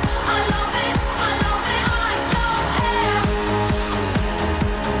 I love it. I love it. I don't care.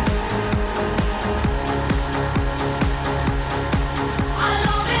 I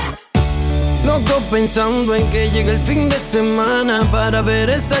love it. Loco pensando en que llegue el fin de semana para ver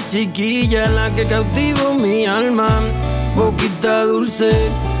esta chiquilla, la que cautivó mi alma. Boquita dulce,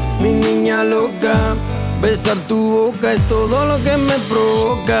 mi niña loca. Besar tu boca es todo lo que me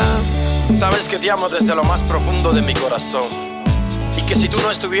provoca. Sabes que te amo desde lo más profundo de mi corazón, y que si tú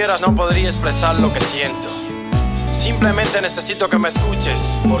no estuvieras no podría expresar lo que siento. Simplemente necesito que me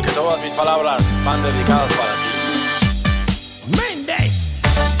escuches, porque todas mis palabras van dedicadas para ti. Méndez,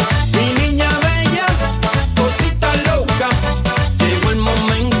 mi niña bella, cosita loca. Llegó el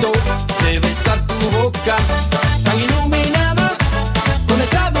momento de besar tu boca, tan iluminada con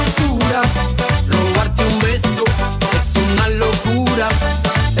esa dulzura. Robarte un beso es una locura.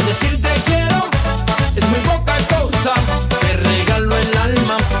 Es decir te quiero es muy poca cosa. Te regalo el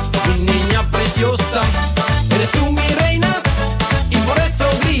alma, mi niña preciosa. Eres tú mi reina y por eso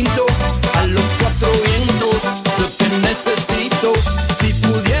grito a los cuatro vientos lo que necesito. Si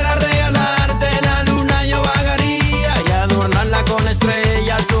pudiera regalarte la luna yo vagaría y adornarla con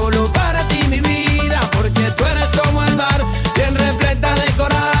estrellas solo para ti mi vida, porque tú eres como el mar bien repleta de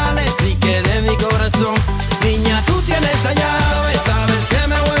corales y que de mi corazón niña tú tienes la llave. Sabes que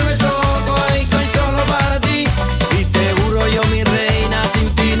me vuelves loco y soy solo para ti, y te juro yo mi reina sin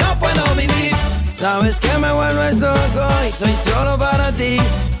ti no puedo vivir. Sabes que me vuelves loco y soy solo para ti,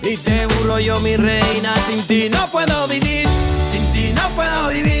 y te juro yo mi reina sin ti no puedo vivir. Sin ti no puedo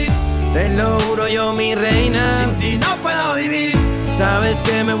vivir, te lo juro yo mi reina. Sin ti no puedo vivir. Sabes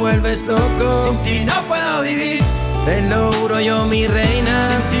que me vuelves loco, sin ti no puedo vivir. Te lo juro yo mi reina.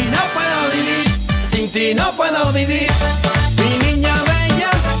 Sin ti no puedo vivir. Sin ti no puedo vivir. Mi niña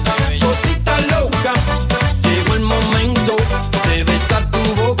bella, cosita loca. Llegó el momento de besar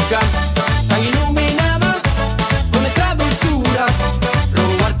tu boca, tan iluminada con esa dulzura.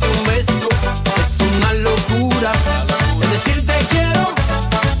 Robarte un beso es una locura. Es decir te quiero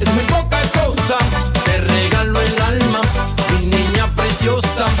es muy poca cosa. Te regalo el alma, mi niña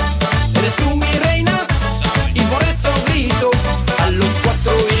preciosa. Eres tú mi reina y por eso grito a los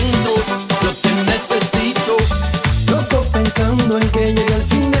cuatro vientos yo te necesito. Loco pensando en que llegue el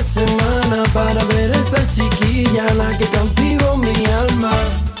fin de semana para ver a esta chiquilla, la que cautivó mi alma.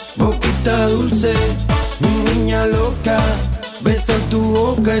 Boquita dulce, mi niña loca. Besar tu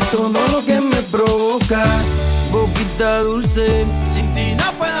boca es todo lo que me provocas. Boquita dulce, sin ti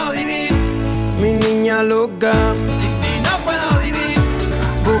no puedo vivir. Mi niña loca, sin ti no puedo vivir.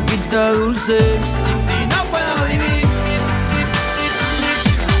 Boquita dulce, sin ti no puedo vivir.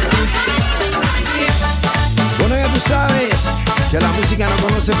 Bueno, ya tú sabes que la música no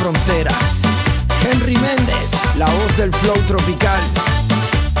conoce fronteras. Henry Méndez, la voz del flow tropical,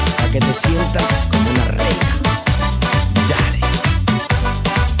 para que te sientas como una reina. Dale.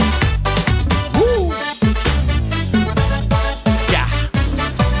 Ya.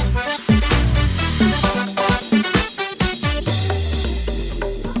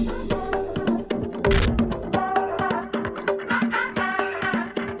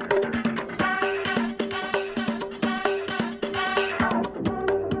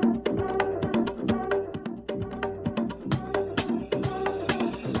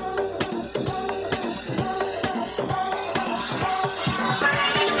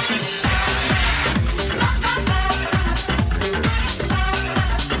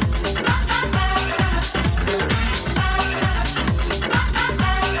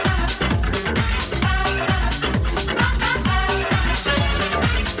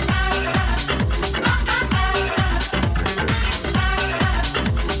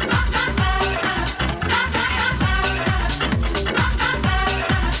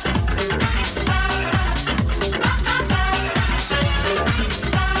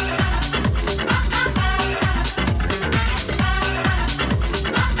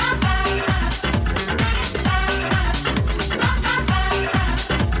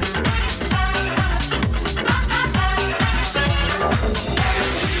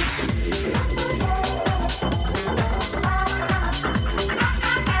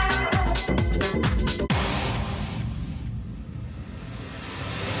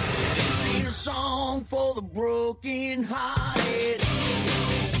 the broken hearted.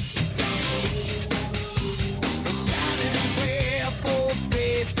 Shining and prayer for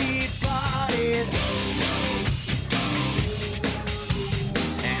faith departed.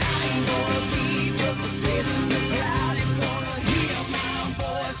 And I ain't gonna be just a face in the crowd. You're gonna hear my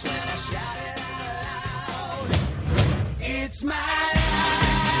voice when I shout it out loud. It's my life,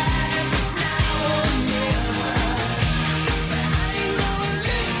 it's now or never. I ain't gonna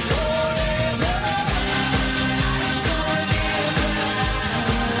live forever. I just wanna live my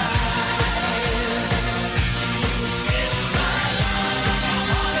life. It's my life, my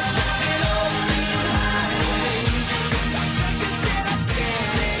heart is not an open highway. Like I can say I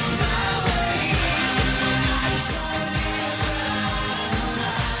did it my way. I just wanna live my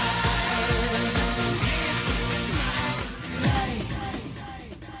life. It's my life.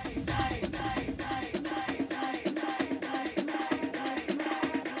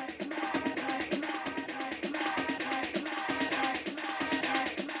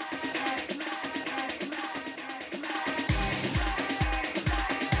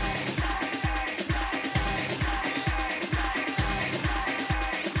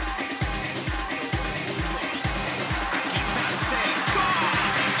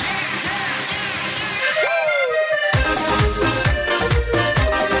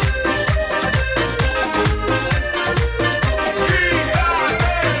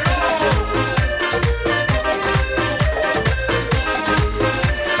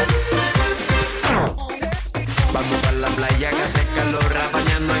 Vamos a la playa que hace calor,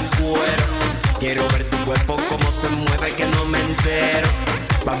 bañando en cuero. Quiero ver tu cuerpo cómo se mueve que no me entero.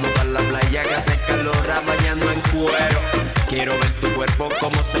 Vamos a la playa que hace calor, bañando en cuero. Quiero ver tu cuerpo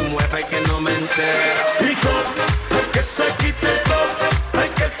cómo se mueve que no me entero. Y todo, hay que se quite todo, hay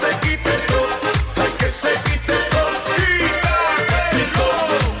que se quite todo, hay que se quite todo. Y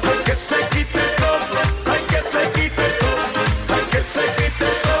todo, hay que se quite todo, hay que se quite todo, hay que se quite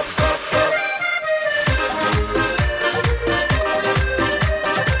todo.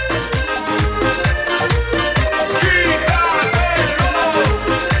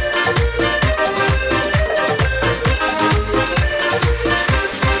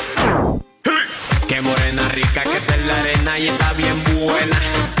 Qué morena rica que está en la arena y está bien buena.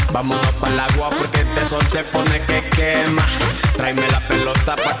 Vámonos para el agua porque este sol se pone que quema. Tráeme la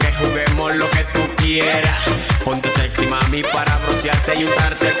pelota pa' que juguemos lo que tú quieras. Ponte sexy mami para broncearte y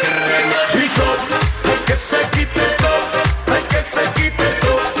untarte crema. Y todo, hay que se quite todo, hay que se quite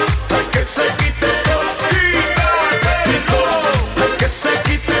todo, hay que se quite todo. Y todo, hay que se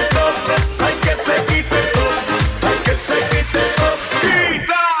quite todo, hay que se quite todo, hay que se quite todo.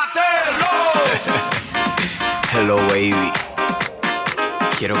 Hello baby,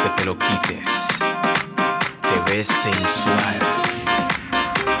 quiero que te lo quites. Te ves sensual,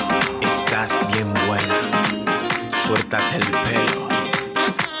 estás bien buena. Suéltate el pelo.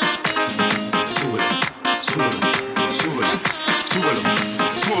 Súbelo, súbelo, súbelo, súbelo,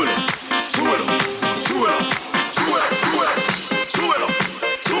 súbelo, súbelo, súbelo, súbelo, súbelo, súbelo,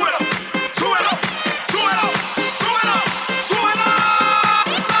 súbelo, súbelo, súbelo, súbelo, súbelo.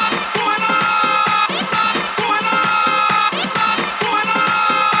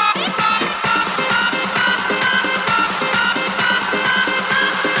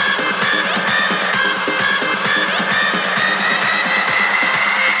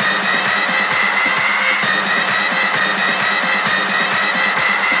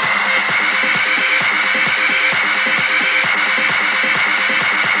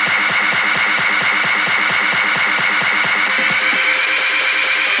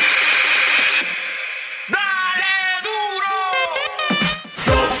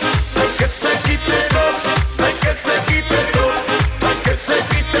 Hay que se quite todo, hay que se quite todo, hay que se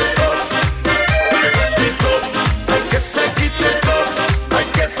quite todo. Y todo, hay que se quite todo, hay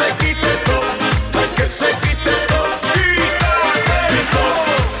que se quite todo, hay que se quite todo. Y todo,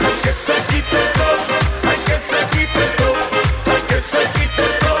 hay que se quite todo, hay que se quite todo, hay que se quite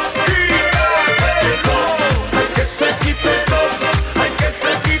todo. Y todo, hay que se quite todo, hay que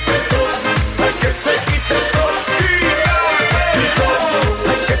se quite todo, hay que se quite todo. Y todo,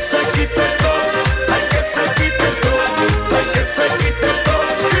 hay que se quite todo, hay que se quite todo, hay que se quite todo.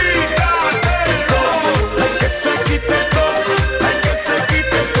 Y todo, hay que se quite todo, hay que se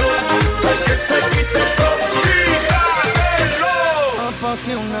quite todo, hay que se quite todo.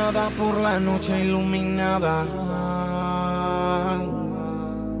 Apasionada por la noche iluminada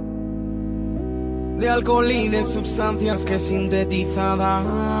de alcohol y de sustancias que sintetizadas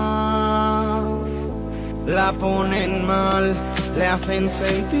la ponen mal, le hacen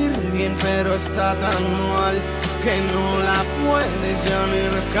sentir bien, pero está tan mal que no la puedes ya ni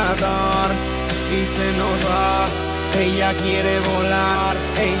rescatar. y se nos va. Ella quiere volar,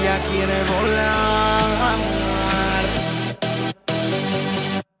 ella quiere volar.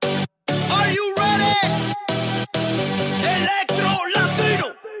 Are you ready? Electro Latino.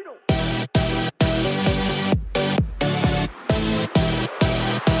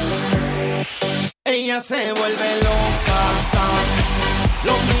 Ella se vuelve loca,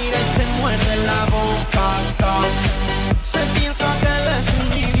 lo mira y se muerde la boca, se piensa que él es un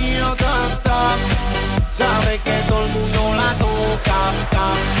idiota, sabe que todo el mundo la toca,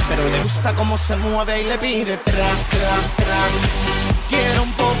 pero le gusta cómo se mueve y le pide tra, tra, tra. Quiero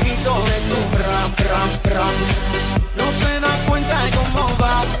un poquito de tu ram, ram, ram. No se da cuenta de cómo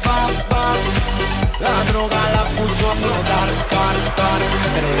va. La droga la puso a flotar,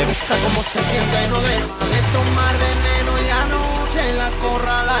 pero le gusta cómo se siente y no deja de tomar veneno y anoche la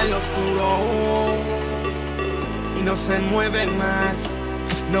corrala en lo oscuro y no se mueve más,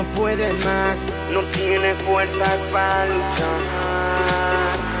 no puede más, no tiene fuerzas para luchar.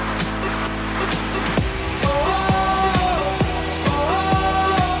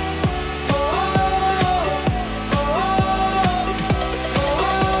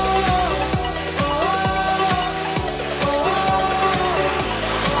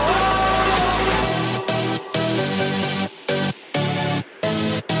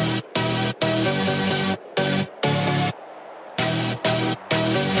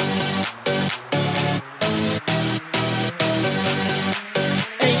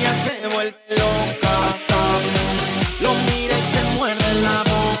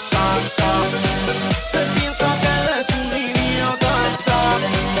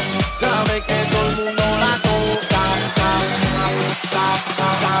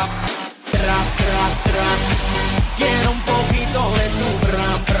 Quiero un poquito de tu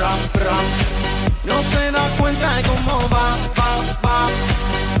ram. No se da cuenta de cómo va.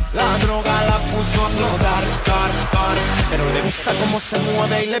 La droga la puso a flotar, pero le gusta cómo se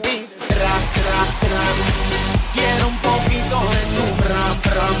mueve y le pide tra. Quiero un poquito de tu ram.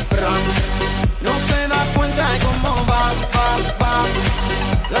 No se da cuenta de cómo va.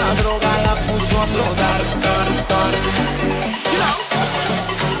 La droga la puso a flotar,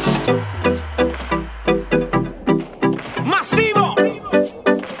 Masivo.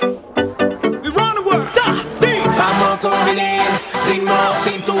 We run the world. Vamos con el ritmo,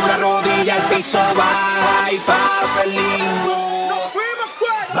 cintura, rodilla, al piso, baja y pasa el limbo.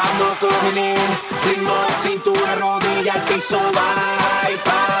 Vamos con el ritmo, cintura, rodilla, al piso, baja y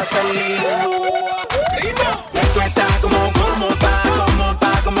pasa el limbo. Esto está como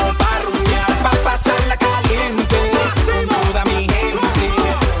pa rumbear, pa pasarla caliente con toda mi gente.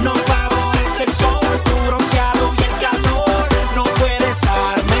 No favorece el sol, tu bronceado y el calor, no puede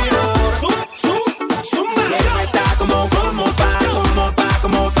estar mejor. Esto está como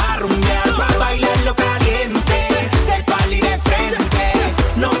pa rumbear, pa bailarlo caliente, de pal y de frente.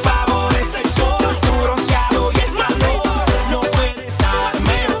 No favorece el sol, tu bronceado y el calor, no puede estar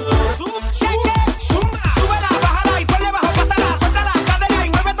mejor. Súbela, bájala y ponle bajo, pásala, suelta la cadera y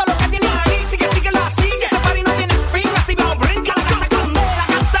mueve todo lo que tienes ahí. Síguela, sigue. Este party no tiene fin, activado, brinca la casa candela,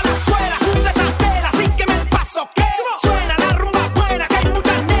 canta la suela, sube esa tela, así que me paso que suena la rumba buena, que hay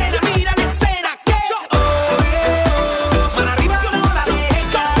muchas nenas, mira la escena que mano arriba no la dejes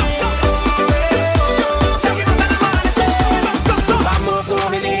caer, seguimos hasta el amanecer. Vamos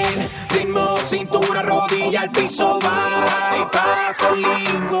con el ritmo, cintura, rodilla, al piso, va y pasa el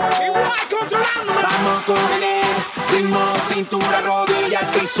limbo. Vamos con el ritmo, cintura, rodilla, al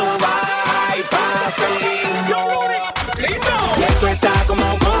piso, va y pasa el limbo. Y esto está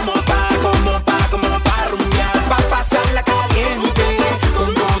como pa rumbear, pa pasarla caliente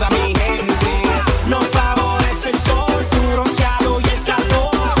con toda mi gente. No favorece el sol, tu bronceado y el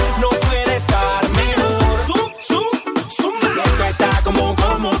calor, no puede estar mejor. Y esto está como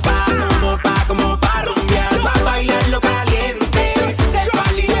pa rumbear, pa bailarlo caliente, de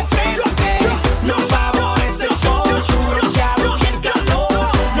pal y de frente. No favorece el sol, tu bronceado y el calor,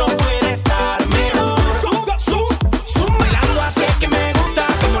 no puede estar mejor. Bailando así es que me gusta,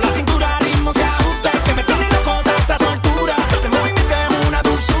 como la cintura ritmo se ajusta, es que me tiene loco tanta soltura, ese movimiento es una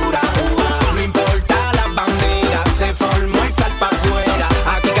dulzura. No importa las banderas, se formó el sal pa' afuera,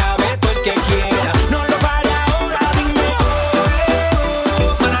 aquí cabe todo el que quiera. No lo pare ahora, dime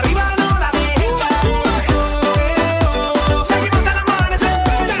mano arriba no la dejes caer, seguimos hasta el amanecer.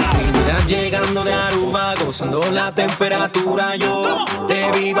 Trinidad llegando de Aruba, gozando la temperatura, yo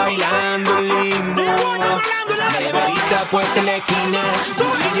te vi bailando en limbo. Neverita puesta en la esquina, tu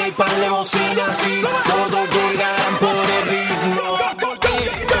DJ pan de bocina, sí, todos llegan por el ritmo.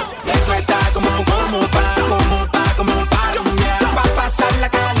 Esto está como pa rumbear, pa pasarla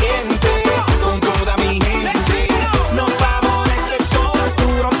caliente con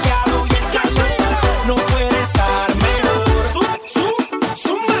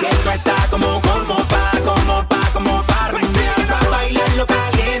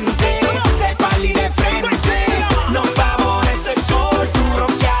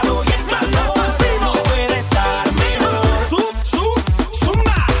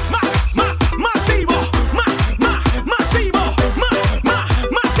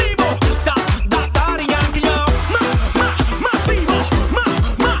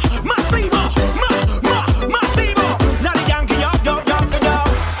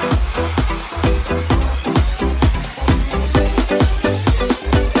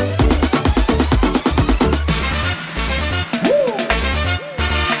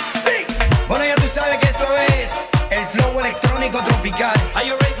tropical. Are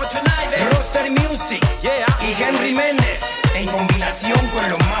you ready for tonight, baby? Roster Music, Yeah. y Henry Méndez en combinación con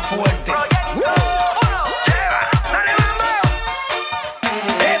lo más fuerte.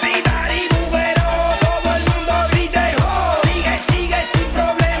 Everybody move it on, todo el mundo grite ho. Sigue, sigue sin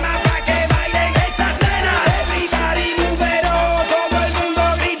problema pa' que bailen esas nenas. Everybody move it on, todo el mundo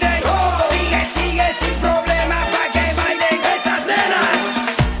grite ho. Sigue, sigue sin problema pa' que bailen esas nenas.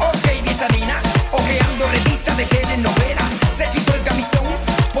 Ok, Visadina, ojeando revista de telenovela. Se quitó el camisón,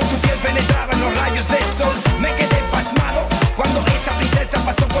 por su piel penetraban los rayos del sol. Me quedé pasmado cuando esa princesa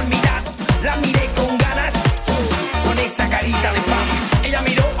pasó por mi lado. La miré con ganas, con esa carita de fama. Ella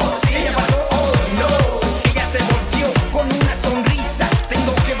miró, oh sí, ella pasó, oh no. Ella se volteó con una sonrisa.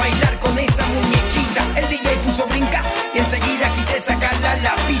 Tengo que bailar con esa muñequita. El DJ puso brinca y enseguida quise sacarla a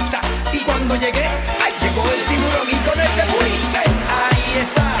la pista. Y cuando llegué, ahí llegó el tiburón y con el que pudiste. Ahí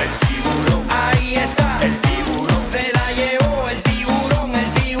está, el tiburón. Ahí está, el tiburón. Se la llevó el tiburón,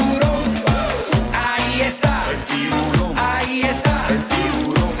 el tiburón. Ahí está, el tiburón. Ahí está, el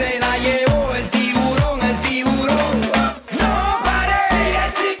tiburón. Se la llevó el tiburón, el tiburón. No pare, sigue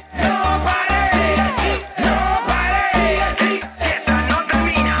así, no pare, sigue así, no pare, sigue así. Si esta no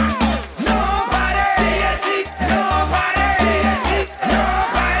termina, no pare, sigue así, no pare, sigue así, no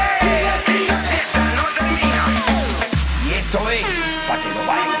pare, sigue así. Si esta no termina. Y esto es pa' que lo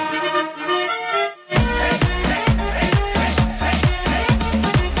bailen.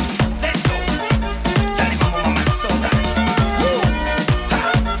 Let's go. Dale, vamos, mamazota.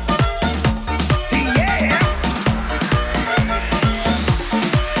 Yeah.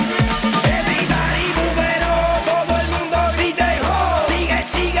 Everybody move it on, todo el mundo grite ho. Sigue,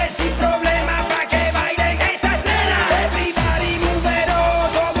 sigue sin problema pa' que bailen esas nenas. Everybody move it on,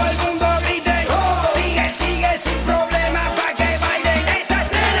 todo el mundo grite ho. Sigue, sigue sin problema pa' que bailen esas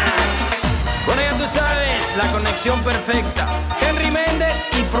nenas. Con ella tú sabes, la conexión perfecta. Henry Méndez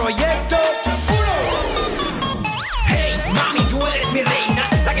y Proyecto 1. Hey, mami, tú eres mi reina,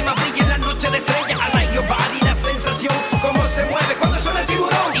 la que más brilla en la noche de estrella. I like your body, la sensación, cómo se mueve cuando suena el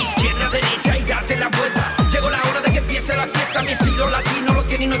tiburón. Izquierda, derecha y date la vuelta. Llegó la hora de que empiece la fiesta. Mi estilo latino lo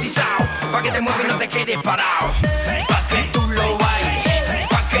tiene hipnotizado. Pa' que te muevas y no te quedes parado. Pa' que tú lo bailes,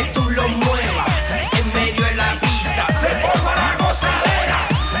 pa' que tú lo muevas. En medio de la pista se forma la gozadera.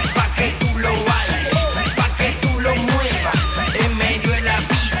 Pa' que tú lo bailes, pa' que tú lo muevas. En medio de la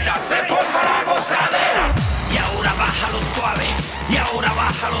pista se forma la gozadera. Y ahora bájalo suave, y ahora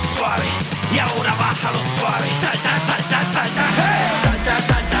bájalo suave, y ahora bájalo suave. Salta, salta, salta, hey. Salta,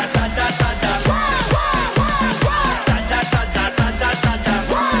 salta, salta, salta. Salta, salta, salta, salta.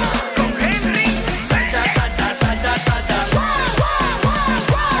 Con Henry. Salta, salta, salta, salta.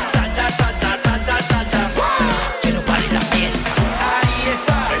 Salta, salta, salta, salta. Que no pare la fiesta. Ahí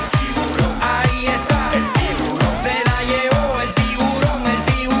está, el tiburón. Ahí está, el tiburón. Se la llevó el tiburón, el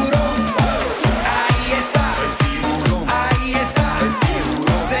tiburón. Ahí está, el tiburón. Ahí está, el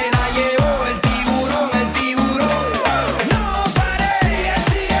tiburón. Se la llevó el tiburón, el tiburón. No pare, sigue,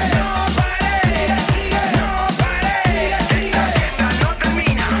 sigue, no pare, sigue, sigue, no pare, sigue, sigue. La fiesta no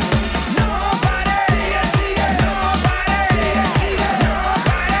termina. No pare, sigue, sigue, no pare, sigue, sigue, no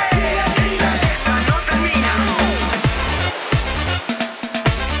pare, sigue, sigue. La fiesta no termina.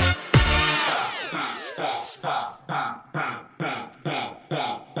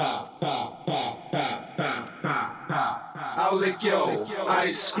 I'll lick your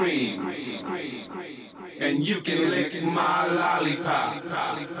ice cream, and you can lick my lollipop.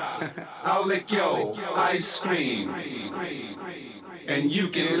 I'll lick your ice cream, and you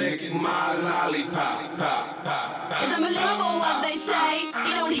can lick my lollipop. It's unbelievable what they say.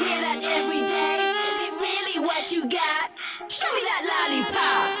 You don't hear that every day. Is it really what you got? Show me that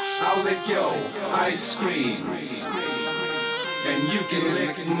lollipop. I'll lick your ice cream, and you can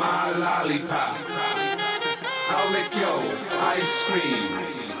lick my lollipop. I'll lick your ice cream,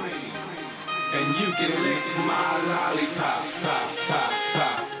 and you can lick my lollipop.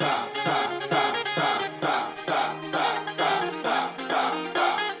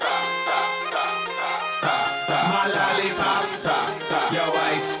 My lollipop, your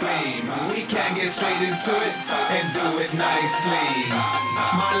ice cream. We can get straight into it and do it nicely.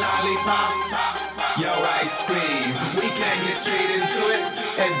 My lollipop, your ice cream. We can get straight into it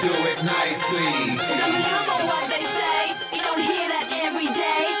and do it nicely. It's unbelievable what they say. You don't hear that every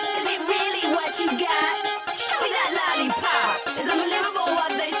day. Is it really what you got? Show me that lollipop. It's unbelievable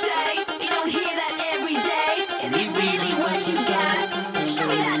what they say. You don't hear that every day. Is it really what you got? Show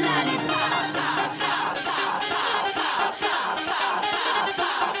me that lollipop.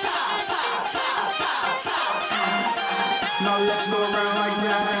 Now let's go around like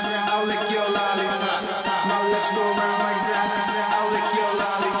that. I'll lick your lollipop. Now let's go around like that. I'll lick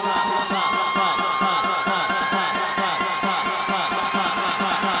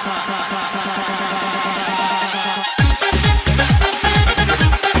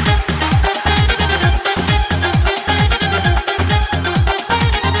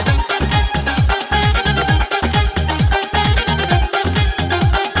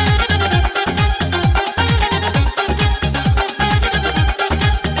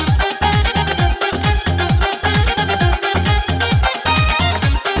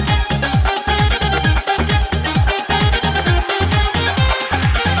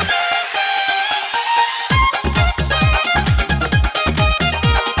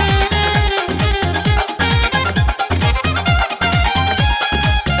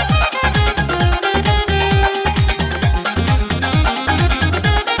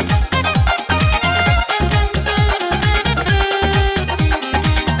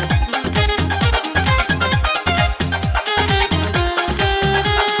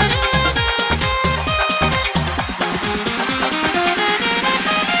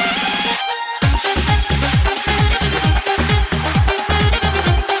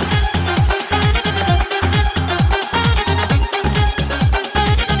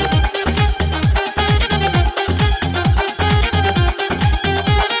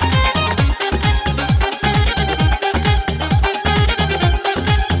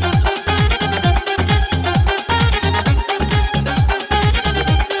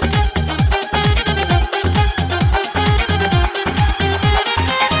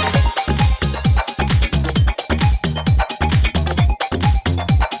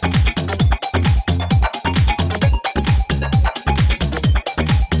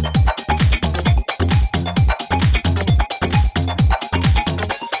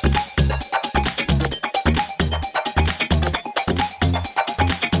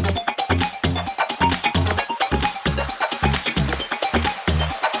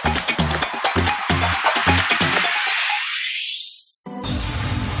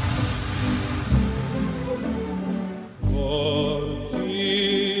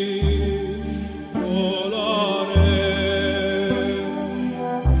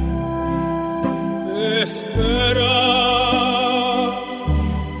espera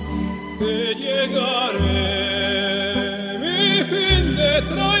que llegaré. Mi fin de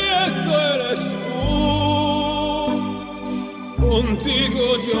trayecto eres tú. Contigo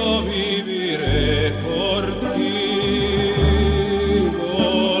yo viviré por ti.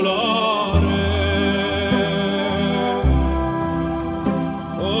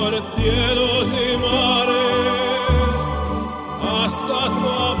 Cielos y mares hasta tu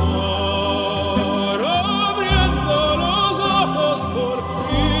amor, abriendo los ojos por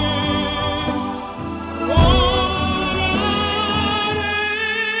fin.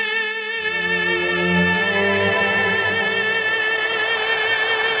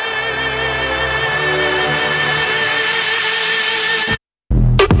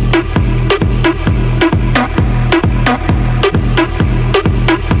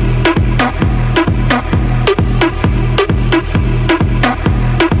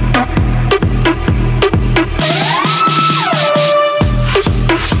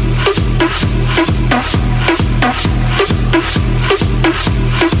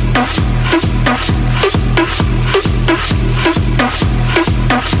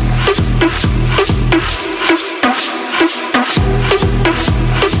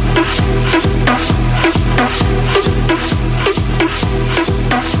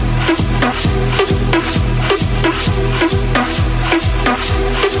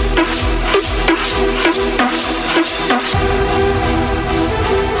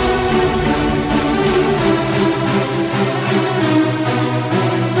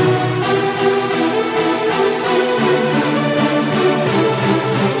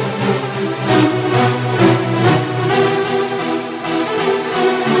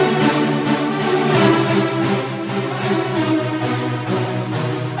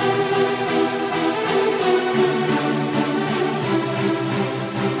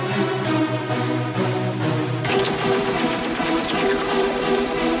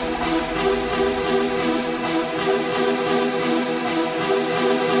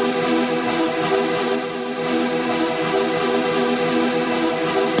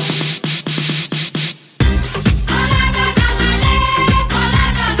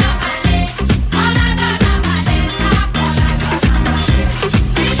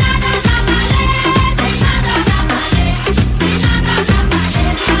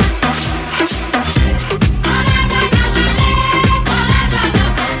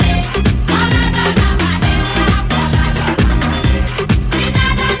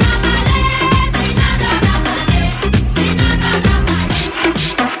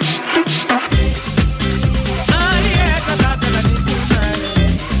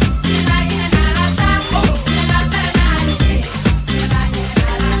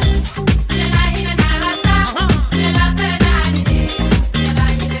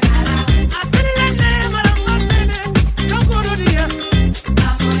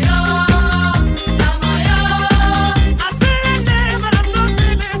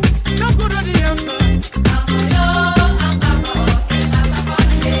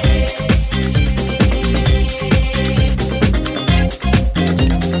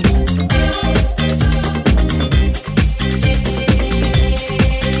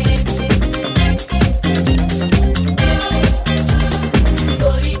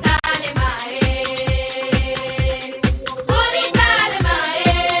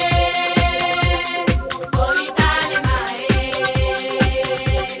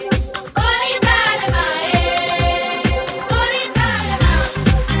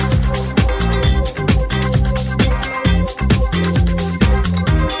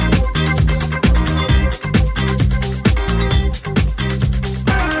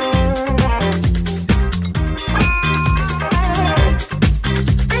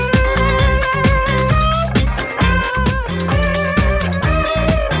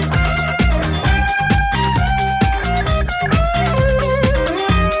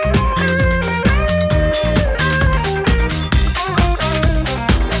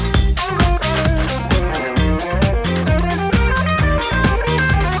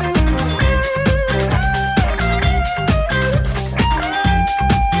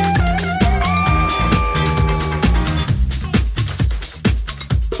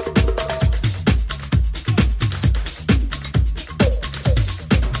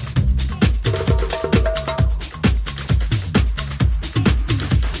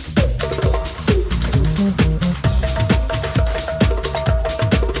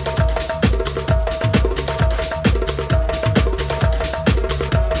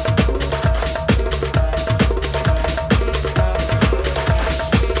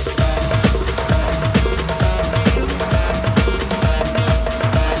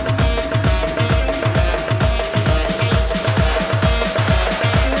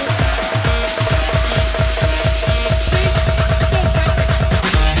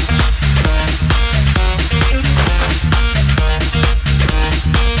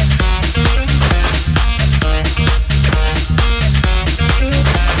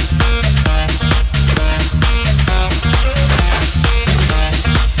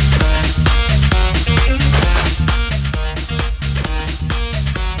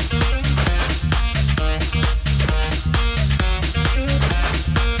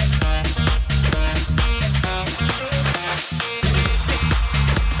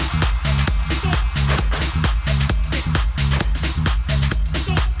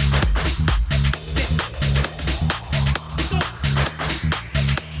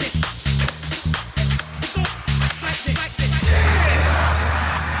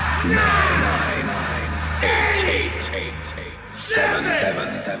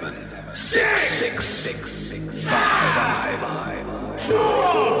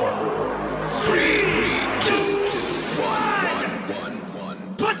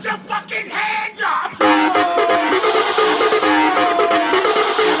 Put your fucking hands up!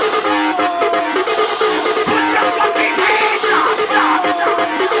 Put your fucking hands up!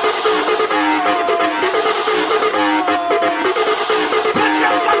 Put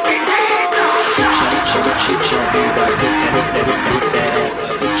your fucking hands up! Put your hands up, put that ass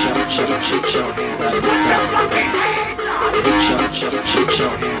up. Put your hands up, put your fucking hands up. Put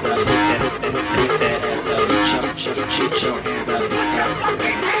your hands up, put that ass up. Put your hands up, put your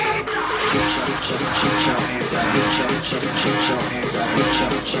fucking hands up. Put your hands up, put your hands up. Put your hands up, put your hands up. Put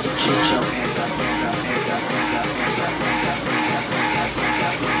your hands up, put your hands up.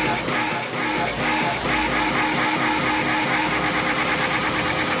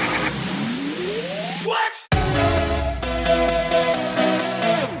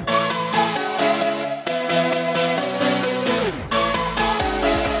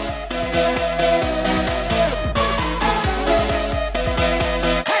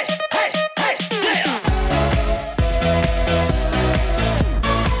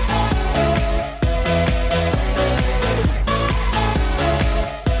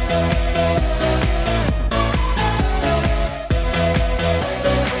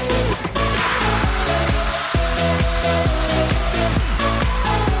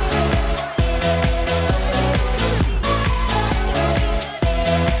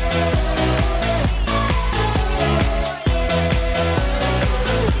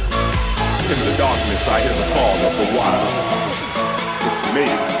 I hear the call of the wild. It's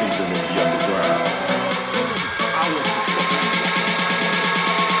mating season in the underground.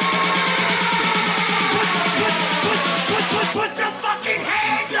 Put your fucking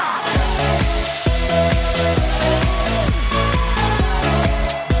hands up!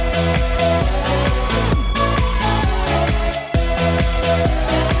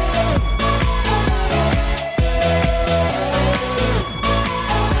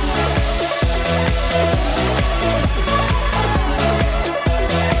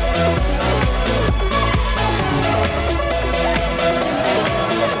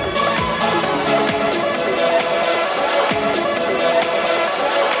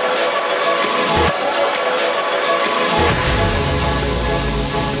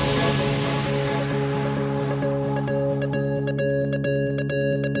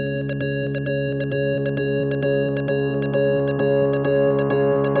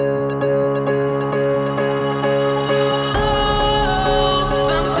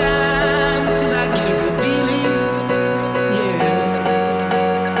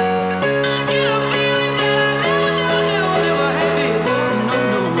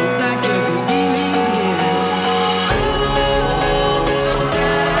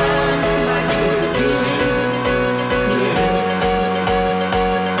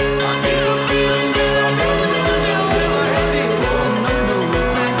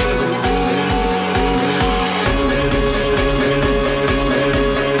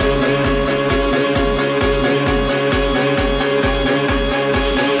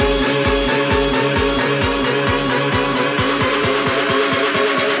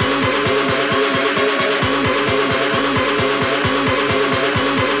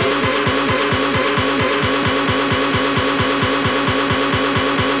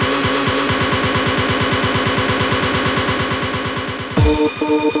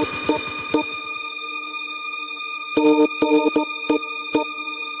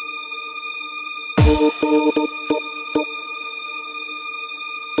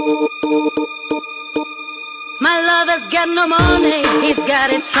 My lover's got no money, he's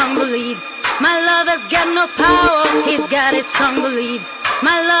got his strong beliefs. My lover's got no power, he's got his strong beliefs.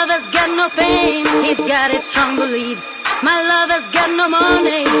 My lover's got no fame, he's got his strong beliefs. My lover's got no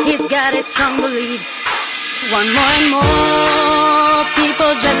money, he's got his strong beliefs. One more and more,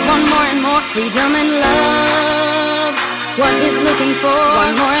 people just want more and more freedom and love. What he's looking for,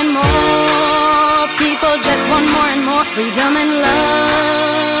 one more and more, people just want more and more freedom and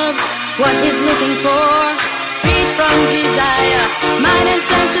love. What he's looking for, free from desire, mind and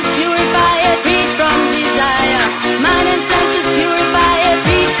senses purify it. Free from desire, mind and senses purify it.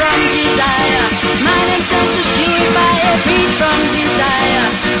 Free from desire, mind and senses purify it. Free from desire.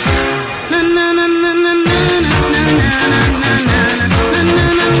 Na na na na na na na na na na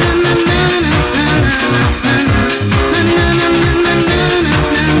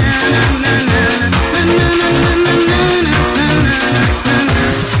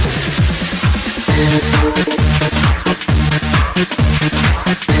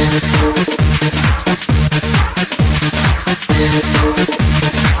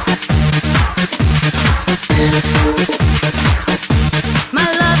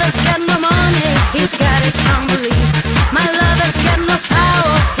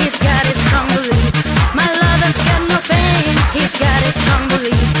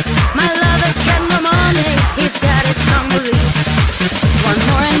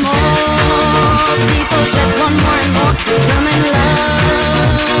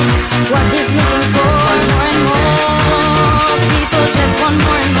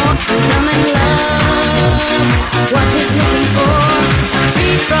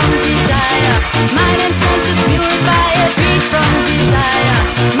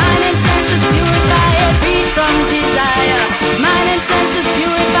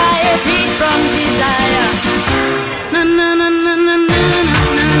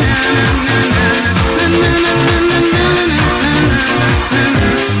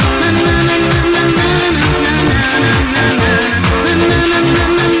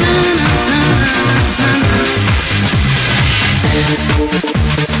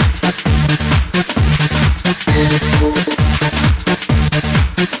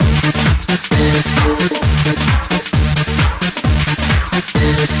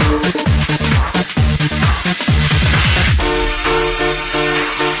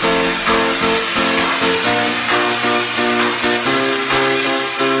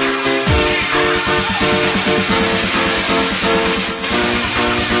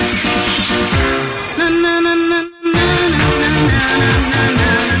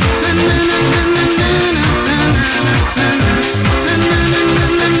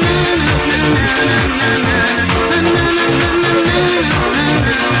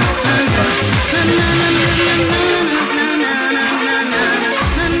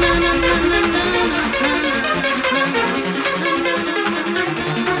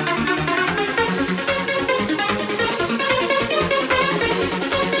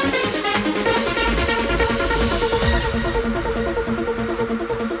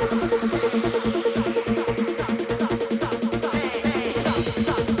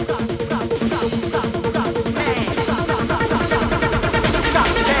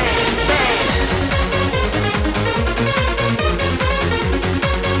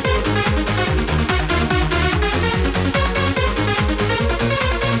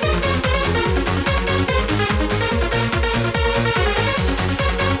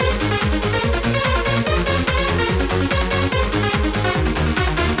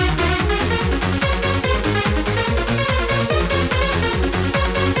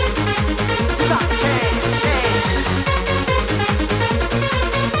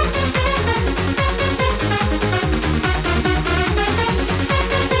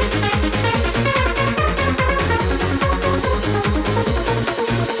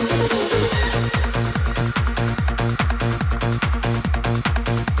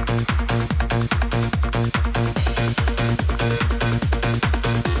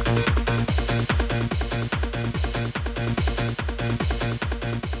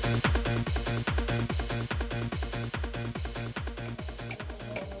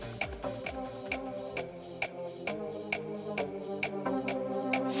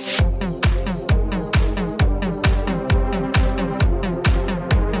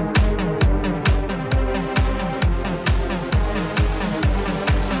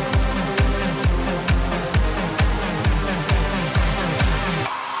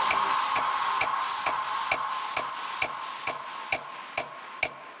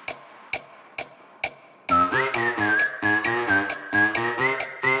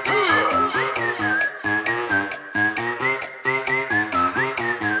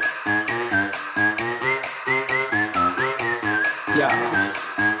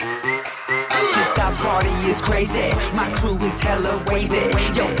is crazy. My crew is hella wavy.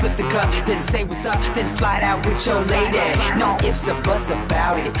 Yo, flip the cup, then say what's up, then slide out with your lady. No ifs or buts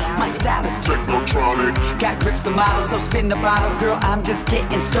about it. My style is technotronic. Got grips and models, so spin the bottle, girl. I'm just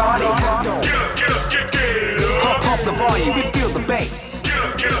getting started. Get up, get up. Pump the volume, you feel the bass. Get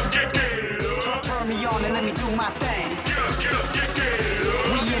up, get up. Turn me on and let me do my thing. Get up, get up.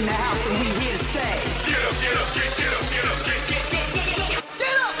 We in the house and we here to stay. Get up, get up, get up, get up, get up.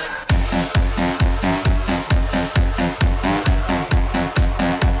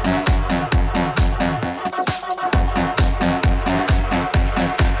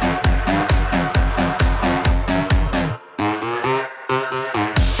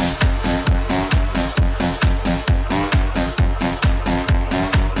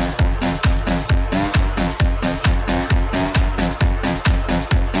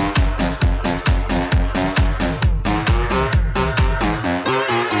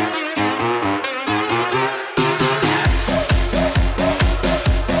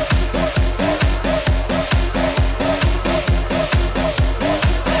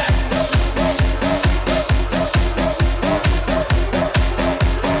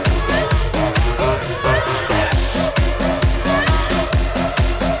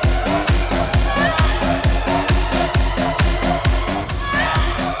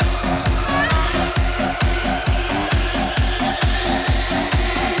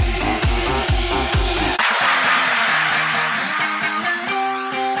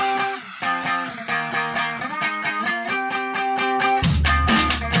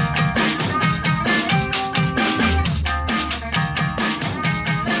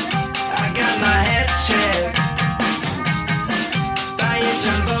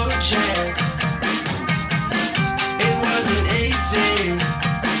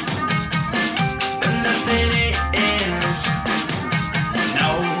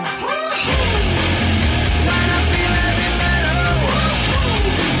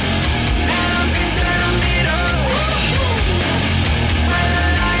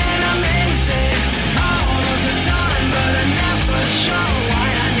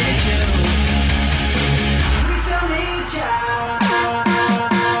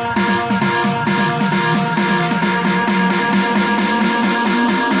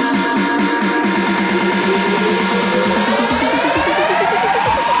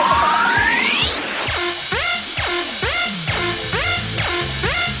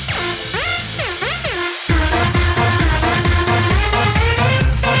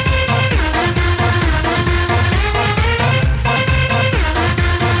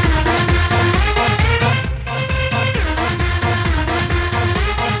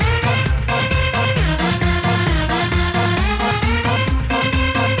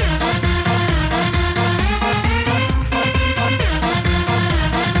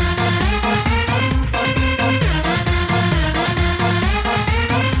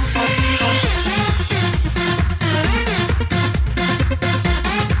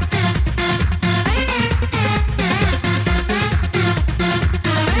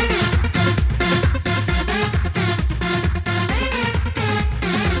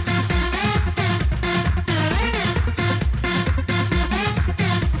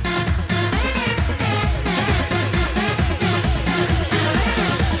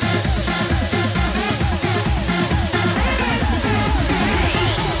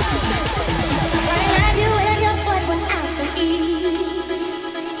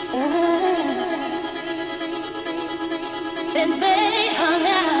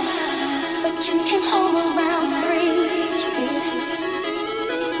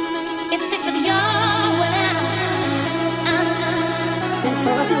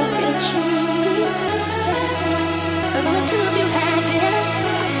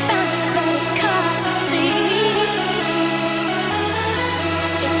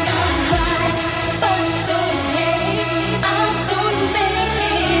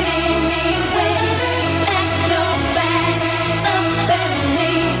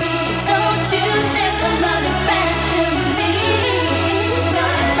 Don't you ever run it back to me. It's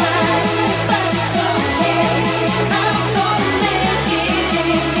not right, but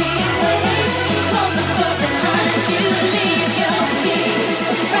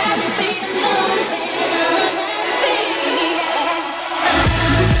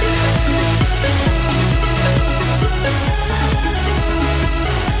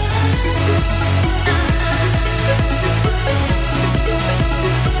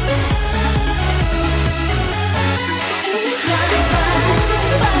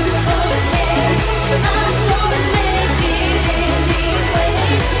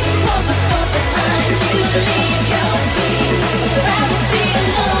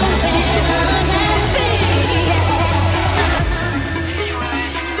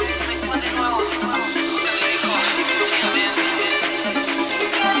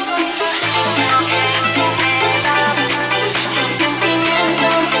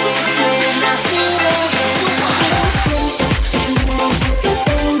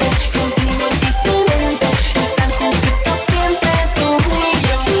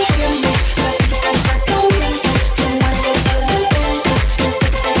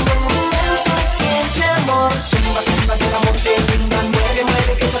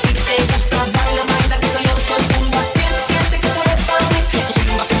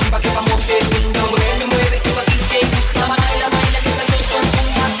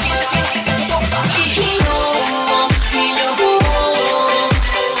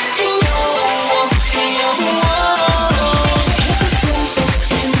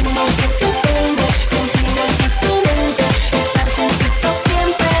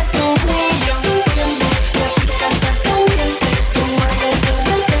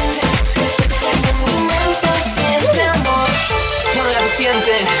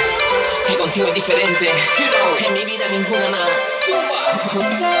contigo es diferente. En mi vida ninguna más.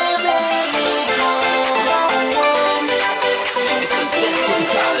 Esto es Dance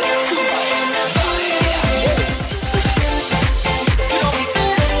Tropical.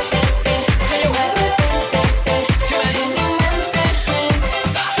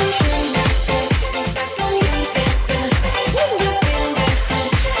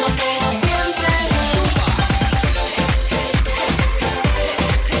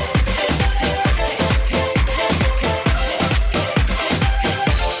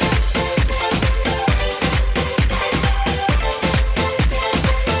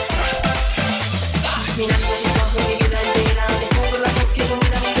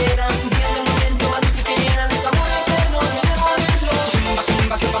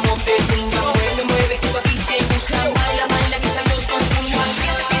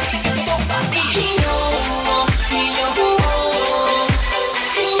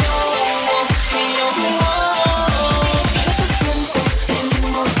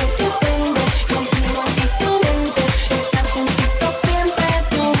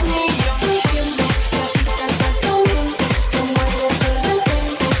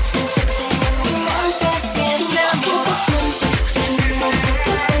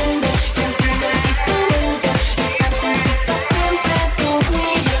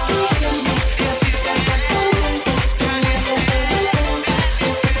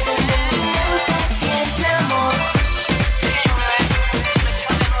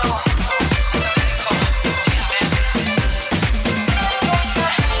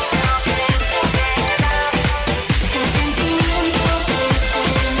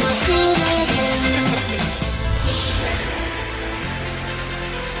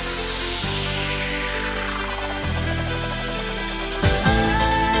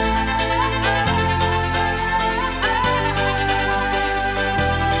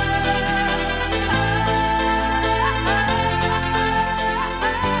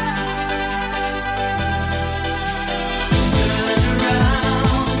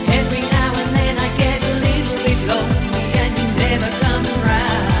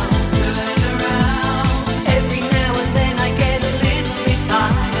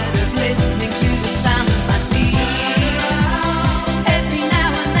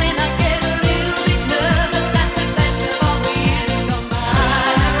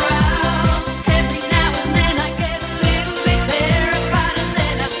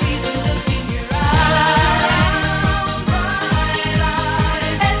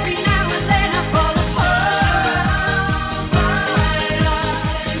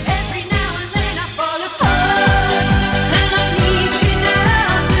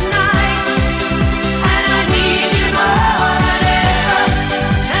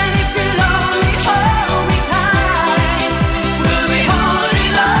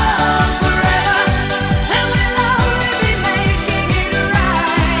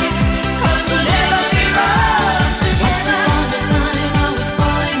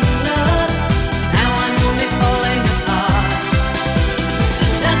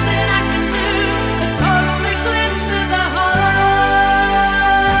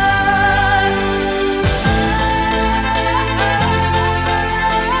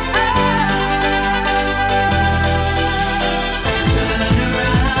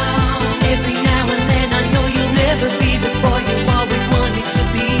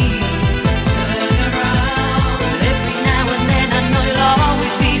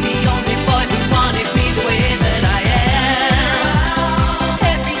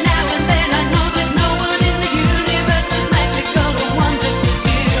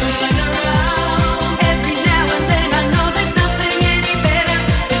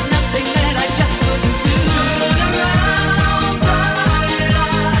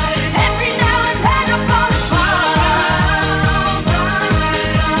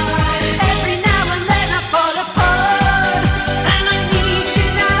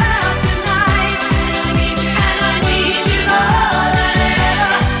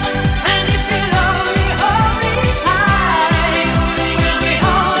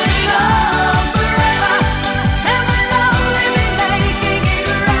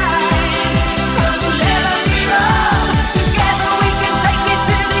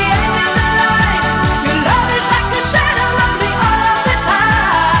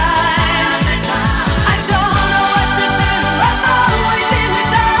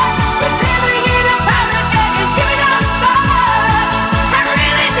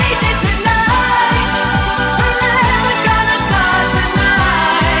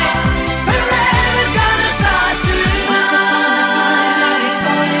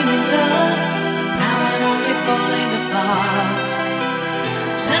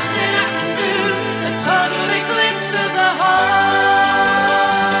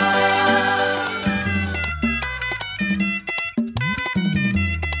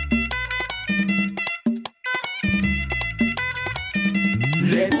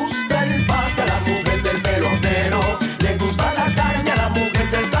 gusta el bate a la mujer del pelotero, le gusta la carne a la mujer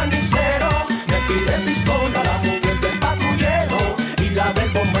del carnicero, me pide pistola a la mujer del patrullero y la del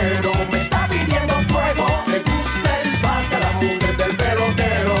bombero me está pidiendo fuego. Le gusta el bate a la mujer del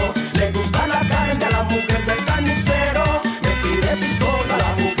pelotero, le gusta la carne a la mujer del carnicero, me pide pistola a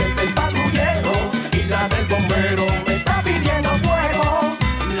la mujer del patrullero y la del bombero me está pidiendo fuego.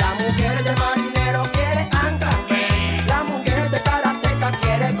 La mujer de marinero quiere anclarme, la mujer de karateca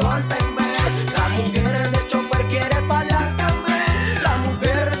quiere golpearme, la mujer del chofer quiere palancarme, la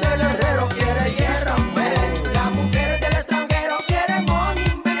mujer del herrero quiere hierrarme, la mujer del extranjero quiere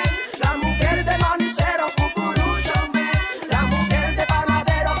monirme, la mujer de manicero cucurucharme, la mujer de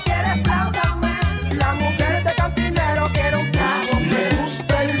panadero quiere flautarme, la mujer de cantinero quiere un trago. Le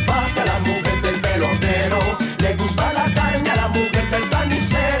gusta el bate a la mujer del pelotero, le gusta la carne a la mujer del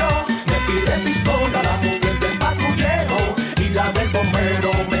carnicero, me pide pistola a la mujer del patrullero y la del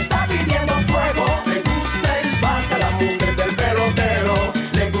bombero me está pidiendo fuego. Le gusta el bate a la mujer del pelotero,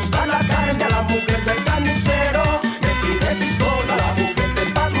 le gusta la carne a la mujer del carnicero, me pide pistola a la mujer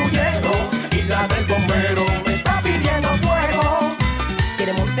del patrullero y la del bombero me está pidiendo fuego.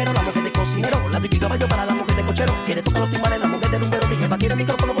 Quiere mortero la mujer de cocinero, la de caballo para la mujer de cochero, quiere tocar los timbales la mujer de rumbero, mi jefa quiere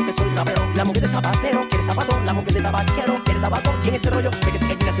micrófono porque soy rapero, la mujer de zapatero quiere zapato, la mujer de tabaquero quiere tabaco y en ese rollo de que se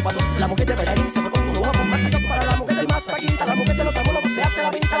quiere zapatos, la mujer de bailarín se fue con uno vamos más allá para la mujer del masaquita, la mujer de los tamólogos se hace la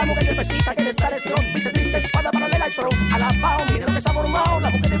vista, la mujer del pesista quiere estar strong, dice triste espada paralela y throw, a la pao, mire lo que se ha formado, la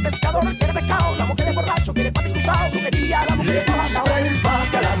mujer del pescador quiere pescado, la mujer de borracho quiere pati cruzado, brujería, la mujer de tabacao. Le gusta el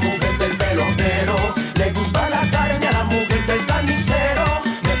bate a la mujer del pelotero, le gusta la carne a la mujer del carnicero,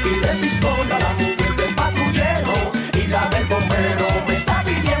 me pide pistola a la mujer del patrullero y la del bombero me está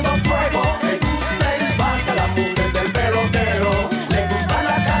pidiendo fuego. Le gusta el bate a la mujer del pelotero, le gusta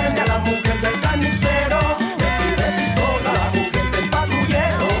la carne a la mujer del carnicero, me pide pistola a la mujer del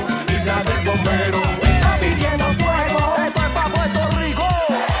patrullero y la del bombero me está pidiendo fuego. Esto es pa' Puerto Rico,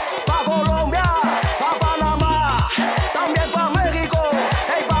 pa' Colombia, pa' Panamá, también pa' México,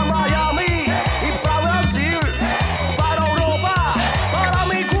 hey, pa' Miami y pa' Brasil, para Europa, para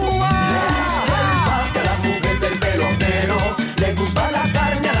mi Cuba. Le gusta el bate a la mujer del pelotero, le gusta la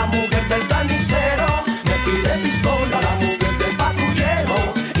carne a la mujer del carnicero, me pide pistola a la mujer del patrullero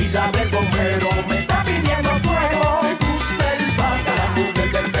y la del bombero me está pidiendo fuego. Le gusta el bate a la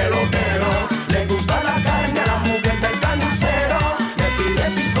mujer del pelotero, le gusta la carne a la mujer del carnicero, me pide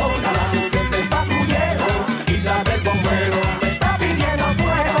pistola a la mujer del patrullero y la del bombero me está pidiendo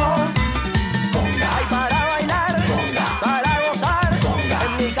fuego. Ay, para bailar, para gozar,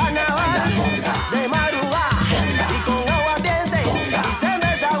 en mi carnaval de madrugada y con aguardiente y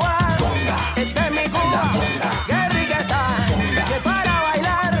cerveza agua, esta es mi Cuba, qué rica está, que para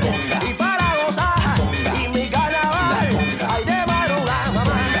bailar y para gozar y mi carnaval, ay, de madrugada,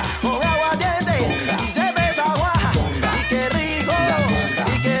 mamá, con aguardiente y cerveza agua, y qué rico,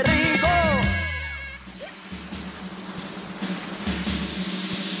 y qué rico.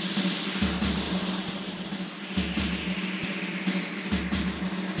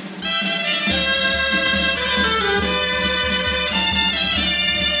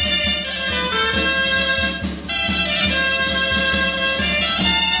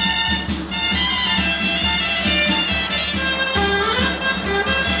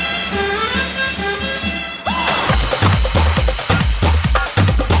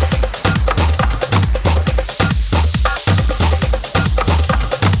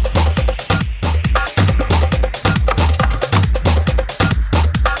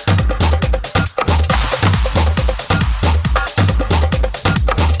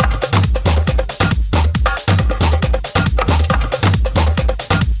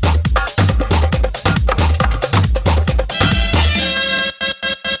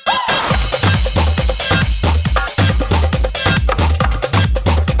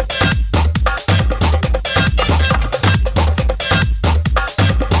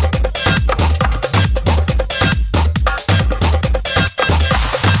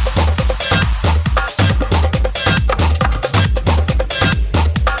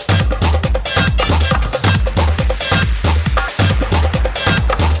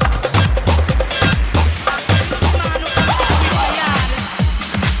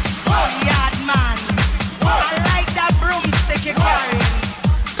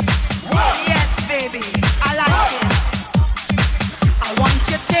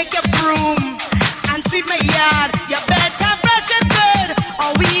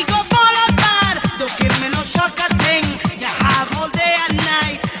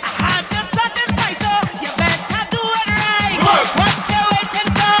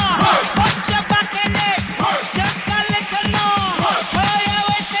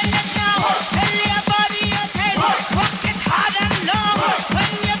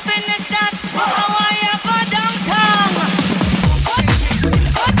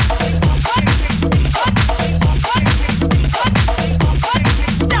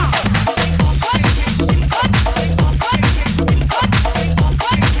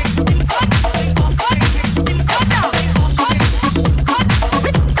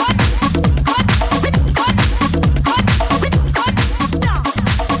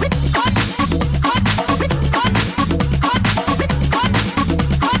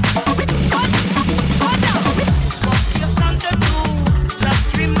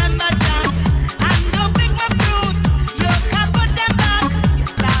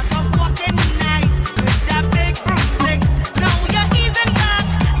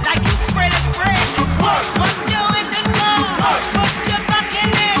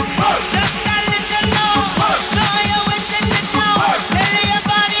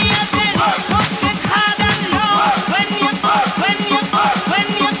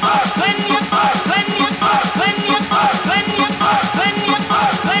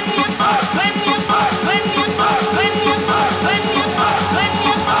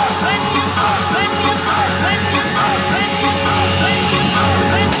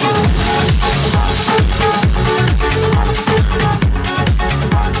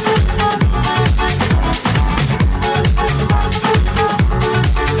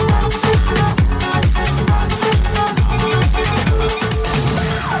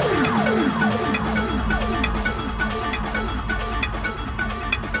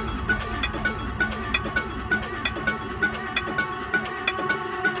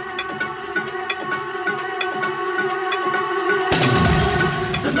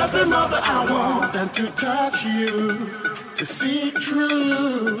 to touch you, to see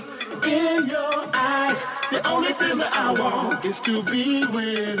truth in your eyes. The only thing that I want is to be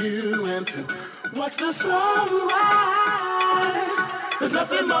with you and to watch the sunrise. There's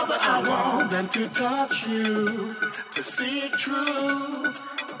nothing more that I want than to touch you, to see truth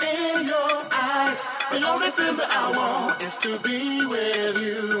in your eyes. The only thing that I want is to be with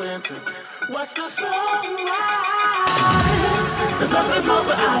you and to watch the sunrise. There's nothing more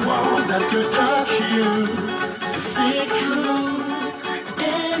that I want than to touch you, to see truth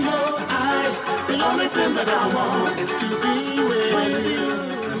in your eyes. The only thing that I want is to be with you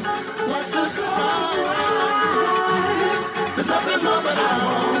and watch the sunrise. There's nothing more that I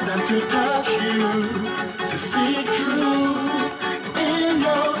want than to touch you, to see truth in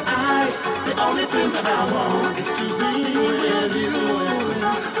your eyes. The only thing that I want is to be with you and to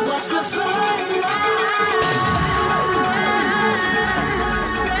watch the sunrise.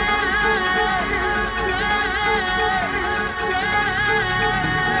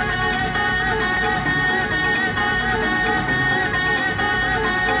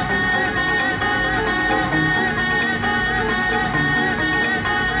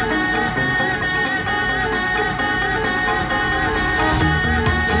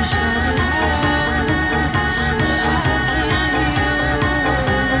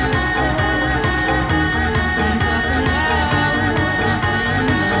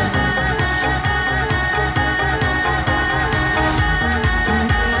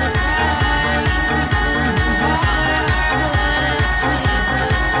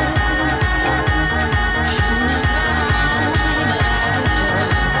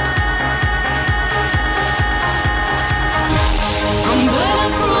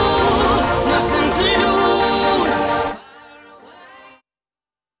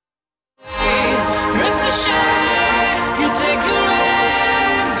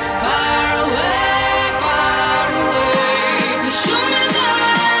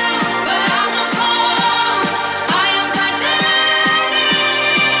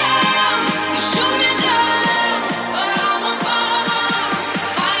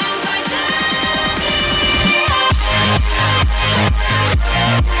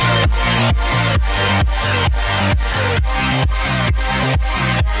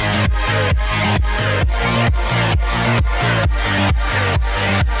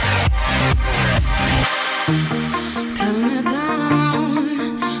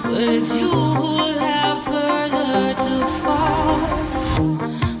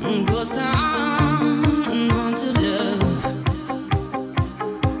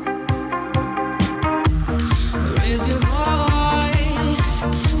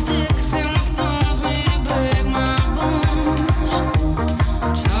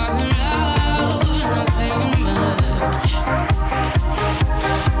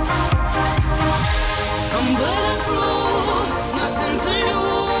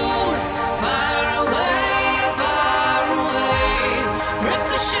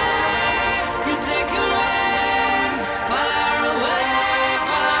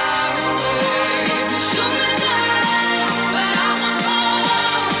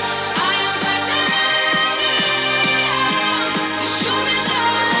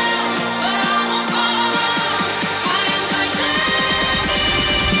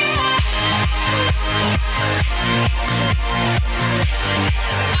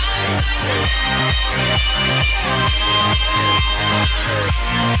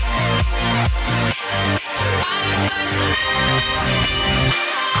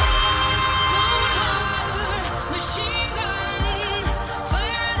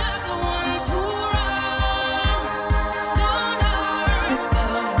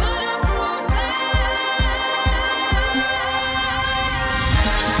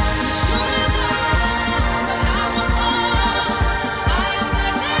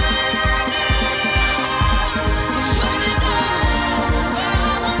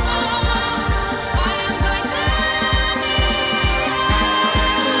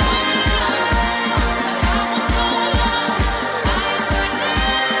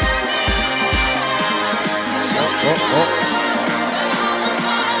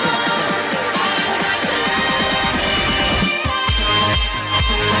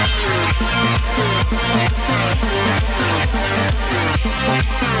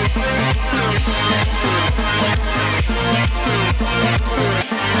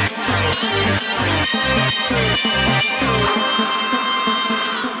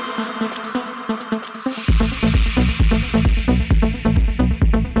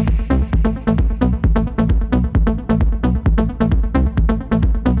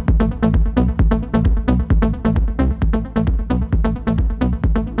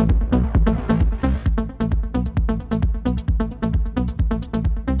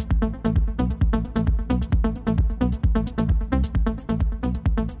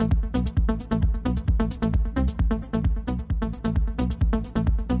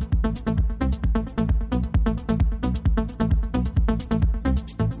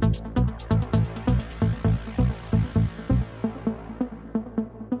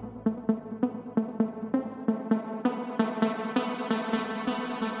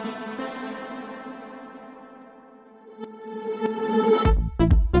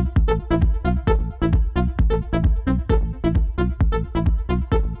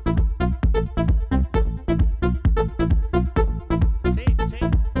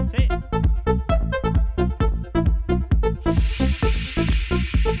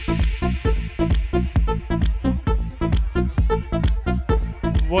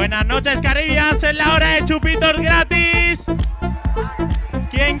 Buenas noches, Caribbeans, en la hora de chupitos gratis.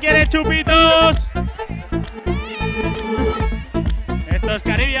 ¿Quién quiere chupitos? Esto es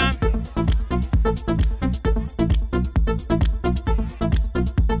Caribbean.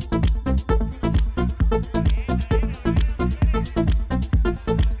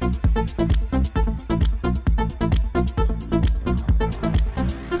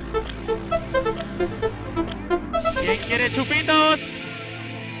 ¿Quién quiere chupitos?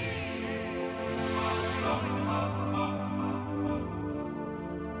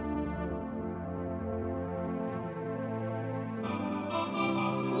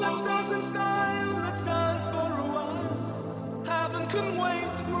 Let's dance in style, let's dance for a while. Heaven can wait,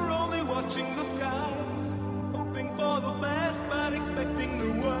 we're only watching the skies. Hoping for the best, but expecting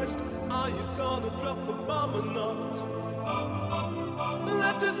the worst. Are you gonna drop the bomb or not?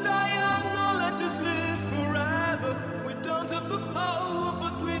 Let us die young or let us live forever. We don't have the power,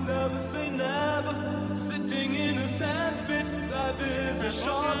 but we never say never. Sitting in a sandpit, life is a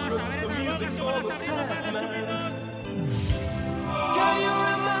short trip. The music's for the sad man. Can you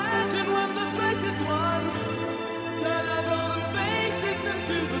imagine when this race is won? Turn our golden faces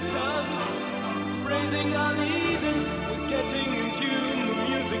into the sun. Praising our leaders, we're getting in tune. The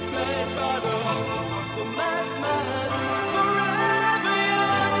music's played by the madman. Forever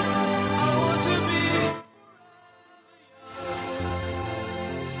young, I want to be.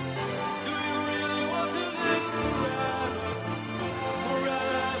 Do you really want to live forever?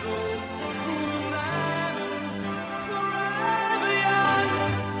 Forever, forever, forever young.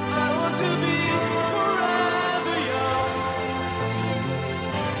 I want to be forever young.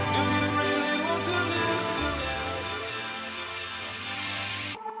 Do you really want to live forever?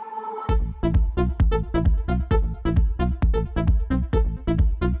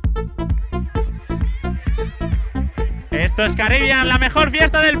 Esto es Caribbean, la mejor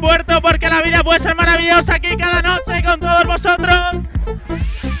fiesta del puerto, porque la vida puede ser maravillosa aquí cada noche con todos vosotros.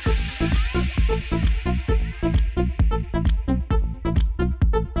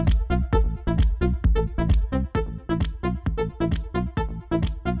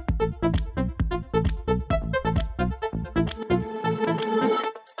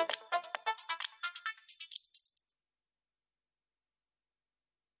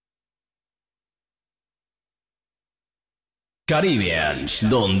 Caribbeans,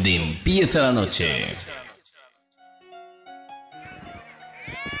 donde empieza la noche.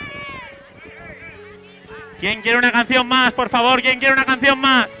 ¿Quién quiere una canción más? Por favor, ¿quién quiere una canción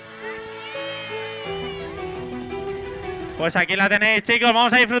más? Pues aquí la tenéis, chicos,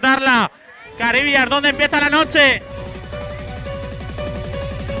 vamos a disfrutarla. Caribbeans, ¿dónde empieza la noche?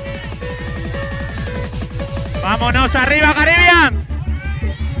 ¡Vámonos arriba, Caribbeans!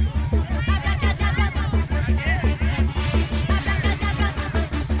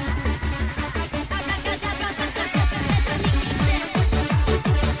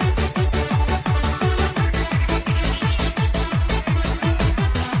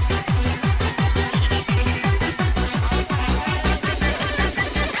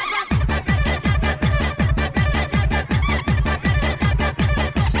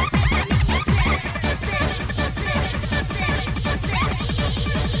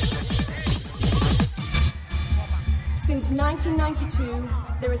 Since 1992,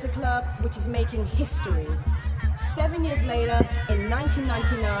 there is a club which is making history. 7 years later, in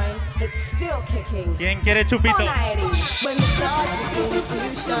 1999, it's still kicking. ¿Quién quiere chupito? On 80, when the stars begin to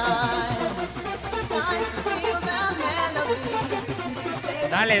shine, it's the time to feel the melody.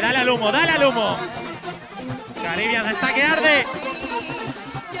 Dale, dale al humo, dale al humo. Caribbeans, está que arde.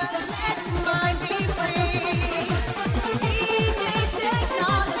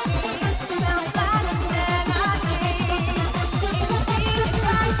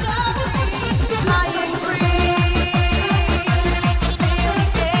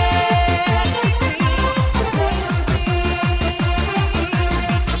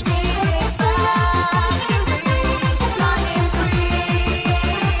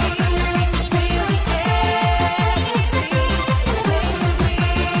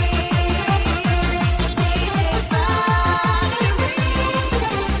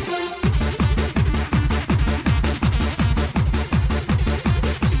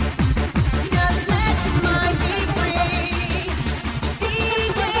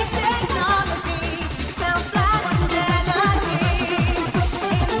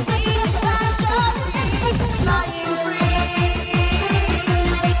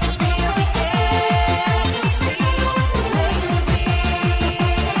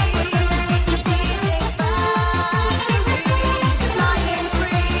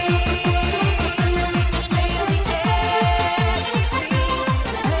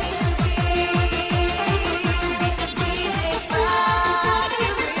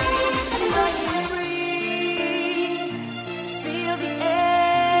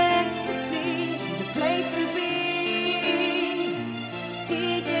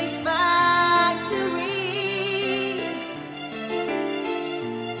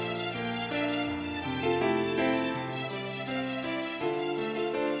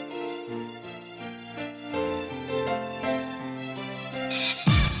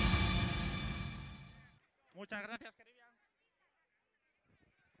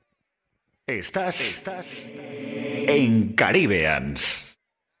 Estás en Caribbeans.